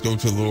to do is go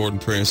to the Lord in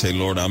prayer and say,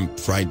 Lord, I'm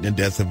frightened to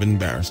death of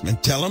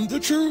embarrassment. Tell him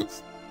the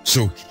truth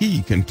so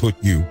he can put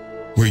you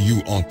where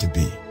you ought to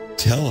be.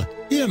 Tell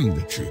him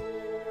the truth.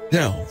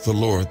 Tell the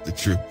Lord the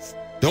truth.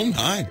 Don't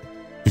hide it.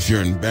 If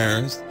you're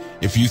embarrassed,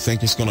 if you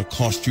think it's going to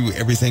cost you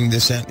everything,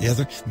 this, that, and the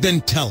other, then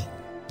tell him.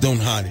 Don't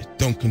hide it.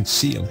 Don't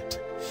conceal it.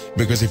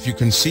 Because if you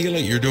conceal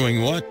it, you're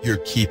doing what? You're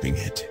keeping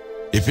it.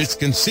 If it's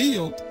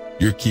concealed,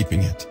 you're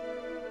keeping it.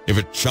 If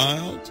a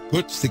child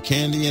puts the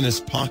candy in his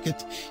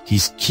pocket,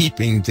 he's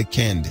keeping the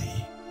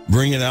candy.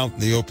 Bring it out in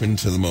the open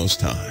to the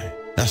Most High.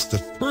 That's the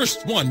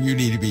first one you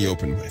need to be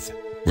open with.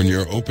 When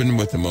you're open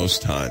with the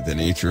Most High, the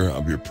nature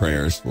of your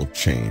prayers will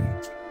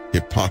change.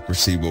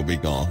 Hypocrisy will be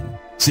gone.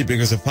 See,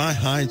 because if I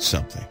hide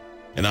something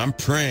and I'm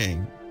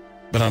praying,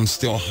 but I'm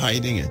still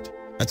hiding it,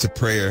 that's a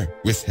prayer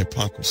with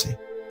hypocrisy.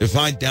 If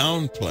I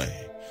downplay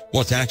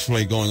what's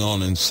actually going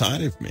on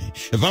inside of me,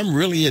 if I'm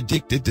really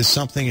addicted to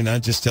something and I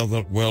just tell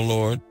them, well,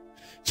 Lord,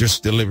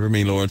 just deliver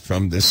me, Lord,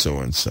 from this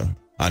so-and-so.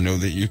 I know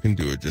that you can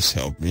do it. Just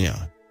help me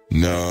out.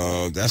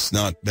 No, that's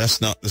not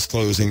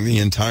disclosing the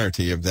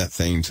entirety of that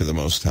thing to the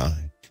Most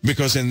High.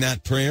 Because in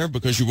that prayer,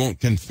 because you won't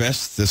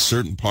confess the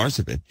certain parts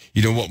of it,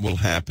 you know what will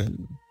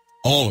happen?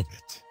 All of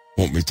it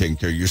won't be taken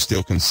care of. You're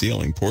still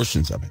concealing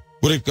portions of it.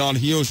 What if God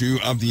heals you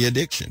of the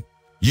addiction?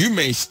 You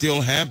may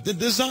still have the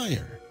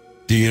desire.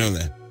 Do you know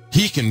that?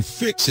 He can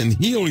fix and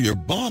heal your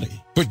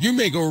body, but you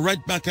may go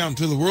right back out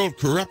into the world,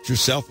 corrupt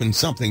yourself in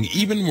something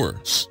even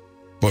worse.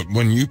 But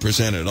when you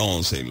present it all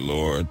and say,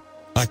 Lord,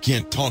 I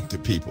can't talk to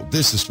people.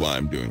 This is why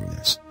I'm doing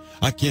this.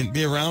 I can't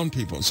be around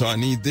people, so I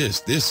need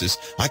this.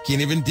 I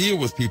can't even deal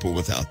with people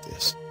without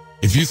this.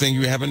 If you think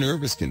you have a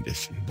nervous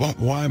condition,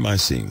 why am I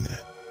seeing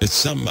that? It's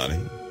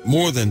somebody,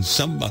 more than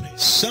somebody.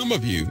 Some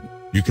of you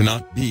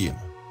cannot deal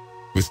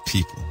with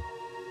people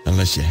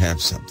unless you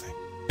have something.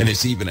 And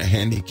it's even a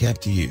handicap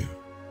to you.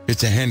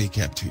 It's a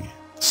handicap to you.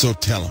 So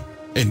tell them,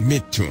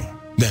 admit to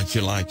them that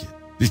you like it,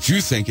 that you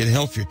think it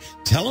helps you.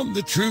 Tell them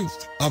the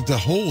truth of the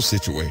whole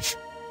situation.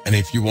 And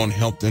if you want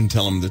help, then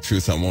tell them the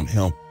truth. I won't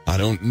help. I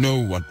don't know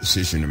what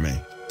decision to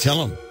make.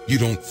 Tell them you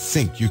don't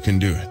think you can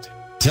do it.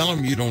 Tell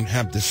them you don't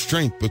have the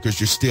strength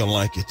because you still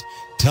like it.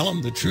 Tell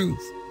them the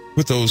truth.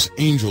 Put those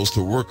angels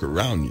to work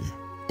around you.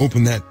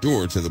 Open that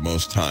door to the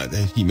Most High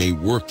that he may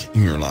work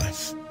in your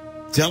life.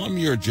 Tell them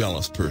you're a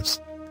jealous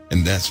person,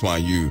 and that's why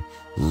you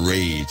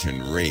rage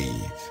and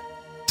rave.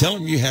 Tell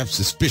them you have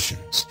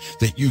suspicions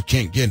that you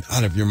can't get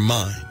out of your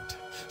mind.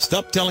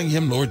 Stop telling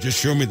him, Lord, just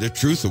show me the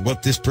truth of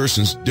what this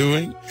person's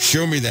doing.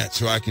 Show me that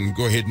so I can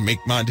go ahead and make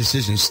my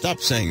decision. Stop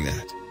saying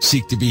that.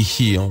 Seek to be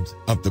healed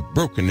of the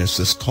brokenness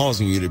that's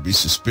causing you to be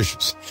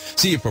suspicious.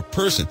 See, if a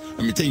person,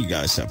 let me tell you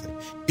guys something.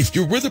 If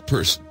you're with a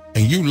person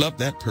and you love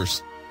that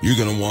person, you're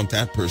going to want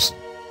that person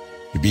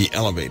to be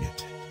elevated.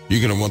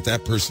 You're going to want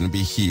that person to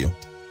be healed.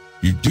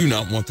 You do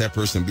not want that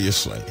person to be a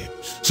slave.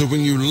 So when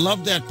you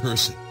love that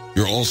person,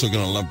 you're also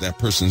going to love that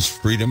person's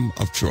freedom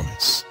of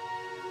choice.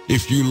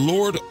 If you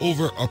lord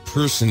over a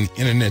person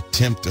in an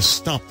attempt to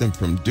stop them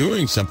from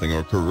doing something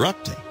or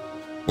corrupting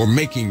or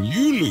making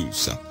you lose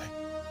something,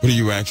 what are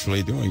you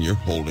actually doing? You're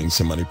holding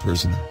somebody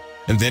prisoner.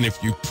 And then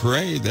if you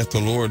pray that the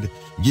Lord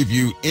give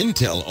you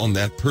intel on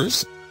that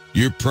person,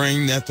 you're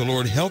praying that the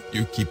Lord help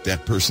you keep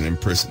that person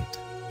imprisoned.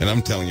 And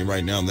I'm telling you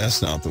right now,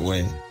 that's not the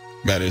way.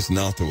 That is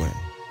not the way.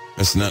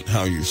 That's not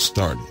how you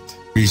started.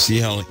 You see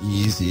how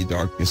easy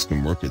darkness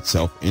can work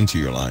itself into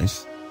your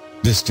life?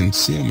 This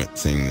concealment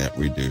thing that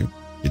we do,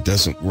 it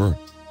doesn't work.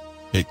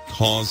 It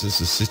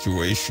causes a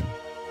situation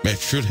that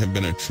should have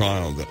been a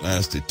trial that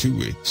lasted 2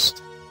 weeks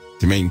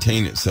to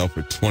maintain itself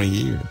for 20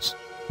 years.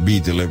 Be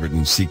delivered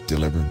and seek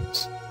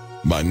deliverance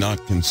by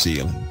not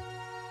concealing,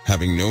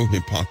 having no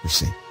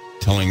hypocrisy,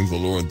 telling the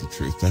Lord the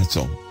truth. That's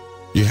all.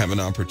 You have an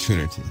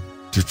opportunity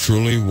to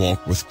truly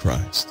walk with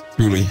Christ,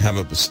 truly have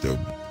a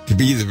bestowment, to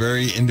be the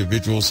very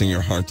individuals in your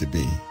heart to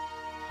be.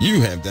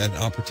 You have that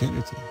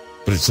opportunity,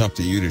 but it's up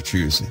to you to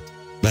choose it.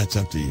 That's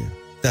up to you.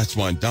 That's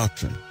why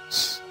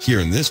doctrines here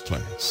in this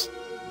class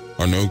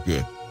are no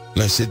good,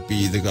 lest it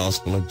be the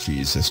gospel of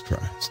Jesus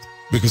Christ.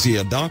 Because see,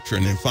 a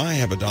doctrine, if I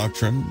have a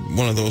doctrine,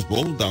 one of those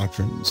bold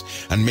doctrines,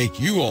 and make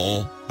you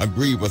all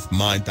agree with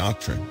my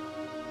doctrine,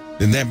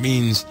 then that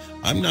means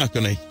I'm not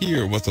going to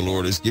hear what the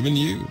Lord has given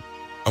you.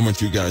 I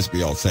want you guys to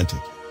be authentic.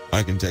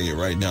 I can tell you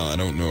right now, I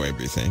don't know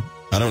everything.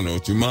 I don't know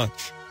too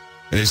much.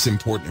 And it's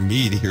important to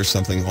me to hear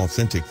something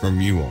authentic from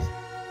you all.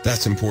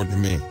 That's important to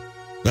me.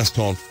 That's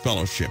called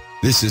fellowship.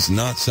 This is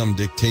not some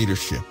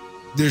dictatorship.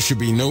 There should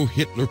be no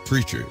Hitler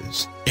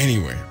preachers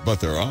anywhere,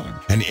 but there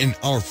are. And in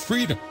our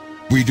freedom,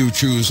 we do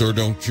choose or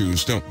don't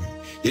choose, don't we?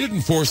 He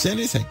didn't force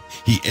anything.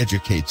 He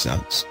educates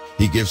us.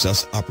 He gives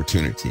us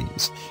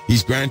opportunities.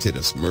 He's granted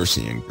us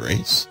mercy and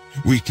grace.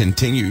 We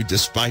continue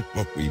despite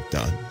what we've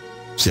done.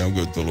 See how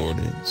good the Lord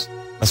is?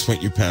 That's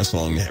what you pass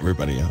along to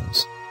everybody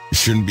else. It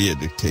shouldn't be a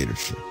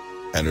dictatorship.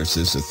 Adder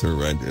says the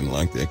third, I didn't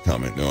like that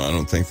comment. No, I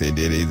don't think they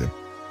did either.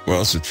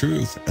 Well, it's the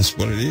truth. That's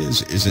what it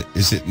is. Is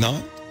it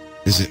not?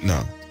 Is it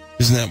not?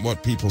 Isn't that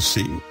what people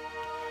see?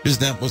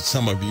 Isn't that what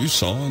some of you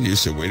saw? And you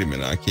said, wait a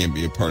minute, I can't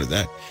be a part of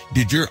that.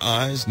 Did your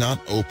eyes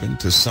not open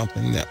to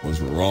something that was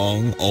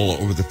wrong all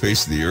over the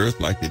face of the earth,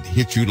 like it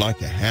hit you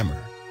like a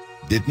hammer?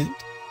 Didn't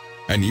it?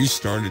 And you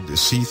started to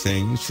see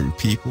things from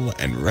people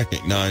and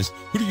recognize,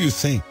 who do you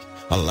think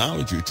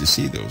allowed you to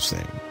see those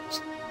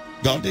things?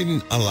 God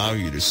didn't allow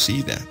you to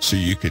see that so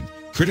you could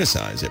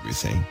criticize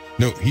everything.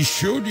 No, he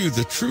showed you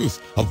the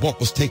truth of what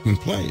was taking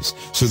place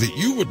so that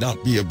you would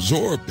not be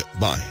absorbed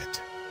by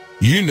it.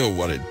 You know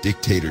what a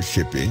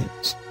dictatorship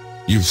is.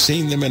 You've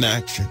seen them in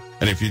action.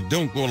 And if you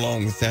don't go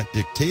along with that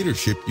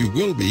dictatorship, you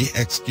will be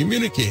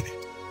excommunicated.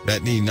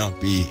 That need not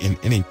be in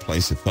any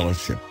place of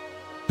fellowship,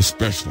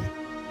 especially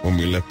when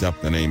we lift up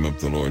the name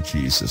of the Lord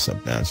Jesus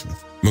of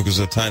Nazareth. Because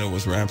the title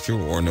was Rapture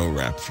or No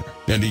Rapture.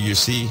 Now, do you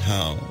see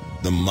how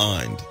the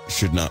mind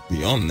should not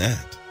be on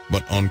that,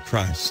 but on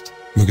Christ?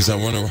 Because I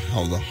wonder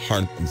how the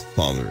heart of the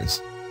Father is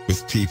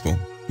with people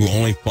who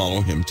only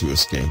follow him to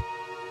escape.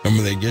 And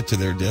when they get to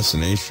their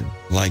destination,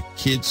 like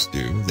kids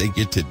do, they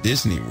get to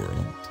Disney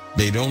World.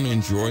 They don't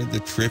enjoy the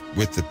trip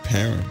with the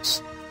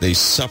parents. They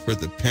suffer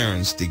the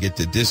parents to get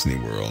to Disney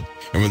World.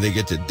 And when they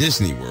get to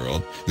Disney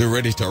World, they're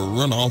ready to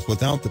run off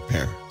without the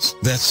parents.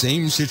 That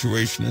same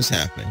situation is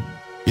happening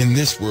in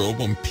this world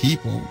when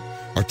people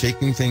are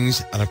taking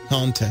things out of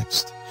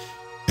context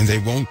and they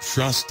won't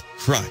trust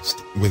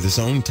Christ with his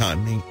own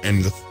timing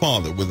and the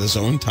Father with his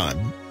own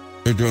timing.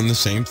 They're doing the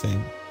same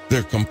thing.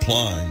 They're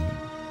complying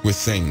with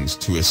things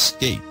to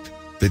escape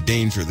the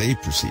danger they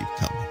perceive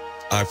coming.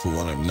 I, for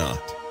one, am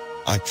not.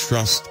 I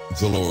trust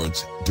the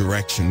Lord's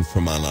direction for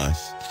my life.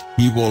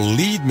 He will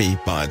lead me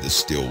by the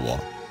still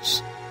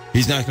waters.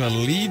 He's not going to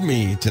lead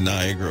me to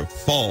Niagara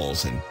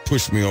Falls and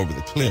push me over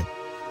the cliff.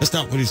 That's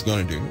not what he's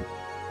going to do.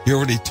 He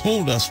already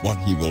told us what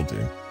he will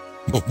do.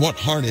 But what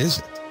heart is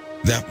it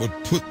that would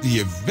put the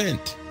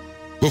event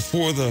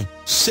before the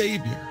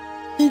Savior?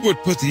 Who would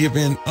put the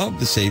event of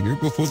the Savior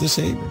before the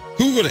Savior?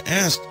 Who would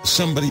ask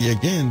somebody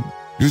again,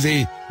 do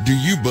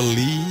you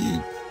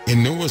believe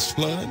in Noah's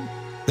flood?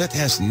 That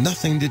has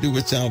nothing to do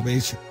with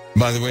salvation.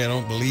 By the way, I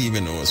don't believe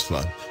in Noah's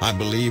flood. I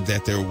believe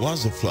that there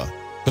was a flood,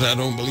 but I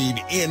don't believe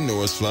in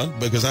Noah's flood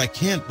because I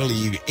can't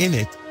believe in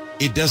it.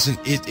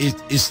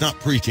 It's not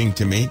preaching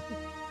to me.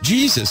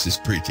 Jesus is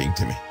preaching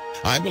to me.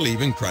 I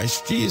believe in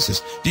Christ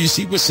Jesus. Do you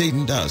see what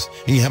Satan does?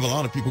 And you have a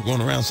lot of people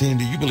going around saying,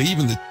 do you believe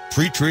in the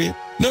pre-trib?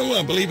 No,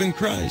 I believe in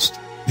Christ.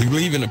 Do you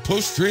believe in the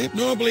post-trib?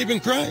 No, I believe in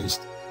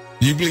Christ.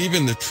 Do you believe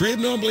in the trib?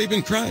 No, I believe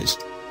in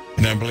Christ.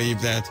 And I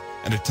believe that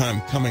at a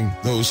time coming,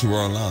 those who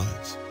are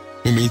alive,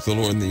 who meet the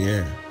Lord in the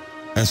air.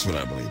 That's what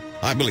I believe.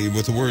 I believe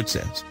what the Word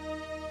says.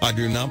 I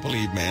do not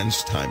believe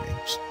man's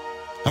timings.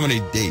 How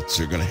many dates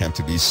are going to have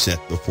to be set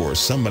before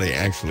somebody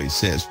actually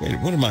says, wait,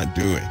 what am I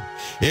doing?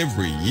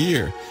 Every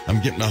year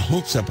I'm getting my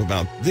hopes up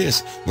about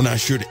this when I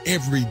should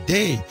every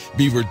day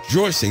be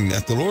rejoicing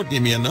that the Lord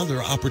gave me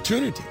another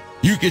opportunity.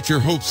 You get your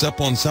hopes up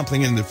on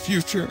something in the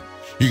future,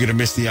 you're going to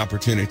miss the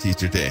opportunity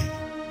today.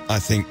 I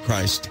think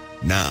Christ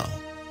now,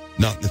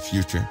 not the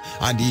future.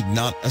 I need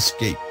not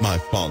escape my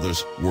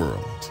Father's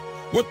world.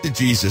 What did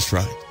Jesus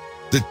write?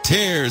 The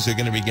tares are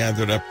going to be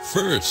gathered up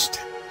first.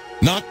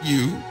 Not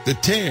you, the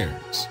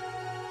tares.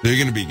 They're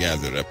going to be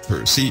gathered up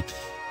first. See,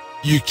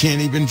 you can't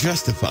even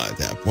justify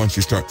that once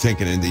you start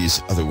thinking in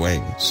these other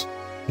ways.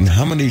 And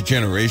how many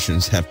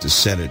generations have to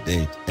set a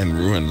date and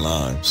ruin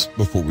lives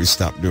before we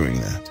stop doing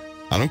that?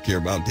 I don't care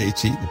about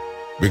dates either,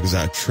 because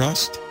I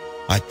trust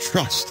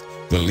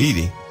the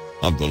leading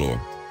of the Lord.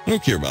 I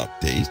don't care about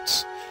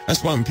dates.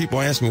 That's why when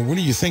people ask me, when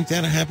do you think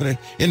that'll happen?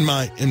 In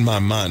my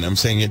mind, I'm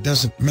saying it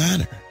doesn't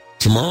matter.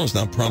 Tomorrow's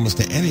not promised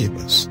to any of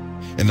us.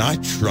 And I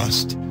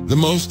trust the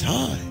Most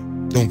High.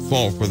 Don't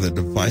fall for the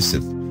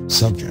divisive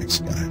subjects,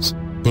 guys.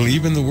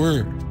 Believe in the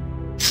Word.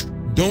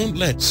 Don't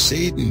let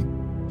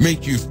Satan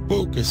make you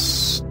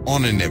focus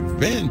on an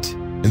event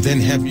and then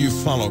have you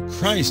follow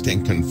Christ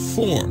and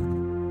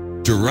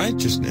conform to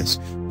righteousness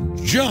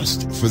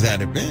just for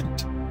that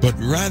event, but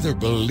rather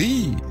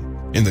believe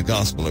in the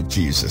gospel of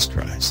Jesus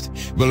Christ.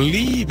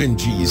 Believe in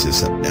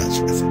Jesus of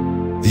Nazareth,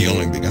 the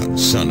only begotten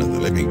Son of the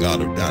living God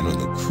who died on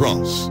the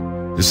cross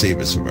to save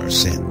us from our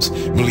sins.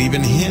 Believe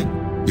in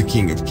Him, the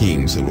King of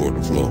Kings, the Lord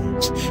of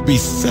Lords. Be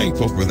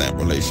thankful for that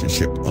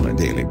relationship on a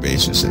daily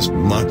basis as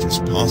much as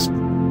possible.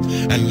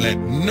 And let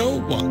no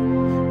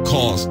one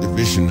cause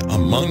division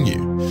among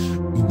you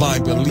by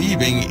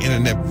believing in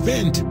an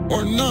event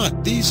or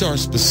not. These are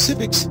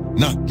specifics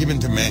not given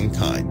to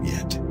mankind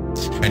yet.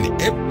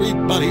 And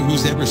everybody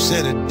who's ever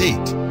said a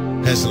date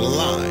has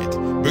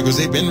lied because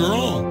they've been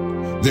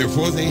wrong.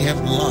 Therefore, they have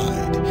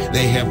lied.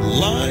 They have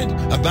lied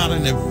about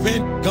an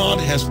event God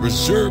has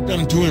reserved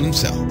unto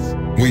Himself.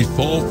 We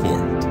fall for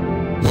it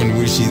when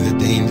we see the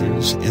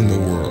dangers in the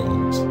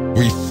world.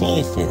 We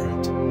fall for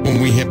it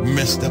when we have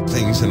messed up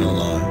things in our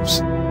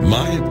lives.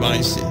 My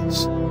advice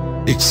is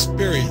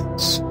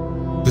experience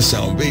the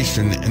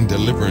salvation and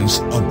deliverance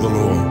of the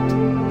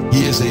Lord.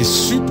 He is a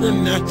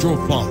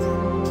supernatural Father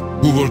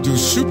who will do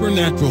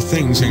supernatural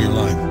things in your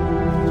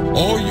life.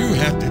 All you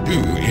have to do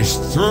is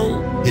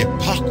throw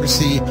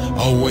hypocrisy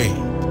away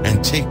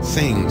and take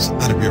things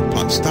out of your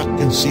pocket. Stop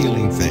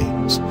concealing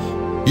things.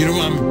 You know,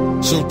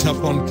 I'm so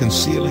tough on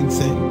concealing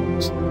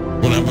things.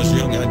 When I was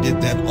young, I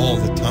did that all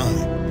the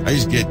time.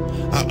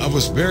 I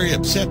was very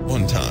upset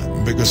one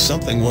time because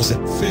something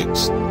wasn't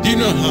fixed. Do you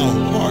know how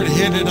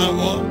hard-headed I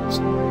was?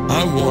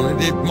 I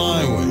wanted it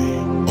my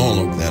way.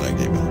 All of that I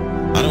gave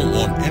up. I don't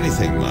want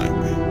anything my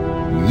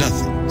way.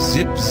 Nothing.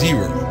 Zip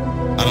zero.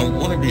 I don't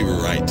want to be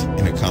right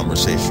in a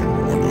conversation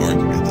or an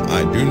argument.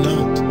 I do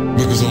not,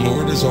 because the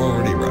Lord is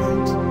already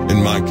right,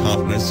 and my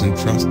confidence and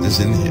trust is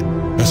in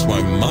Him. That's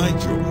why my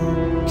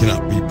joy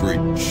cannot be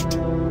breached.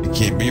 It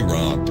can't be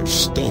robbed or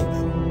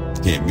stolen.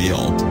 It can't be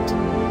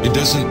altered. It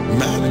doesn't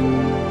matter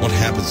what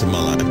happens in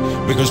my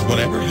life, because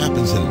whatever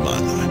happens in my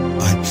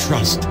life, I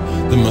trust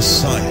the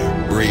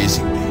Messiah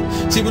raising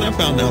me. See, when I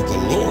found out the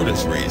Lord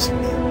is raising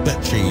me,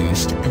 that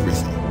changed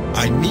everything.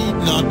 I need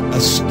not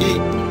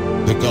escape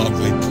the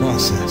godly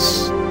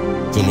process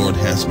the Lord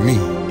has me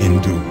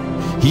endure.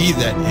 He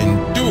that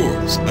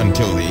endures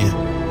until the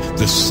end,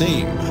 the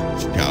same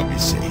shall be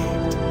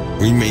saved.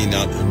 We may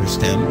not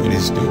understand what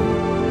He's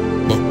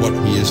doing, but what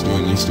He is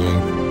doing, He's doing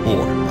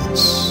for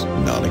us,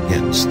 not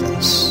against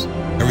us.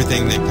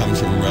 Everything that comes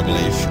from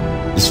Revelation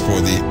is for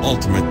the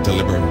ultimate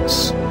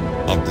deliverance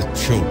of the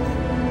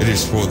children. It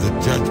is for the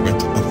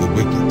judgment of the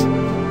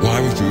wicked. Why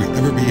would you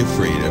ever be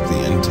afraid of the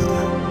end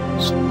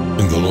times?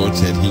 And the Lord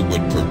said He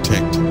would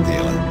protect the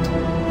elect.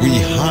 We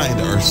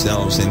hide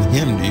ourselves in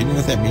Him. Do you know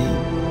what that means?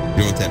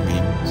 You know what that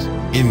means?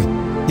 In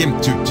Him,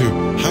 to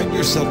hide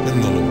yourself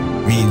in the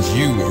Lord means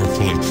you are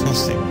fully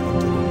trusting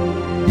of the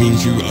Lord.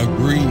 Means you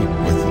agree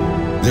with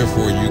Him.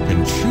 Therefore, you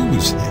can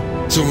choose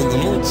Him. So when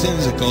the Lord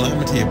sends a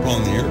calamity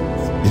upon the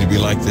earth, it'll be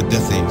like the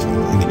death angel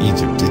in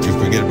Egypt. Did you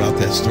forget about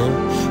that story?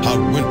 How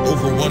it went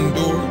over one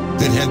door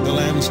that had the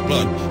lamb's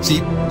blood. See,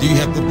 do you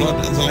have the blood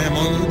of the lamb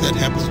on you? That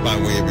happens by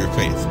way of your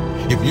faith.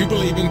 If you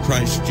believe in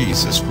Christ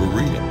Jesus for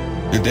real,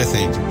 your death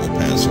angel will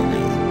pass over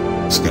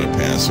you. It's going to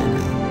pass over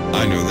you.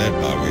 I know that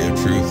by way of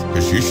truth,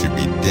 because you should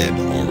be dead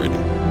already.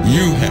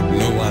 You have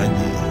no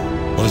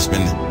idea what has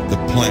been the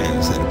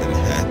plans that have been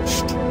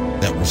hatched,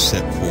 that were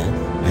set forth,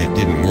 and it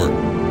didn't work.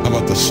 How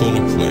about the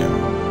solar flare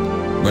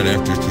right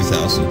after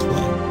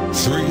 2012?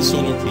 3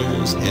 solar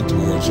flares head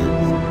towards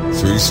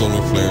Earth. 3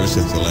 solar flares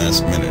at the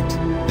last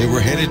minute. They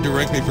were headed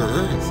directly for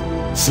Earth.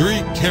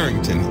 3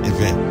 Carrington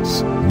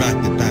events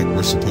back to back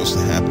were supposed to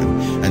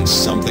happen, and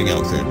something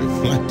out there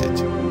deflected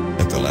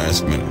at the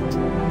last minute.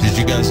 Did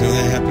you guys know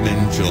that happened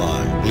in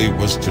July? I believe it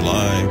was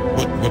July.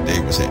 What day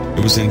was it?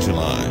 It was in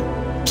July.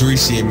 3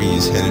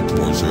 CMEs headed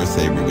towards Earth.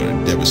 They were going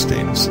to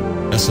devastate us.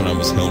 That's when I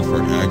was held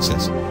for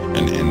access.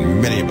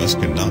 And many of us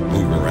could not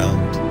move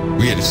around.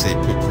 We had to stay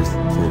put for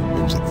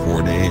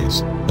 4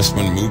 days. That's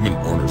when movement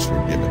orders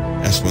were given.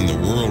 That's when the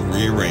world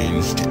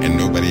rearranged and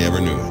nobody ever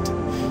knew it.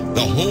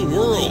 The whole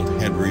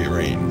world had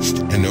rearranged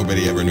and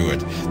nobody ever knew it.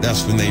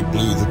 That's when they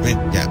blew the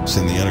vent gaps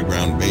in the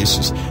underground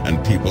bases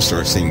and people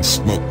started seeing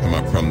smoke come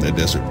up from the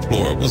desert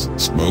floor. It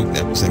wasn't smoke,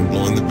 that was them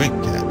blowing the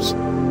vent gaps.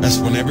 That's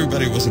when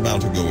everybody was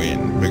about to go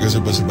in because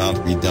it was about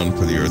to be done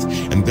for the earth.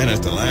 And then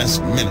at the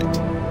last minute,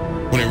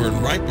 when it were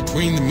right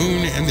between the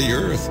moon and the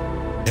earth,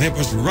 and it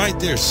was right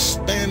there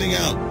spanning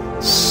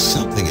out,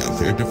 something out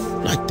there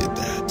deflected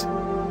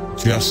that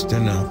just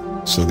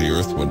enough so the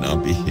earth would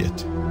not be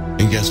hit.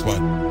 And guess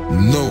what?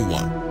 No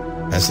one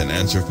has an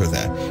answer for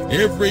that.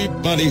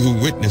 Everybody who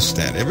witnessed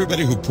that,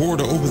 everybody who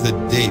poured over the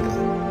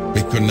data,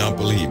 they could not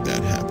believe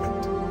that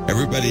happened.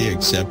 Everybody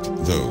except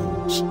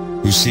those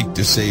who seek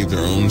to save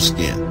their own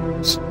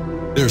skins.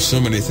 There are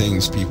so many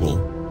things people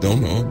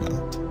don't know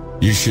about.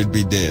 You should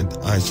be dead.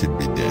 I should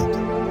be dead.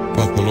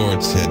 But the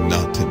Lord said,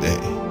 not today.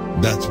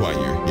 That's why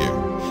you're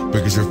here.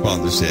 Because your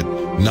Father said,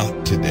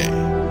 not today.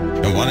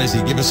 And why does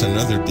he give us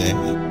another day?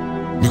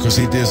 Because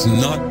he does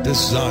not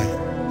desire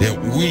that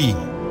we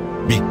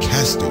be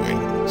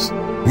castaways.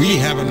 We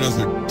have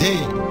another day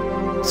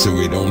so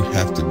we don't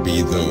have to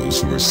be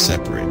those who are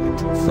separated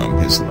from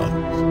his love.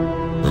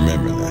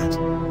 Remember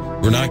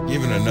that. We're not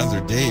given another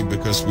day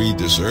because we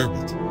deserve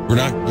it. We're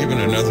not given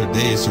another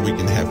day so we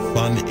can have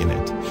fun in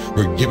it.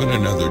 We're given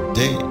another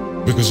day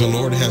because the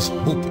Lord has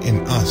hope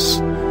in us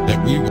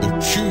that we will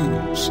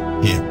choose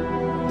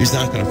him. He's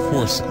not going to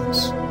force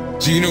us.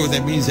 So you know what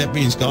that means? That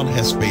means God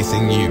has faith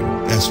in you.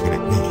 That's what it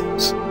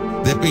means.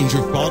 That means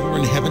your Father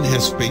in heaven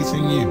has faith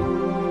in you,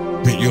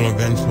 that you'll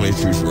eventually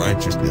choose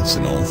righteousness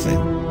in all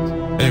things.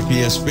 And if he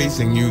has faith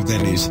in you,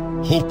 then he's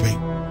hoping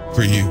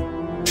for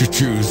you to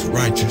choose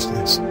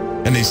righteousness.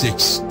 And he's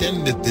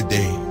extended the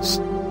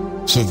days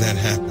so that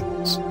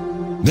happens.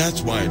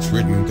 That's why it's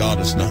written, God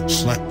is not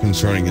slack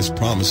concerning his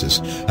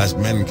promises, as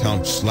men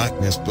count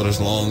slackness, but is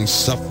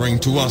long-suffering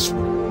to us,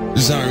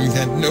 desiring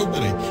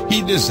that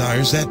he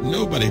desires that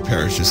nobody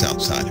perishes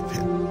outside of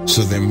him.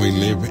 So then we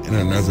live in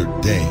another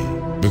day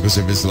because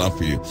of his love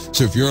for you.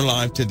 So if you're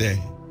alive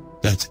today,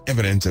 that's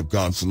evidence of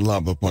God's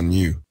love upon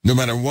you. No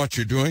matter what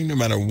you're doing, no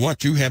matter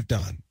what you have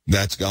done,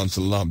 that's God's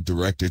love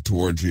directed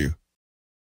towards you.